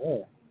almost,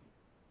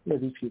 where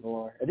these people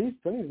are. These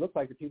don't look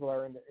like the people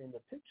are in the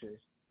pictures.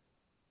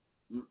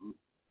 Mm-mm.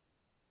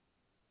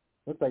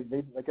 Looks like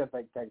they got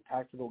like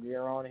tactical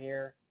gear on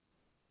here.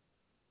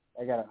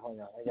 Hold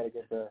on. I gotta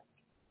get the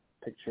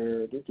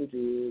picture. Get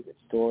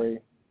story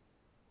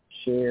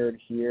shared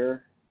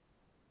here.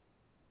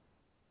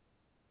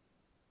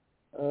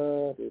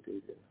 I'll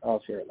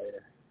share it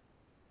later.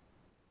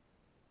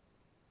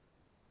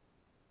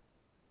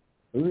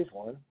 Ooh, here's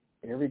one.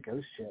 Every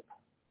ghost ship.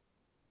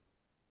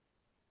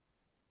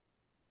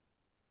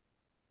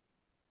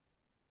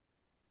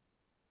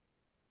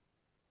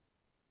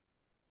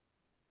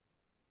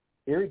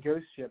 Erie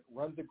Ghost Ship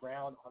runs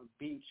aground on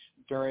beach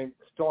during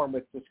a storm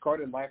with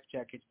discarded life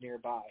jackets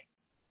nearby.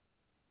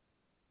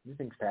 These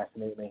things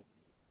fascinate me.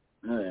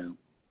 Oh,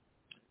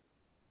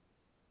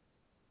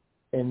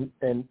 yeah.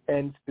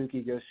 And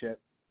Spooky Ghost Ship.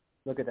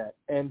 Look at that.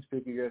 And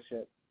Spooky Ghost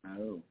Ship.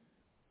 Oh.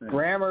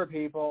 Grammar,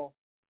 people.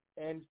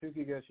 And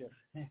Spooky Ghost Ship.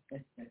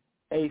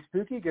 A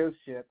spooky ghost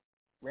ship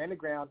ran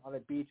aground on a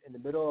beach in the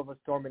middle of a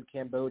storm in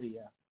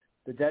Cambodia.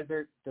 The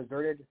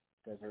deserted,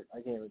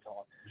 I can't even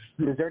talk.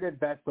 Deserted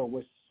vessel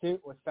was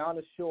found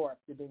ashore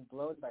after being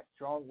blown by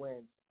strong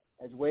winds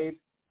as waves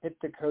hit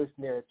the coast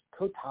near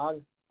Koh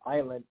Tang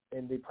Island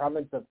in the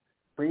province of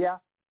Phria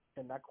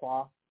and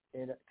Nakhwa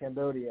in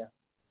Cambodia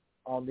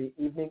on the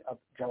evening of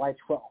July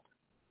 12th.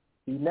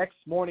 The next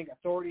morning,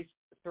 authorities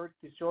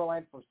searched the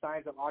shoreline for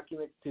signs of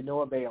occupants to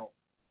no avail.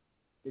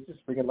 They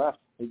just freaking left.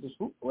 They just,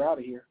 we're out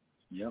of here.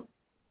 Yep.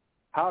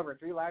 However,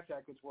 3 life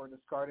jackets were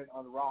discarded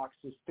on rocks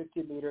just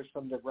 50 meters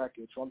from the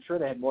wreckage. So I'm sure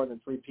they had more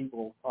than 3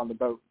 people on the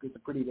boat. It's a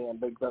pretty damn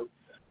big boat.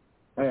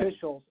 Hey.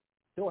 Officials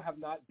still have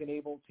not been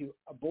able to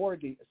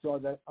aboard the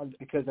Estlock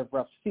because of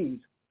rough seas.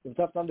 It was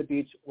left on the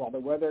beach while the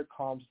weather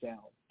calms down.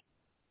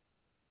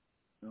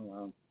 Oh,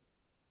 wow.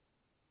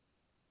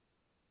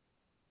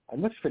 It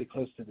looks pretty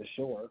close to the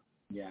shore.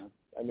 Yeah.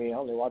 I mean, I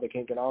don't know why they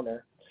can't get on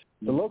there.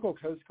 The local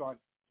Coast Guard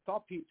saw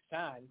Pete's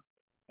sign.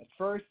 At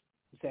first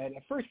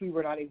we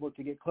were not able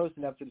to get close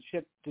enough to the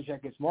ship to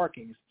check its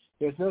markings.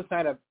 There's no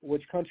sign of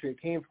which country it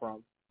came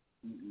from.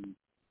 Mm-mm.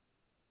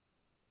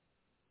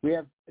 We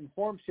have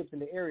informed ships in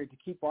the area to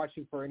keep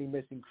watching for any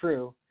missing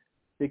crew.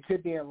 They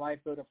could be in a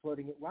lifeboat or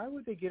floating. Why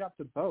would they get off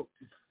the boat?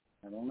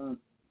 I don't know.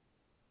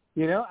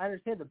 You know, I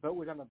understand the boat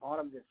was on the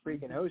bottom of the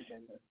freaking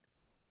ocean,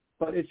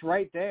 but it's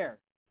right there.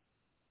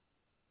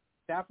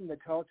 Staff from the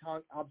Koh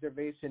Tang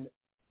Observation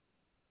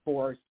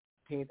Force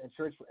team and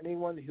searched for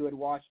anyone who had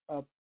washed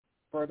up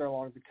further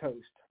along the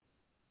coast.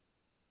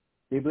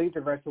 They believe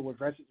the vessel was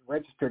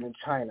registered in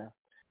China.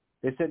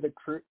 They said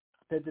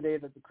today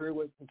that the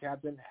crew and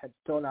captain had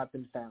still not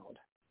been found.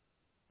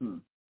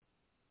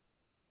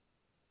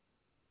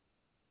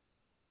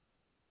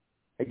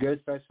 A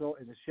ghost vessel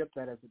is a ship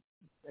that has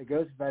a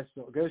ghost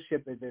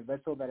ship is a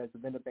vessel that has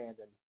been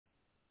abandoned.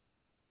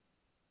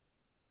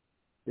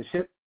 The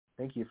ship,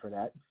 thank you for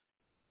that.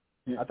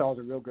 I thought it was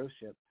a real ghost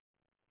ship.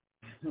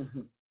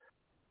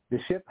 The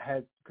ship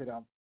could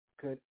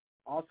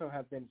also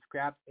have been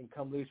scrapped and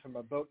come loose from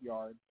a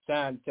boatyard.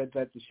 San said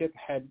that the ship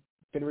had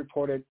been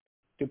reported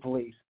to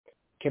police.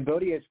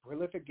 Cambodia is a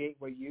prolific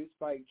gateway used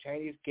by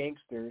Chinese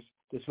gangsters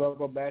to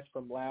smuggle meth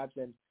from labs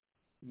in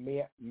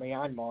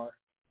Myanmar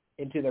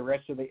into the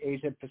rest of the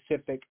Asian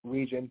Pacific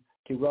region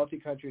to wealthy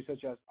countries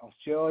such as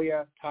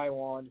Australia,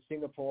 Taiwan,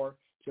 Singapore,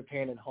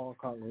 Japan, and Hong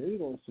Kong. There's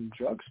some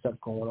drug stuff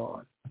going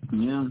on.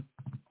 Yeah,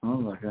 I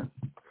like it.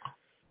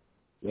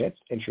 Yeah, it's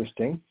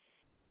interesting.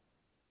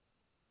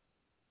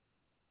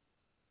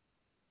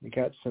 We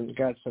got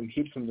some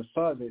heat from the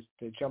fuzz.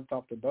 They jumped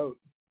off the boat.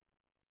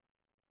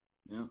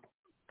 Yeah.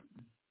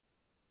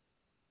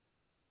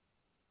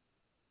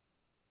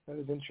 That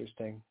is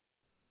interesting.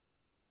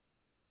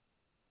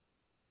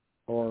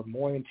 Or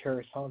muy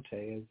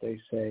interesante, as they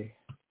say.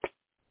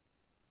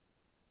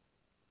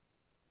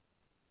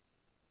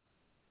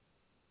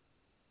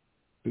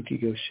 Spooky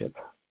ghost ship.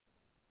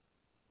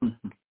 It's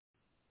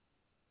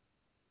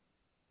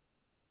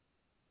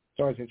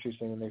always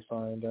interesting when they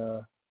find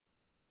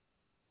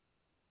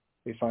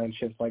We find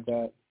ships like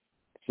that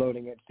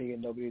floating at sea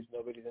and nobody's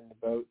in the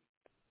boat.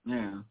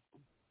 Yeah.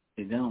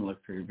 They don't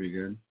look pretty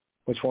good.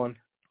 Which one?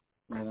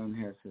 Right on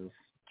here it says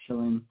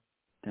chilling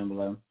down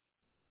below.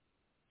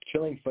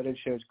 Chilling footage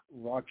shows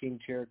rocking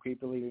chair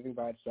creepily moving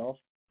by itself.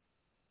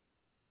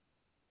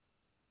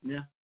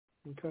 Yeah.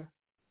 Okay.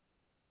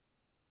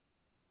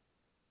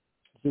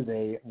 This is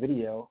a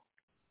video.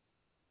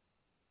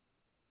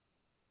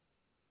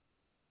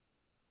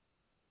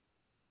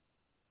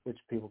 Which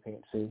people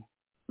can't see.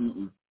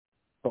 Mm-mm.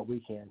 But we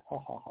can. Ha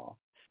ha ha.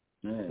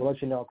 Yeah. We'll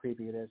let you know how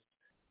creepy it is.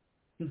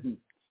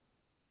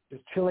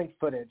 This chilling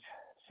footage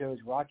shows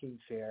rocking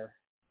chair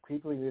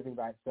creepily moving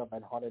by itself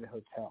at haunted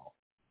hotel.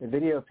 The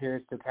video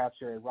appears to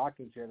capture a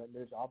rocking chair that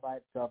moves all by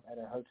itself at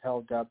a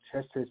hotel dubbed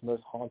Chester's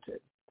Most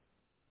Haunted.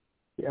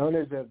 The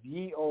owners of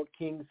Ye Old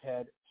King's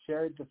Head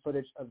shared the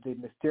footage of the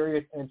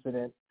mysterious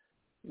incident,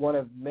 one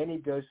of many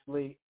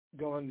ghostly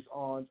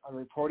goings-on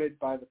reported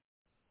by the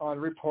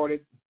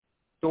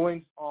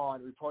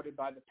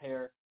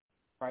pair,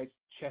 writes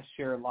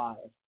Cheshire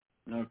Live.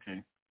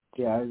 Okay.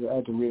 Yeah, I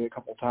had to read it a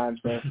couple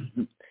times there.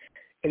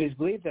 It is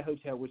believed the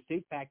hotel, which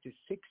dates back to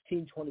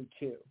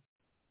 1622,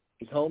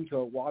 is home to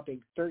a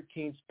whopping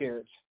 13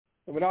 spirits.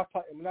 And we're not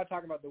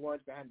talking about the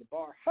ones behind the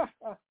bar,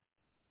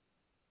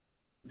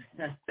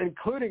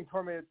 including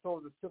tormented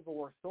souls of Civil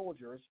War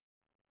soldiers,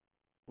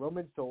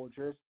 Roman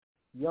soldiers,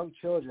 young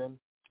children,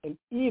 and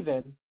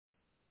even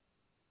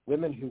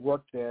women who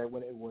worked there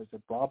when it was a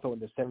brothel in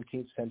the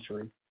 17th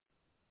century.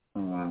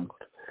 Oh, wow.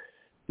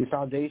 The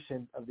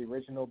foundation of the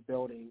original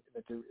building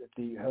that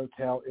the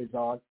hotel is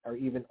on are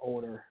even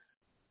older,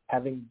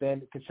 having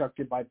been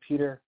constructed by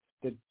Peter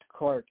the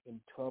Clerk in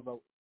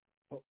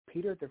 1208.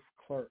 Peter the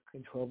Clerk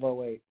in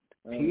 1208.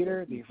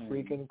 Peter the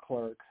freaking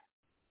Clerk.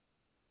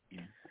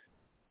 Yeah.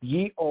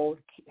 Ye Old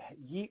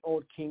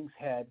King's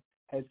Head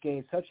has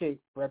gained such a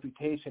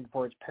reputation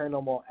for its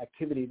paranormal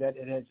activity that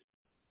it has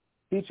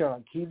featured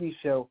on TV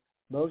show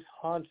Most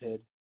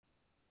Haunted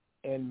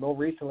and more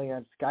recently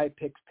on Sky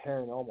Picks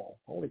Paranormal.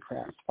 Holy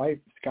crap, Sky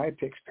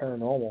Picks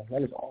Paranormal.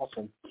 That is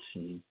awesome.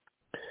 Jeez.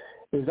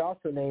 It was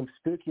also named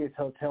Spookiest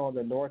Hotel in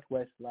the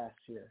Northwest last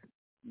year.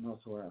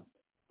 Northwest.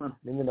 Huh.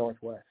 In the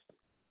Northwest.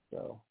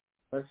 So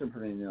that's a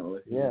pretty neat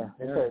looking. Yeah,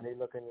 they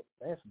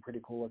have some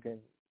pretty cool looking.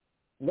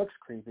 Looks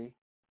creepy.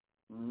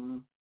 Mm-hmm.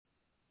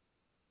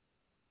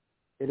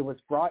 It was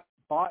bought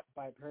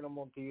by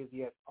paranormal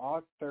enthusiast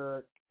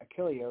Arthur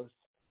Achilleos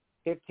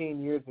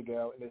 15 years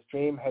ago, and his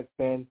dream has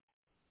been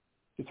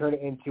to turn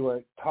it into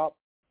a top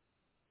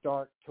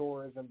dark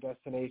tourism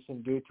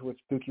destination due to its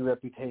spooky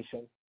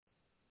reputation.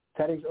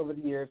 Sightings over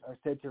the years are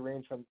said to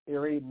range from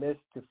eerie mist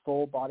to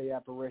full-body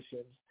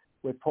apparitions,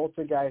 with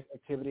poltergeist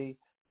activity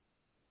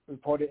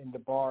reported in the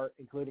bar,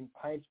 including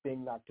pints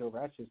being knocked over.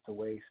 That's just a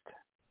waste.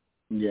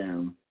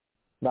 Yeah.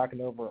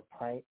 Knocking over a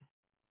pint.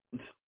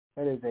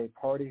 That is a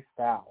party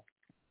foul.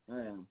 Oh,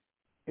 yeah.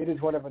 It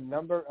is one of a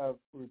number of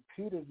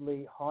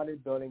reputedly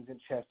haunted buildings in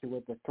Chester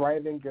with a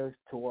thriving ghost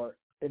tour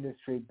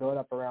industry built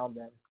up around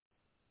them.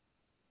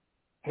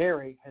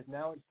 Harry has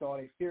now installed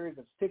a series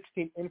of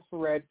 16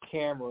 infrared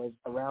cameras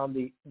around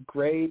the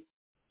Grade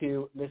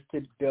 2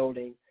 listed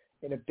building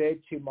in a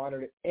bid to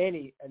monitor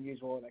any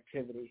unusual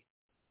activity.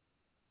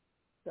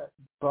 That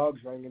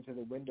bugs running into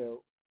the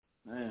window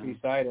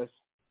beside us.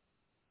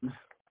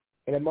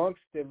 And amongst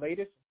the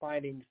latest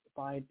find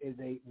is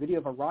a video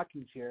of a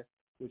rocking chair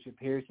which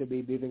appears to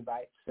be moving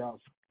by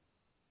itself.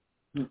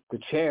 The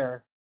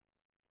chair,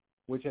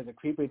 which has a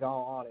creepy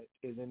doll on it,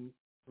 is in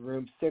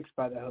room 6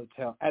 at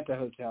the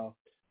hotel,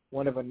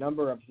 one of a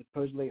number of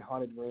supposedly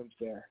haunted rooms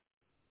there.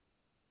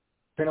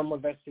 Paranormal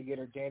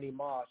investigator Danny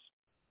Moss,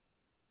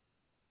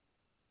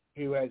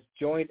 who has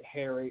joined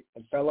Harry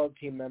and fellow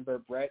team member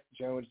Brett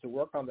Jones to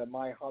work on the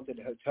My Haunted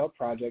Hotel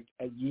project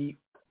at Ye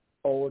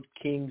Old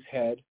King's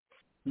Head,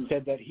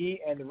 said that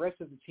he and the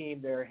rest of the team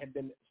there had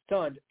been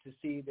stunned to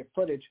see the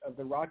footage of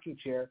the rocking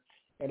chair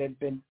and had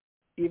been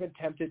even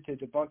tempted to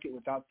debunk it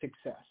without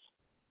success.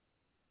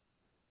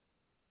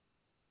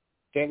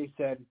 Danny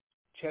said,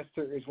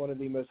 Chester is one of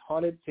the most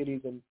haunted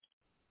cities in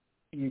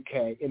the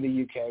UK,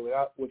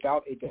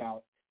 without a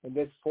doubt. And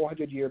this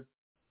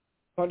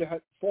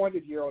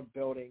 400-year-old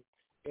building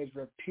is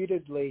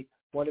reputedly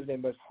one of the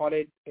most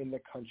haunted in the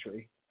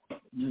country.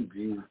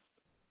 Geez.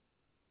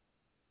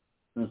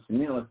 That's a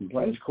neat looking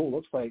place. It's cool.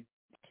 Looks like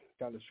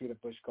down the street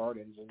of Busch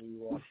Gardens, and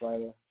you walk by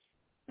the.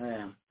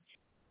 Yeah.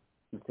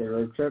 Let's take a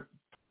road trip.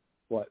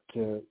 What,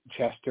 to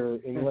Chester,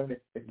 England?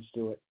 Let's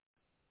do it.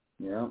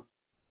 Yeah.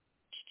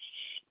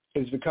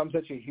 It has become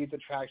such a huge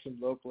attraction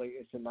locally.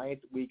 It's the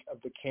 9th week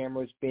of the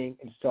cameras being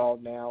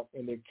installed now,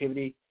 and the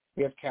activity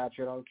we have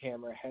captured on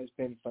camera has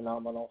been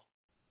phenomenal.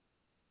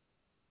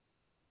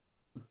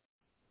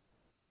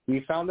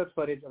 We found the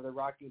footage of the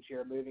rocking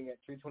chair moving at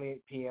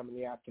 3:28 p.m. in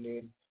the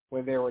afternoon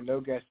when there were no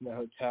guests in the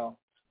hotel.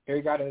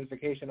 Harry got a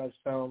notification on his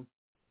phone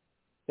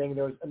saying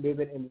there was a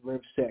movement in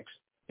room 6.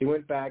 He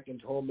went back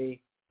and told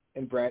me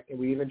and Brett, and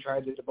we even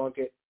tried to debunk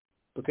it,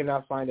 but could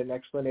not find an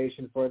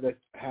explanation for this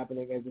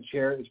happening, as the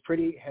chair is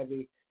pretty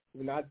heavy, it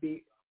would not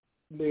be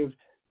moved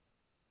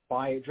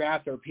by a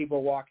draft or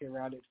people walking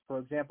around it. For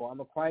example, I'm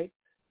quite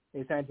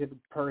a scientific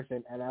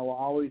person, and I will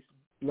always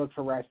look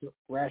for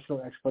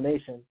rational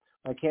explanation.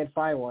 If I can't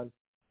find one,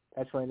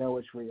 that's when I know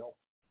it's real.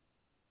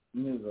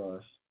 Oh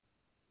gosh.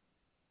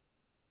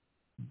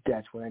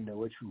 That's when I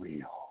know it's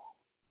real.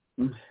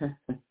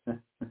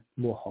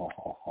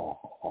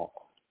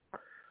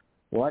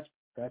 Well,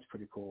 that's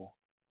pretty cool.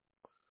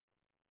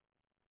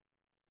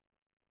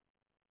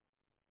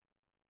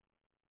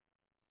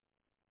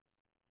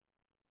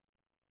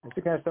 That's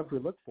the kind of stuff we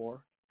look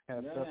for.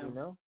 Kind of stuff, you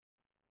know.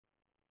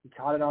 We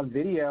caught it on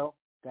video.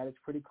 That is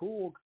pretty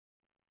cool.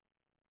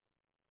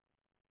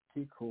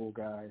 Pretty cool,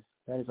 guys.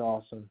 That is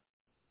awesome.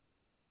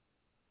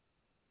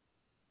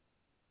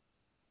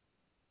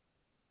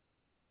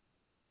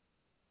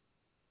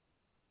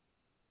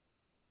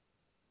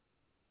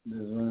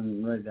 There's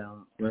one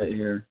right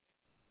here.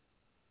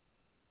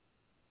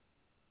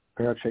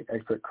 Paratrick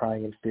expert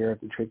crying in fear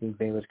after tricking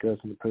famous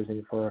ghosts into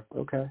posing for.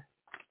 Okay.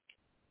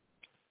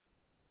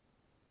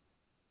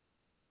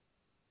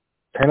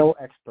 Panel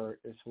expert.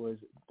 This was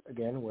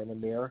again. We're in the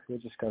mirror. We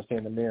just gotta stay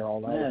in the mirror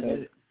all night.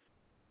 Yeah,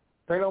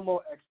 paranormal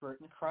expert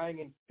crying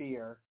in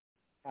fear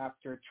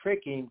after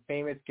tricking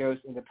famous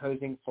ghosts into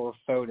posing for a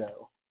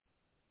photo.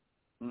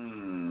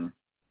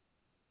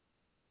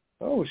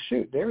 Oh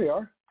shoot! There we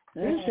are.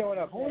 They're showing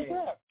up. Holy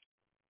crap!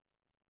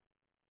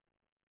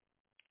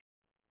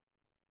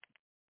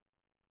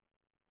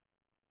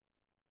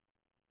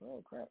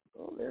 Oh crap!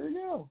 Oh, there we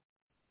go.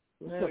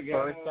 This is the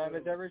first time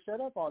it's ever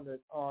showed up on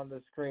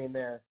the screen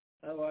there.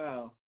 Oh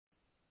wow.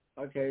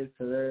 Okay,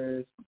 so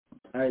there's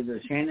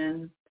either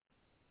Shannon,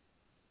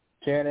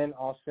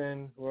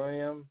 Austin,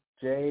 William,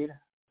 Jade.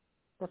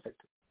 Perfect.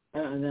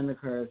 And then the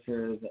chorus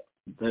here is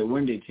the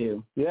Wendy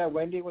too. Yeah,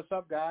 Wendy, what's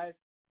up, guys?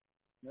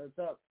 What's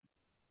up?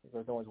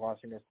 There's no one's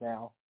watching us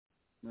now.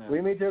 No.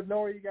 We need to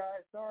ignore you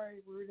guys.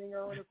 Sorry, we're reading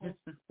our articles.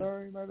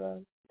 Sorry, my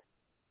bad.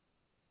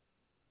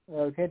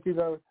 Can't do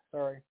both.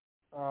 Sorry.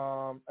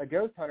 A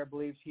ghost hunter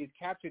believes he has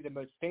captured the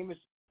most famous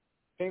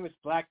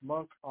black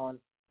monk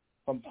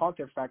from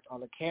Pontefract on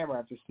the camera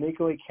after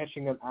sneakily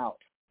catching him out.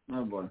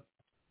 Oh boy.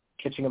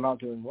 Catching him out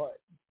doing what?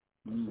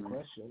 That's the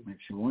question.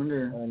 Makes you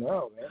wonder. I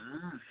know,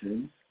 man.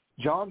 See?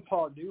 John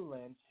Paul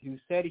Newlands, who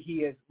said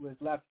he was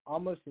left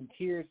almost in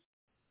tears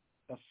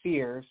of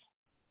fears.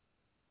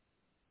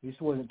 This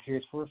wasn't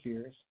Tears for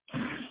Fears.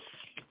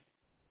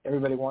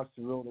 Everybody wants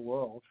to rule the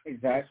world.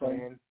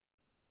 Exactly.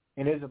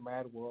 And it is a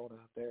mad world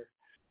out there.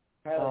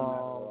 Mad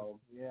world.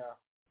 Yeah.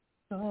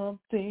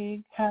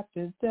 Something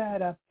happens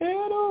that I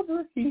head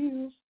over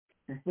heels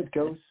with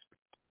ghosts.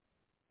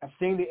 I've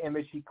seen the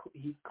image.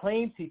 He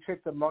claims he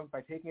tricked the monk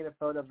by taking a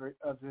photo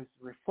of his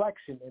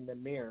reflection in the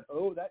mirror.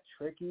 Oh, that's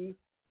tricky.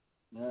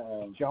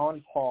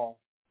 John Paul.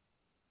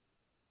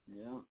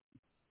 Yeah.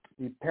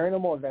 The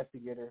paranormal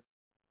investigator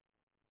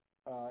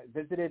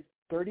visited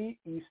 30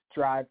 East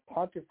Drive,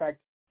 Pontefract,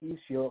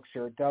 East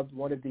Yorkshire, dubbed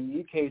one of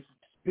the UK's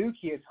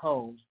spookiest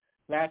homes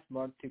last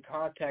month to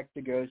contact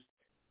the ghost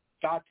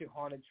thought to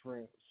haunt its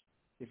rooms.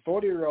 The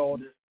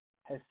 40-year-old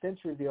has since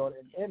revealed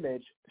an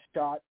image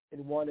shot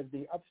in one of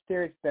the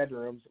upstairs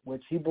bedrooms,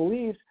 which he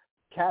believes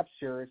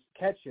captures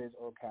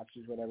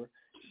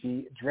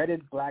the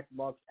dreaded black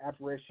monk's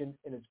apparition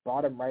in its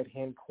bottom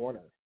right-hand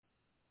corner.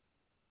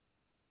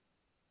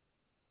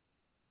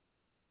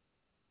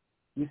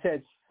 He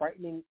says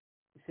frightening.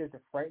 He says a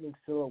frightening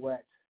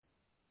silhouette.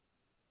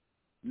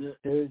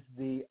 There's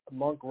the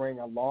monk wearing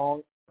a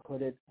long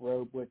hooded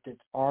robe with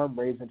its arm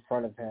raised in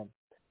front of him.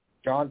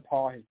 John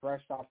Paul has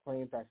brushed off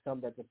claims by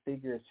some that the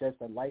figure is just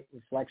a light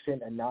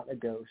reflection and not a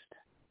ghost.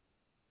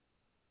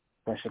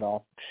 Brush it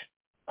off.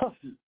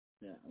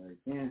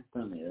 Yeah,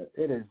 tell me it.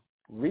 It is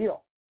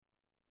real.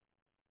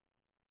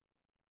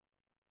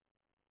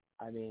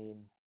 I mean,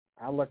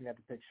 I'm looking at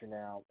the picture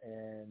now,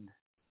 and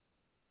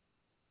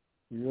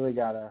you really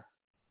gotta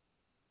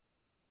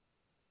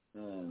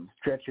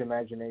stretch your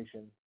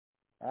imagination.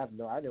 I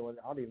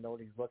don't even know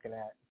what he's looking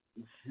at.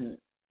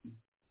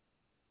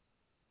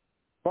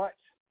 But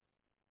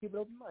keep an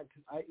open mind,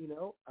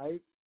 because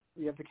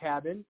we have the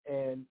cabin,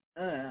 and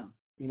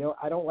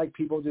I don't like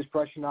people just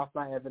brushing off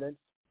my evidence.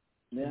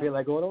 Yeah. And be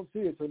like, oh, I don't see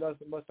it, so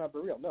it must not be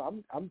real.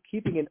 No, I'm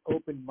keeping an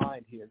open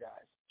mind here,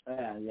 guys.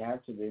 Yeah, you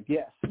have to be.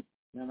 Yes.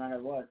 No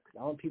matter what. I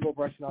don't want people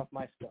brushing off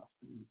my stuff.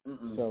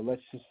 So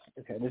let's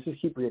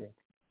just keep reading.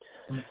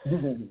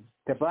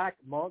 The Black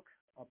Monk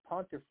of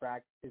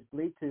Pontefract is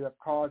believed to have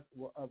caused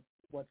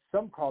what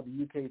some call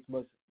the UK's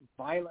most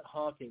violent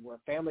haunting, where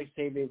families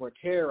say they were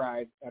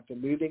terrorized after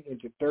moving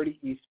into 30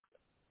 East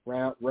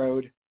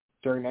Road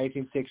during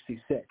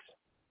 1966.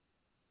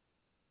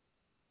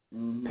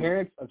 Mm-hmm.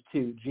 Parents of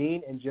two,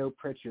 Jean and Joe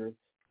Pritchard,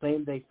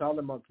 claimed they saw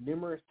the monk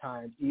numerous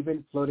times,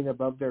 even floating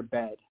above their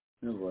bed.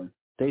 Oh boy.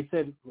 They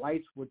said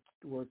lights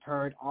were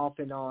turned off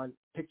and on,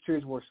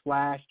 pictures were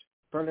splashed,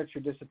 furniture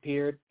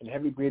disappeared, and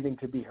heavy breathing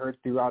could be heard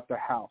throughout the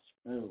house.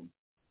 Oh.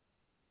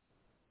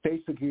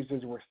 Facebook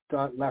users were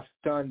left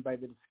stunned by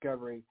the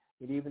discovery,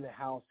 and even the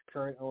house's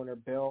current owner,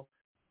 Bill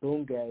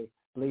Bungay,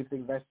 believes the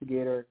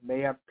investigator may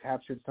have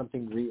captured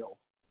something real.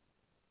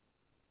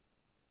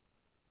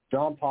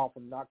 John Paul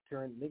from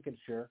Nocturne,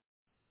 Lincolnshire.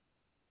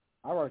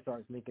 I always thought it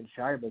was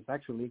Lincolnshire, but it's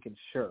actually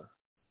Lincolnshire.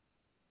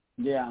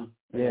 Yeah.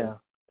 Yeah.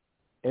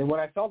 And when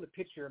I saw the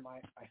picture,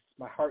 my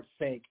heart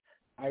sank.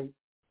 I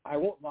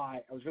won't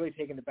lie, I was really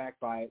taken aback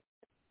by it,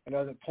 and I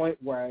was at a point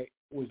where I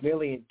was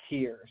nearly in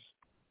tears.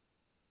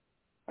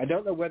 I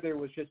don't know whether it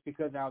was just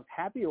because I was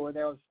happy or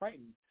whether I was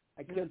frightened.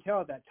 I couldn't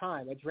tell at that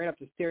time. I just ran up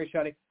the stairs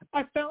shouting,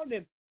 "I found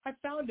him! I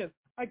found him!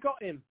 I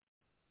got him!"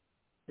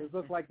 It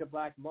looked like the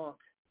Black Monk.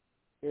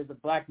 There's a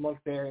Black Monk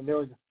there, and there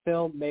was a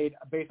film made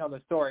based on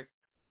the story.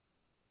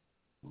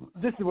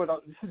 This is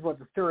what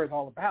the story is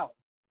all about.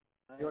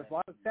 There was a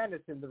lot of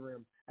sadness in the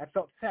room. I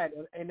felt sad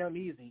and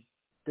uneasy.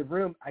 The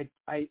room,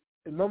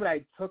 the moment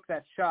I took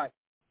that shot,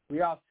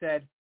 we all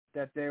said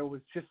that there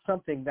was just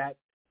something that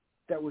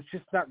was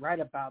just not right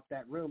about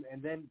that room.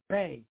 And then,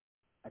 bang!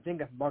 I think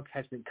that Monk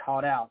has been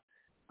caught out.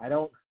 I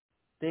don't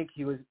think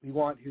he was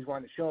wanting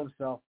to show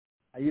himself.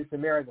 I used the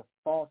mirror as a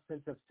false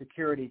sense of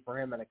security for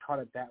him, and I caught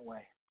it that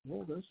way.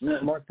 Well, that's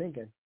smart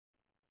thinking.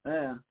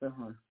 Yeah,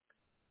 definitely.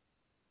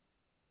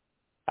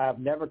 I've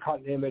never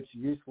caught an image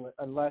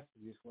unless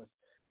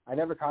I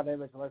never caught an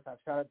image unless I've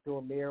shot it through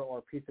a mirror or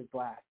a piece of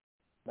glass.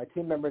 My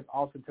team members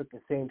also took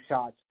the same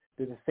shots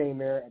through the same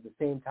mirror at the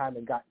same time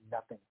and got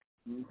nothing.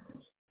 Mm-hmm.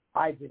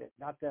 I did it,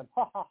 not them.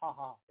 Ha ha ha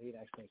ha. He'd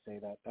actually say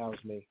that. That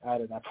was me. I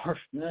added that part.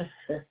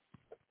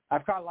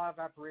 I've caught a lot of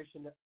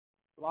apparitions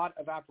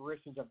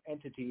of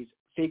entities,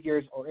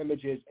 figures, or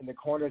images in the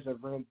corners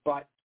of rooms,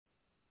 but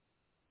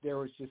there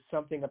was just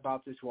something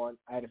about this one.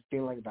 I had a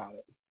feeling about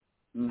it.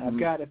 Mm-hmm. I've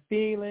got a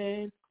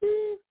feeling.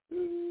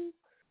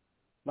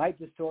 Light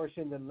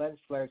distortions and lens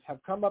flares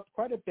have come up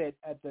quite a bit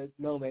at the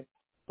moment,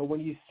 but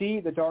when you see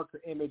the darker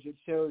image, it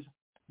shows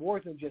more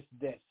than just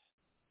this.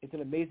 It's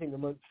an amazing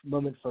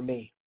moment for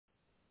me.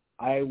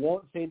 I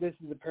won't say this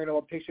is a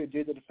paranormal picture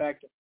due to the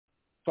fact I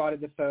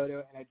spotted the photo,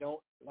 and I don't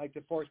like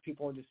to force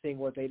people into seeing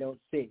what they don't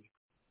see.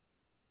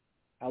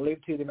 I'll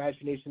leave to the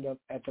imagination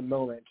at the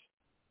moment.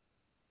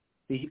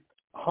 The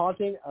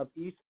haunting of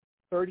East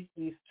 30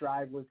 East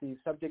Drive was the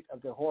subject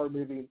of the horror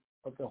movie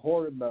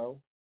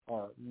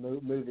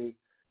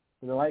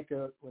When the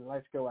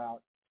Lights Go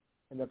Out,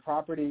 and the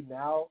property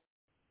now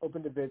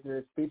open to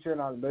visitors, featured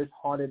on The Most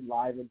Haunted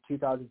Live in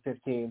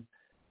 2015.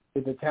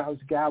 The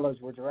town's gallows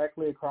were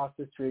directly across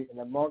the street, and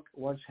a monk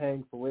once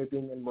hanged for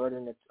raping and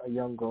murdering a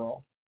young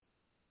girl.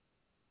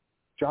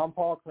 John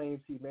Paul claims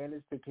he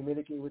managed to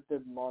communicate with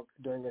the monk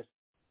during a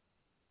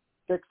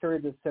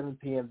 6:30 to 7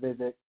 p.m.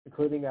 visit,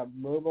 including a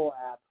mobile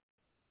app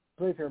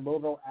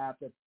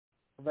that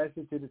provides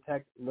it to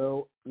detect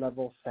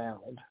low-level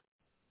sound.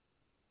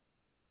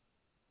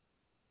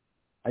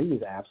 I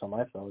use apps on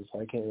my phone, so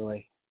I can't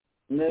really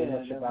say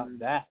much about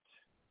that.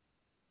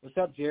 What's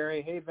up,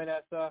 Jerry? Hey,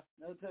 Vanessa.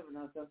 What's up,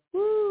 Vanessa?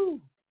 Woo!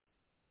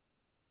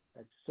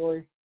 That's the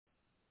story.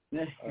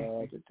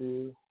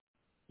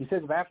 He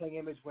says the baffling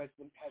image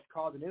has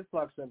caused an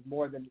influx of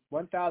more than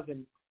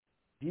 1,000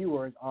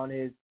 viewers on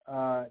his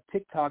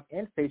TikTok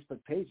and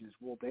Facebook pages.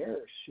 Well,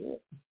 there's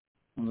shit.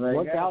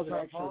 1,000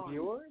 extra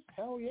viewers?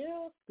 Hell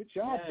yeah. Good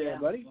job there,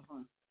 buddy.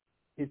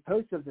 His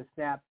post of the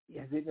snap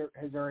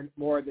has earned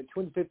more than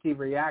 250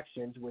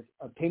 reactions, with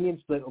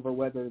opinions split over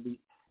whether the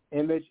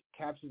image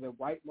captures a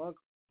white monk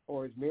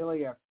or is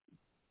merely a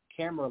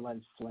camera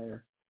lens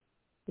flare.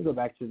 Let me go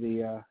back to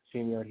the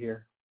StreamYard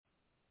here.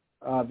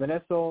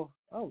 Vanessa,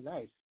 oh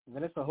nice.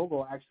 Vanessa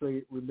Hogel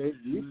actually made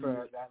view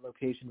for that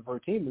location for her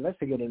team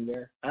investigating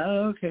there.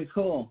 Oh, okay,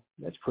 cool.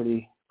 That's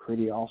pretty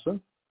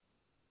awesome.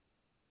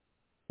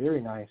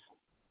 Very nice.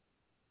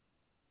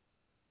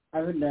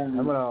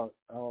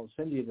 I'll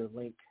send you the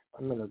link.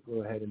 I'm gonna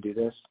go ahead and do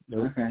this.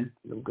 Nope. Okay.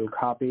 We'll go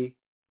copy,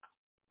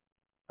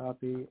 and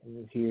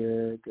then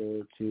here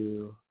go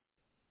to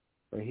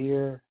right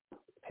here,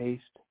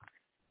 paste.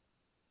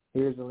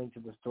 Here's the link to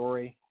the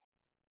story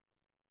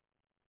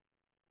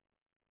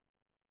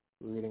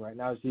we're reading right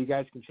now, so you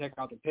guys can check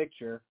out the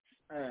picture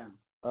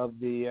of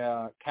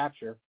the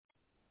capture.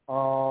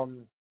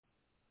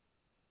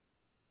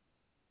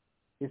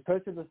 His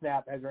post of the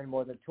snap has earned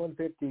more than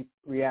 250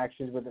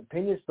 reactions, with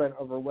opinions split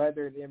over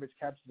whether the image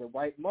captures a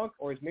white monk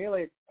or is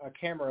merely a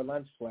camera or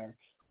lens flare.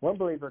 One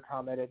believer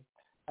commented,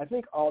 "I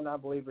think all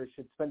non-believers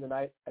should spend the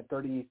night at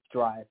 30 East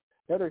Drive."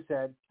 The other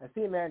said, "I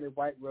see a man in a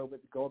white robe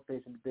with a gold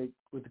face and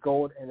with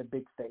gold and a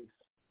big face."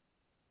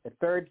 The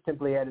third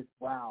simply added,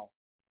 "Wow,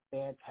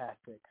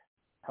 fantastic."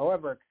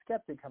 However, a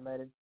skeptic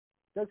commented,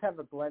 "It does have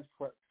a lens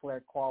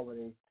flare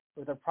quality,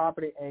 with the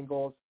property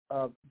angles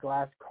of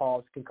glass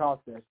can cause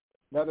this."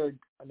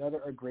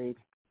 Another agreed,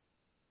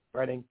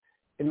 writing,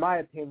 "In my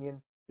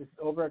opinion, this is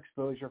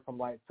overexposure from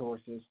light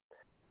sources.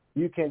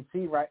 You can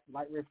see light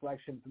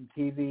reflection from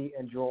TV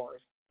and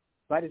drawers.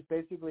 Light is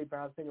basically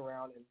bouncing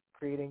around and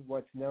creating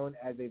what's known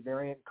as a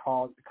variant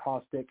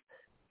caustic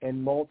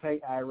and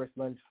multi-iris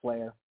lens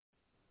flare."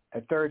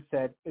 A third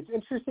said, "It's an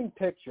interesting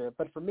picture,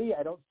 but for me,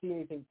 I don't see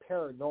anything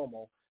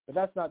paranormal, but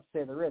that's not to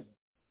say there isn't.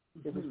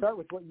 Mm-hmm. If we start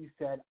with what you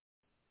said,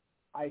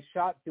 I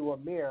shot through a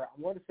mirror.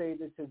 I'm going to say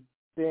this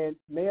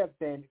may have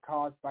been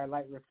caused by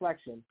light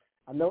reflection.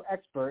 I'm no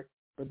expert,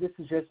 but this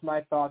is just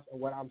my thoughts on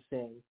what I'm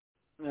seeing.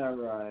 All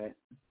right.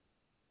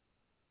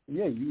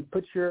 Yeah, you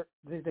put your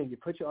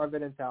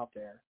evidence out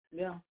there.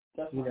 Yeah,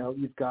 definitely. You know,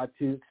 you've got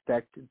to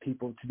expect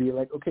people to be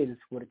like, okay, this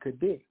is what it could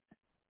be.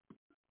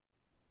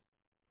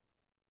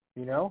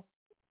 You know,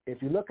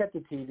 if you look at the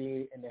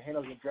TV and the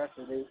handles and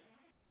dresser,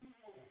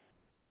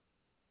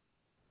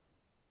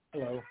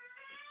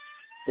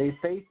 they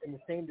face in the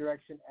same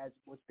direction as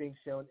what's being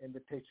shown in the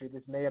picture.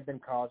 This may have been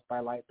caused by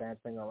light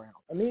bouncing around.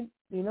 I mean,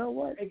 you know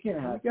what? It can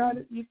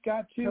happen. You've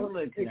got to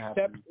Totally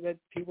accept that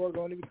people are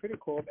going to be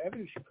critical of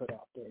evidence you put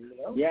out there, you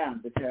know? Yeah,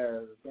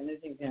 because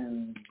anything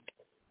can,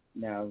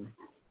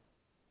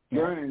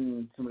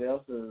 ruin somebody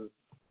else's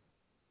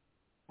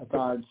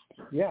thoughts.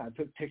 Yeah, I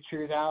put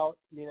pictures out,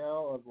 you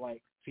know, of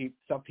like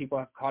some people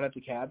have caught at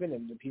the cabin,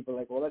 and the people are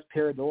like, well, that's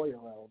pareidolia.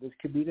 This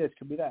could be this,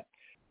 could be that.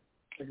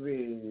 Could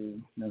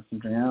be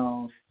something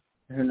else.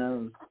 Who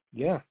knows?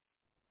 Yeah.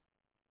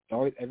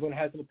 Everyone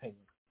has an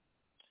opinion.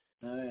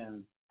 Oh, yeah.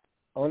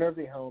 Owner of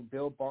the home,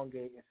 Bill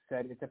Bongate,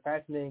 said it's a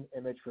fascinating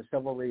image for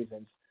several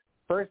reasons.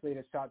 Firstly, it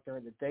is shot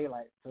during the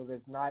daylight, so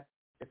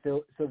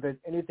there's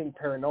anything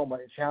paranormal.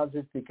 It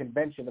challenges the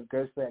convention of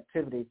ghostly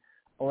activity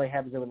only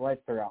happens when the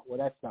lights are out. Well,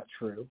 that's not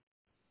true.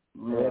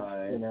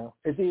 Right. You know,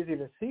 it's easy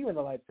to see when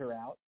the lights are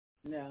out.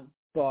 Yeah.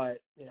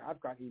 But you know, I've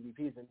got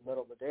EVPs in the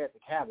middle of the day at the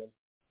cabin.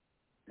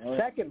 Oh,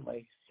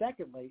 Secondly,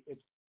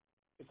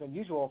 it's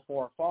unusual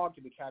for fog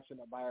to be captured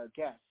by our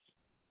guests.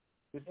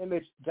 This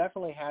image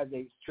definitely has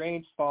a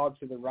strange fog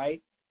to the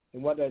right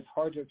in what is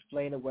hard to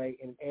explain away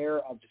in an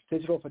era of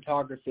digital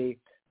photography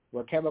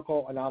where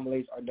chemical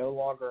anomalies are no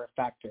longer a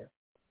factor.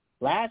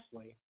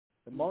 Lastly,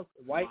 the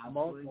white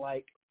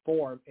monk-like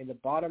form in the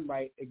bottom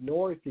right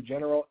ignores the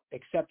general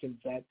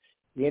acceptance that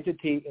the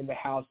entity in the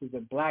house is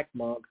a black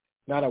monk,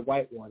 not a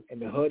white one,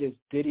 and the hood is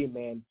Diddy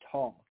Man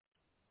tall.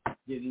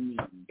 Diddy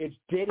Man. It's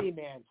Diddy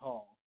Man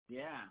tall.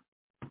 Yeah.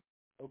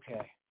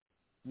 Okay.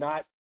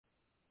 Not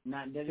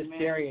Diddy Man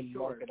Hysterian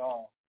short monk at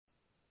all.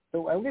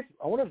 So I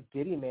wonder if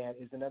Diddy Man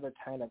is another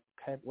kind of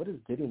what does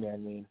Diddy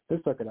Man mean?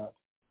 Let's look it up.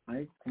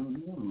 I don't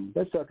know.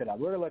 Let's look it up.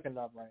 We're looking it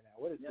up right now.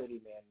 What does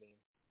Diddy Man mean?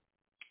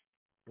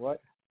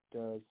 What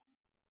does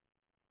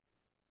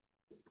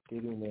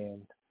Diddy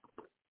Man?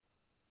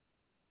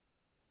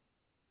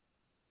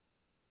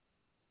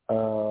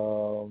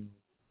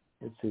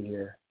 Let's see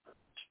here.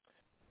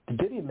 The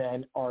Diddy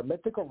Men are a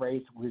mythical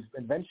race whose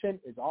invention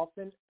is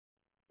often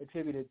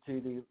attributed to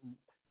the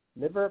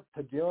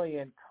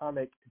Liverpudlian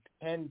comic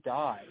Ken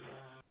Dye.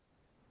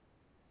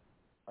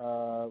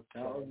 That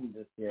wasn't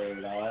just scary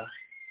at all.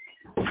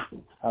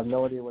 I have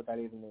no idea what that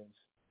even means.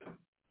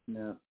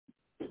 No.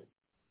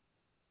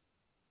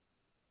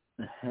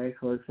 The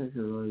heck looks like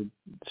a really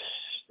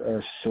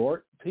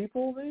short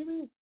people,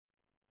 maybe?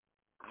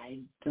 I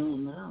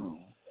don't know.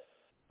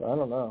 I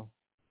don't know.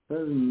 It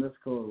was a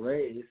mythical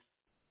race.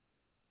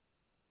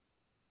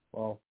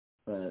 Well,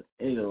 but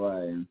either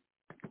way.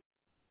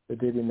 The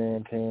Diddy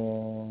Man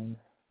can.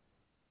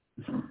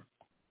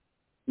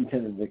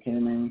 Because of the Diddy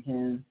Man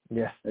can?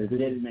 Yes. The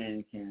Diddy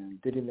Man can.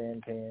 Diddy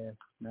Man can.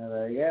 No,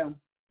 there you go.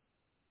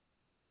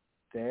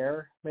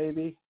 There,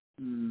 maybe?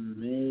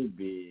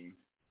 Maybe.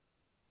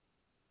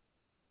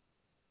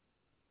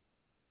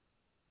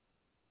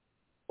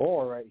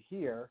 Or right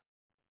here.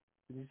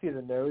 Did you see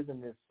the nose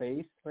and the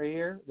face right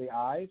here? The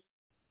eyes?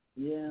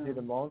 Yeah. You see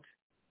the monk?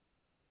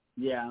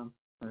 Yeah.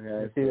 Okay.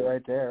 You see it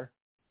right there.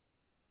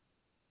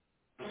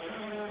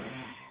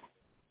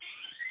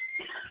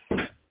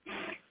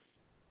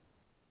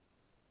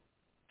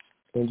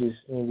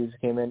 Angels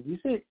came in. Do you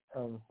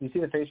see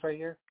the face right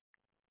here?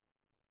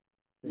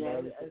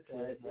 Yeah.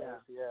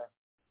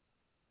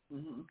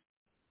 Mm-hmm.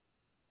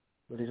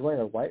 But he's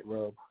wearing a white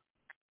robe.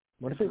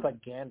 What if he's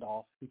like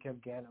Gandalf?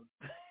 Become Gandalf.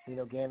 You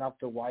know, Gandalf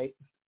the White.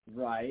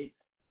 Right.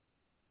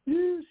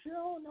 You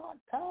shall not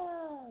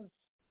pass.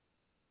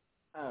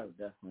 Oh,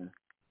 definitely.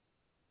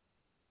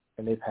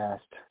 And they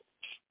passed.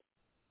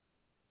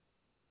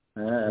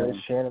 There's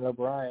Shannon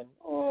O'Brien.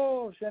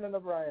 Oh, Shannon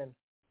O'Brien.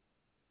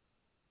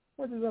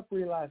 What is up,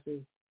 wee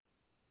lassie?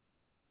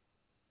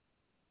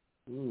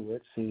 Ooh,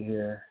 let's see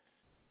here.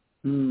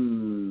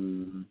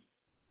 Gonna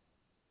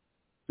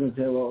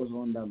tell you what was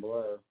one down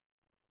below.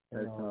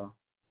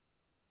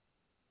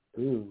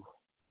 Ooh.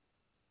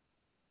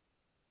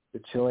 The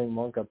Chilling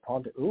Monk of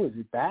Ponte. Ooh, is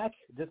he back?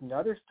 Is this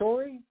another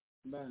story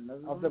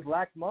of the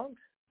Black Monk?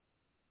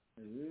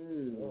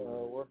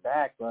 Ooh. We're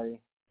back, buddy.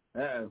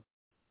 Uh-oh.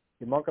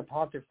 The Monk of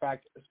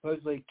Pontefract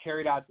supposedly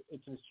carried out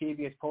its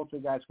mischievous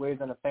poltergeist ways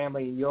on a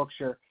family in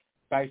Yorkshire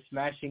by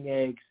smashing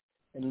eggs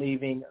and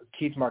leaving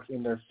teeth marks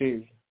in their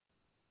food.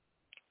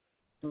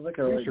 Sounds like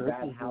a really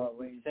bad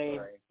Halloween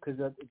story. Because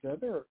the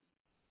other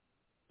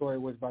story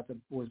was about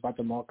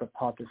the Monk of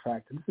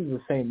Pontefract. This is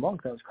the same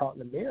monk that was caught in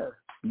the mirror.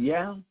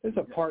 Yeah. There's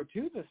a part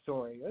 2 to the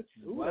story. Let's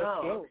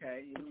go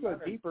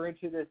deeper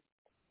into this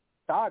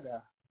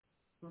saga.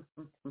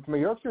 From a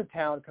Yorkshire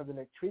town comes an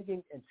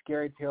intriguing and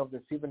scary tale of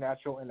the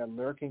supernatural and a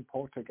lurking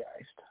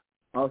poltergeist.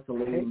 Also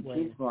leaving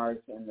teeth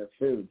marks in the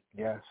food.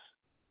 Yes.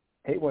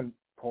 Hate when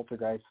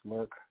poltergeists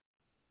lurk.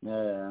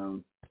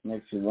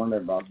 Makes you wonder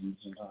about them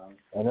sometimes.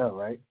 I know,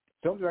 right?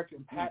 Film director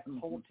Pat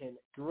Holton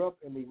grew up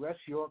in the West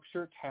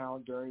Yorkshire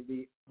town during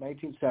the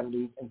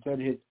 1970s and said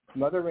his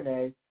mother,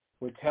 Renee,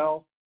 would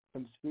tell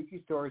some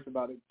spooky stories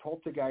about a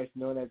poltergeist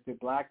known as the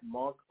Black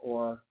Monk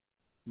or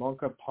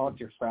Monka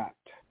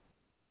Pontefract.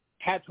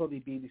 Pat told the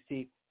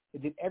BBC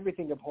it did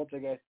everything a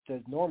poltergeist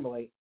does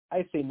normally.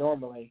 I say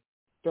normally,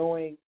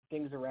 throwing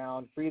things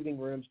around, freezing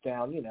rooms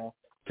down,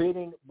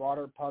 creating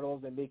water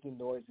puddles and making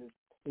noises.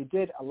 They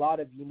did a lot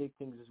of unique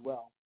things as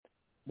well.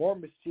 More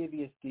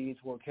mischievous deeds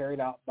were carried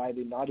out by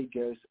the naughty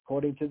ghosts,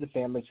 according to the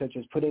family, such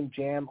as putting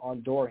jam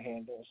on door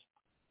handles.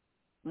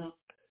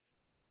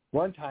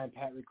 One time,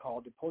 Pat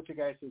recalled, the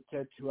poltergeist was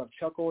said to have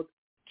chucked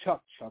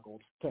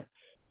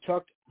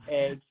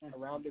eggs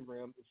around the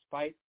room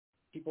despite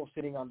people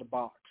sitting on the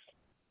box.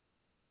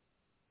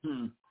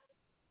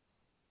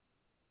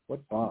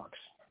 What box?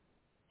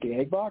 The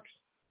egg box?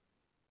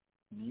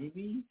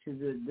 Maybe,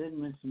 because it did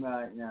mention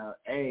about,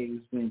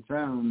 eggs being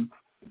thrown.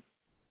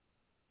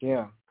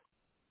 Yeah.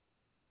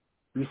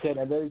 He said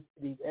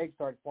these eggs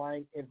started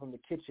flying in from the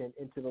kitchen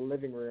into the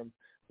living room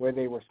where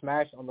they were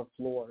smashed on the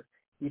floor.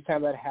 Each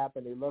time that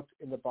happened, they looked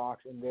in the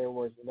box and there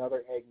was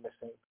another egg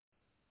missing.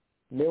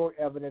 No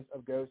evidence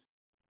of ghosts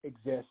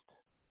exist.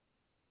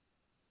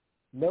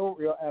 No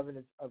real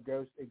evidence of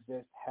ghosts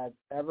exist has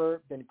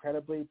ever been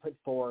credibly put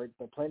forward,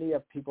 but plenty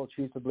of people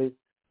choose to believe.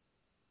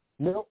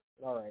 Nope.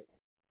 All right.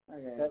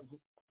 Okay.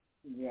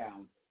 Yeah.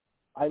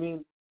 I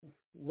mean,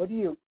 what do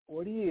you?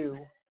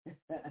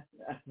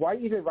 Why are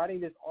you even writing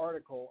this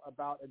article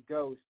about a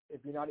ghost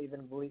if you're not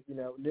even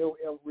no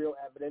real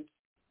evidence?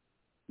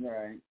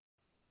 Right.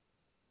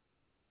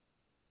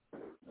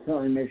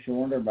 Certainly makes you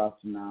wonder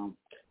about them now.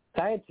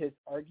 Scientists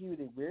argue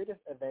the weirdest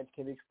events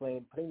can be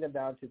explained, putting them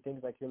down to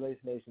things like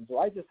hallucinations. So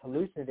I just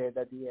hallucinated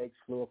that the eggs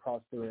flew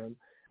across the room.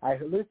 I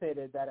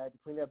hallucinated that I had to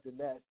clean up the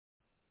nest.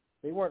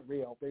 They weren't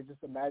real. They're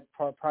just a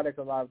product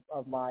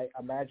of my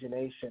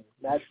imagination.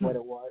 That's what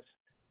it was.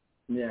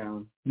 Yeah.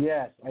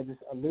 Yes, I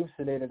just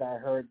hallucinated. I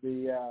heard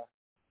the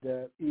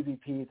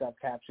EVPs I've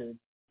captured.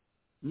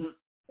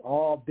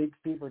 All big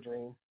fever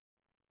dream.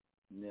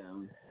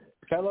 Yeah.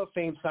 Fellow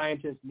famed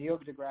scientist Neil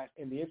deGrasse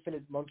in the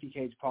Infinite Monkey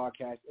Cage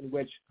podcast, in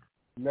which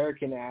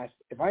American asked,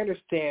 if I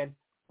understand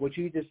what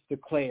you just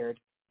declared,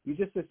 you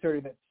just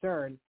asserted that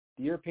CERN,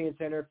 the European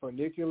Center for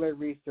Nuclear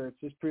Research,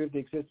 disproved the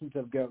existence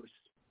of ghosts.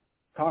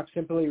 Cox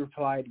simply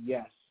replied,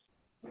 yes.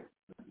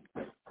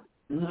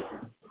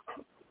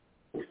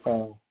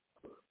 Oh.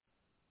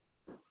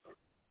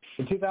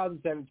 In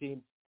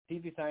 2017,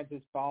 TV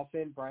scientist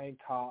Brian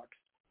Cox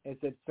has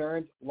said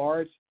CERN's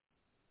large...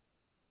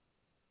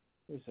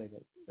 Wait a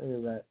second. Look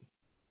at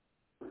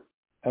that.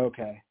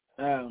 Okay.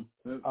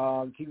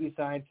 TV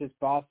scientist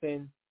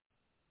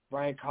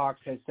Brian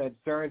Cox has said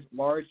CERN's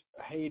Large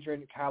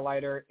Hadron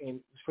Collider in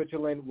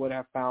Switzerland would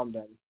have found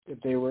them if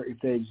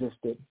they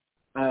existed.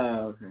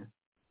 Oh, okay.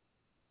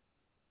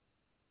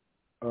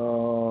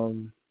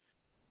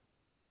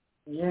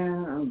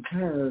 Yeah, I'm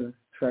kind of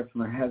scratching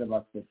my head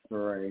about this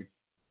story,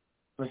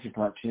 especially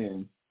part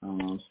 2,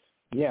 almost.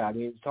 Yeah, I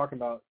mean, it's talking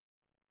about,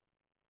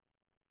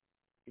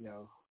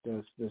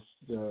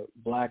 the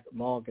black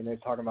monk, and they're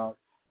talking about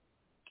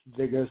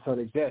the ghosts don't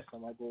exist.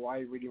 I'm like, well, why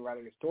are you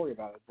writing a story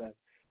about it then?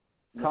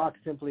 Yeah. Cox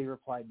simply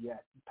replied,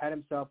 yes. Pat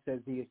himself says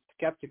he is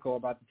skeptical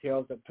about the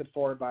tales that put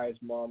forward by his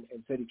mom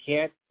and said he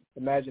can't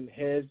imagine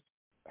his,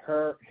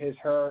 her,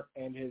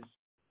 and his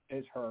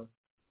her.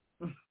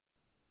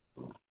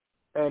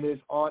 And his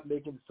aunt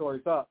making the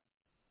stories up.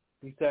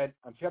 He said,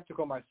 I'm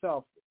skeptical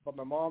myself, but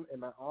my mom and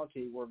my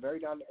auntie were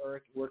very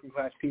down-to-earth,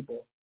 working-class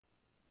people.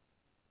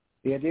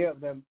 The idea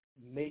of them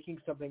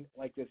making something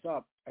like this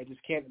up, I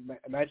just can't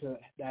imagine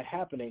that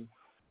happening.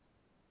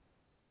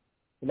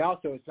 And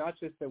also, it's not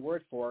just the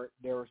word for it.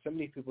 There were so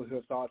many people who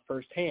have saw it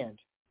firsthand.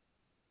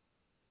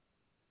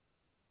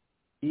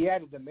 He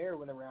added the mayor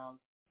went around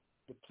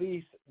the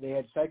police. They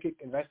had psychic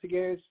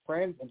investigators,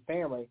 friends, and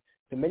family.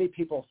 So many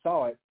people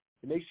saw it.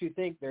 It makes you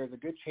think there's a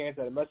good chance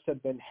that it must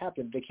have been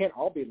happened. They can't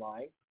all be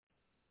lying.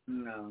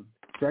 No.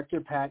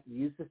 Director Pat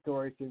used the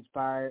story to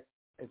inspire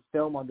a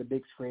film on the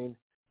big screen,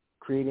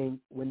 creating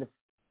the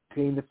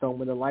film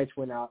when the lights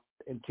went out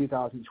in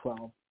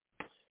 2012.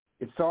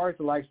 It stars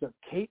the likes of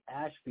Kate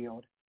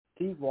Ashfield,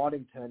 Steve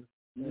Waddington,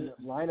 and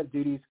Line of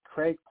Duty's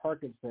Craig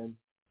Parkinson,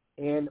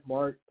 and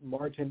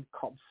Martin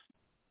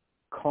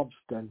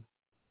Compston.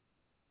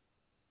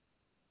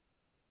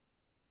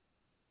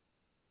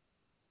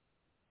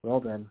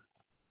 Well then.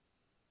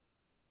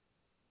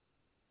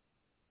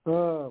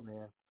 Oh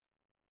man.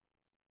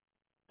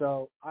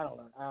 So I don't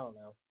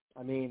know.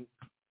 I mean,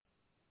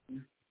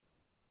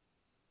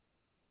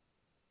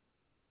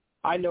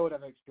 I know what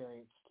I've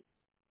experienced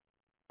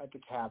at the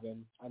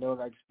cabin. I know what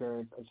I've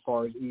experienced as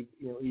far as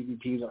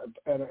EVPs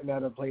and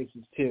other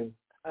places too.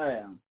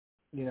 Oh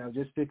yeah.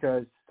 Just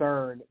because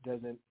CERN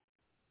doesn't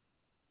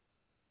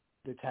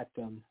detect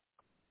them,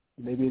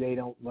 maybe they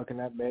don't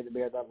maybe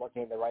they're not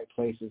looking in the right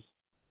places.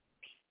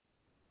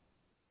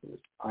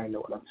 I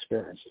know what I've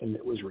experienced, and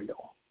it was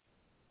real.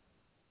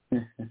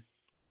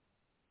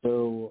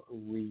 So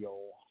real.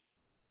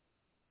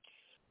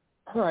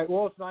 All right,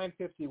 well, it's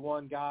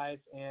 9:51, guys,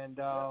 and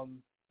I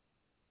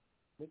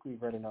think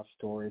we've read enough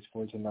stories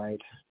for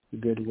tonight. A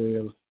good way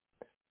to,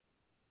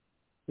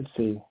 let's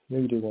see,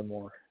 maybe do one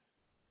more.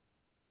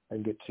 I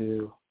can get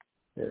to,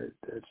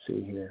 let's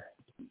see here.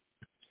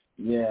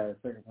 Yeah, the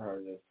second part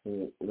of this,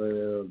 a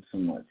little too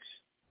much.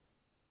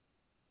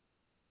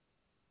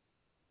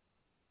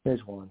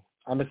 Here's one.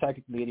 I'm a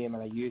psychic medium,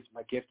 and I use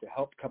my gift to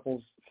help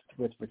couples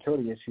with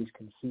fertility issues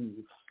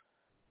conceive.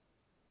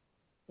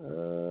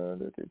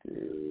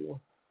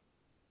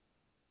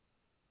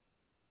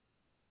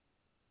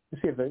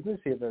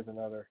 Let's see if there's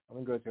another.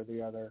 I'm gonna go to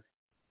the other.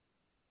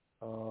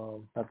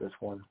 Not this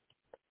one.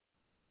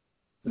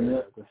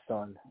 The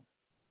sun.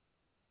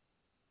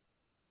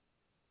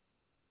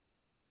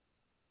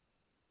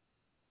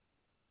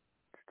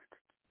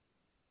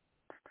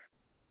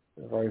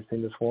 I've already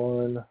seen this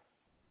one.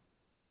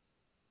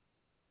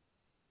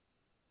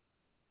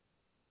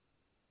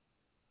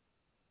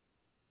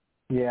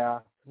 Yeah,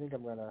 I think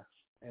I'm gonna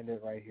end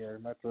it right here.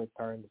 My throat's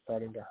starting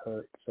to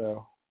hurt.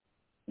 So.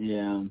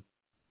 Yeah,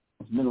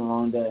 it's been a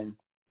long day.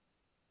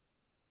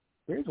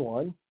 Here's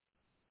one.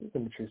 Here's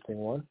an interesting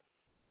one.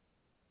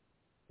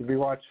 Did we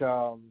watch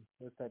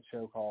what's that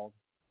show called?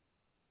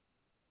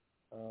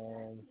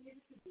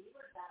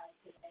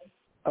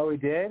 Oh, we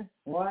did?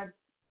 What?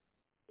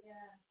 Yeah.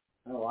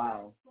 Oh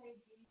wow.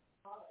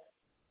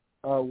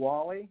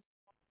 Wally?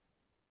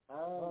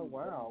 Oh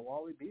wow,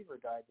 Wally Beaver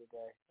died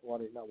today.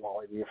 Not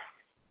Wally Beaver.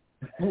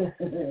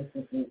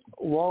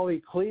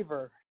 Wally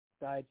Cleaver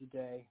died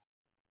today.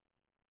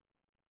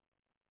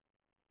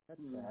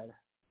 That's sad.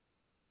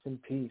 It's in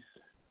peace.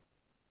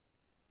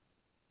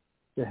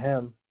 To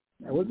him.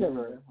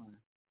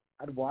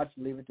 I'd watch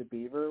Leave It to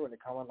Beaver when it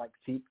come on like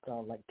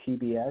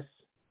TBS.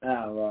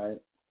 Oh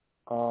right.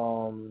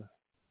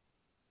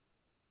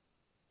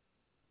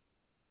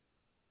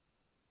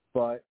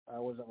 But I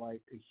wasn't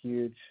like a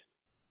huge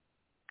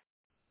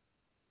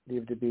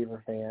Leave It to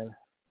Beaver fan.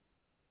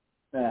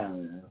 Oh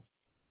yeah.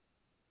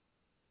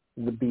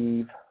 The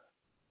Beav.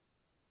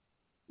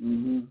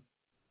 Mhm.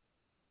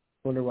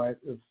 Wonder why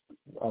if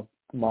a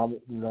mom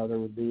and mother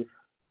would leave.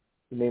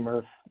 Name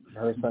her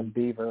son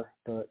Beaver,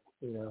 but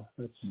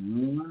that's. His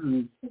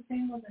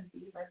name wasn't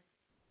Beaver.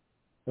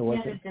 He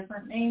had a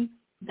different name.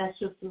 That's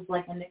just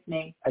like a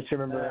nickname. I just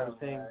remember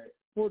saying,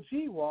 "Well,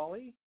 gee,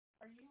 Wally."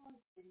 Are you on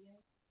video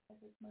at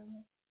this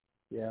moment?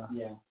 Yeah.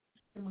 Yeah.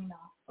 Can we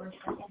not for a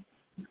second?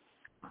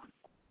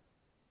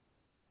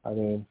 I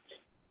mean,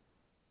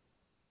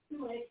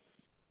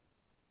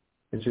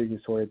 I'm sure you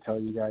can sort of tell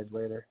you guys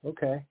later.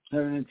 Okay.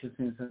 Have an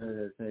interesting story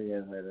to tell you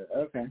guys later.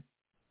 Okay.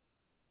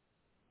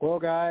 Well,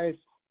 guys,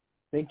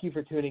 thank you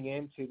for tuning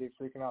in to the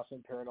Freaking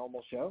Awesome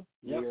Paranormal Show.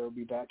 Yep. We'll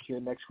be back here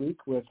next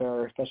week with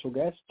our special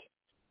guest,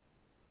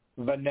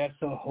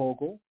 Vanessa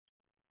Hogel,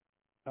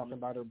 talking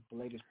about her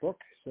latest book.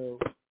 So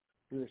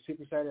we're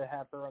super excited to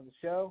have her on the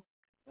show.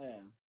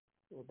 Yeah.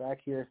 We're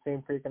back here,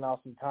 same freaking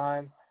awesome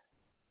time,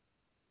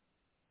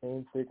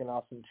 same freaking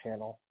awesome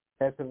channel.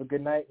 Guys, have a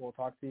good night. We'll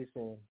talk to you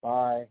soon.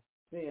 Bye.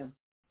 See ya.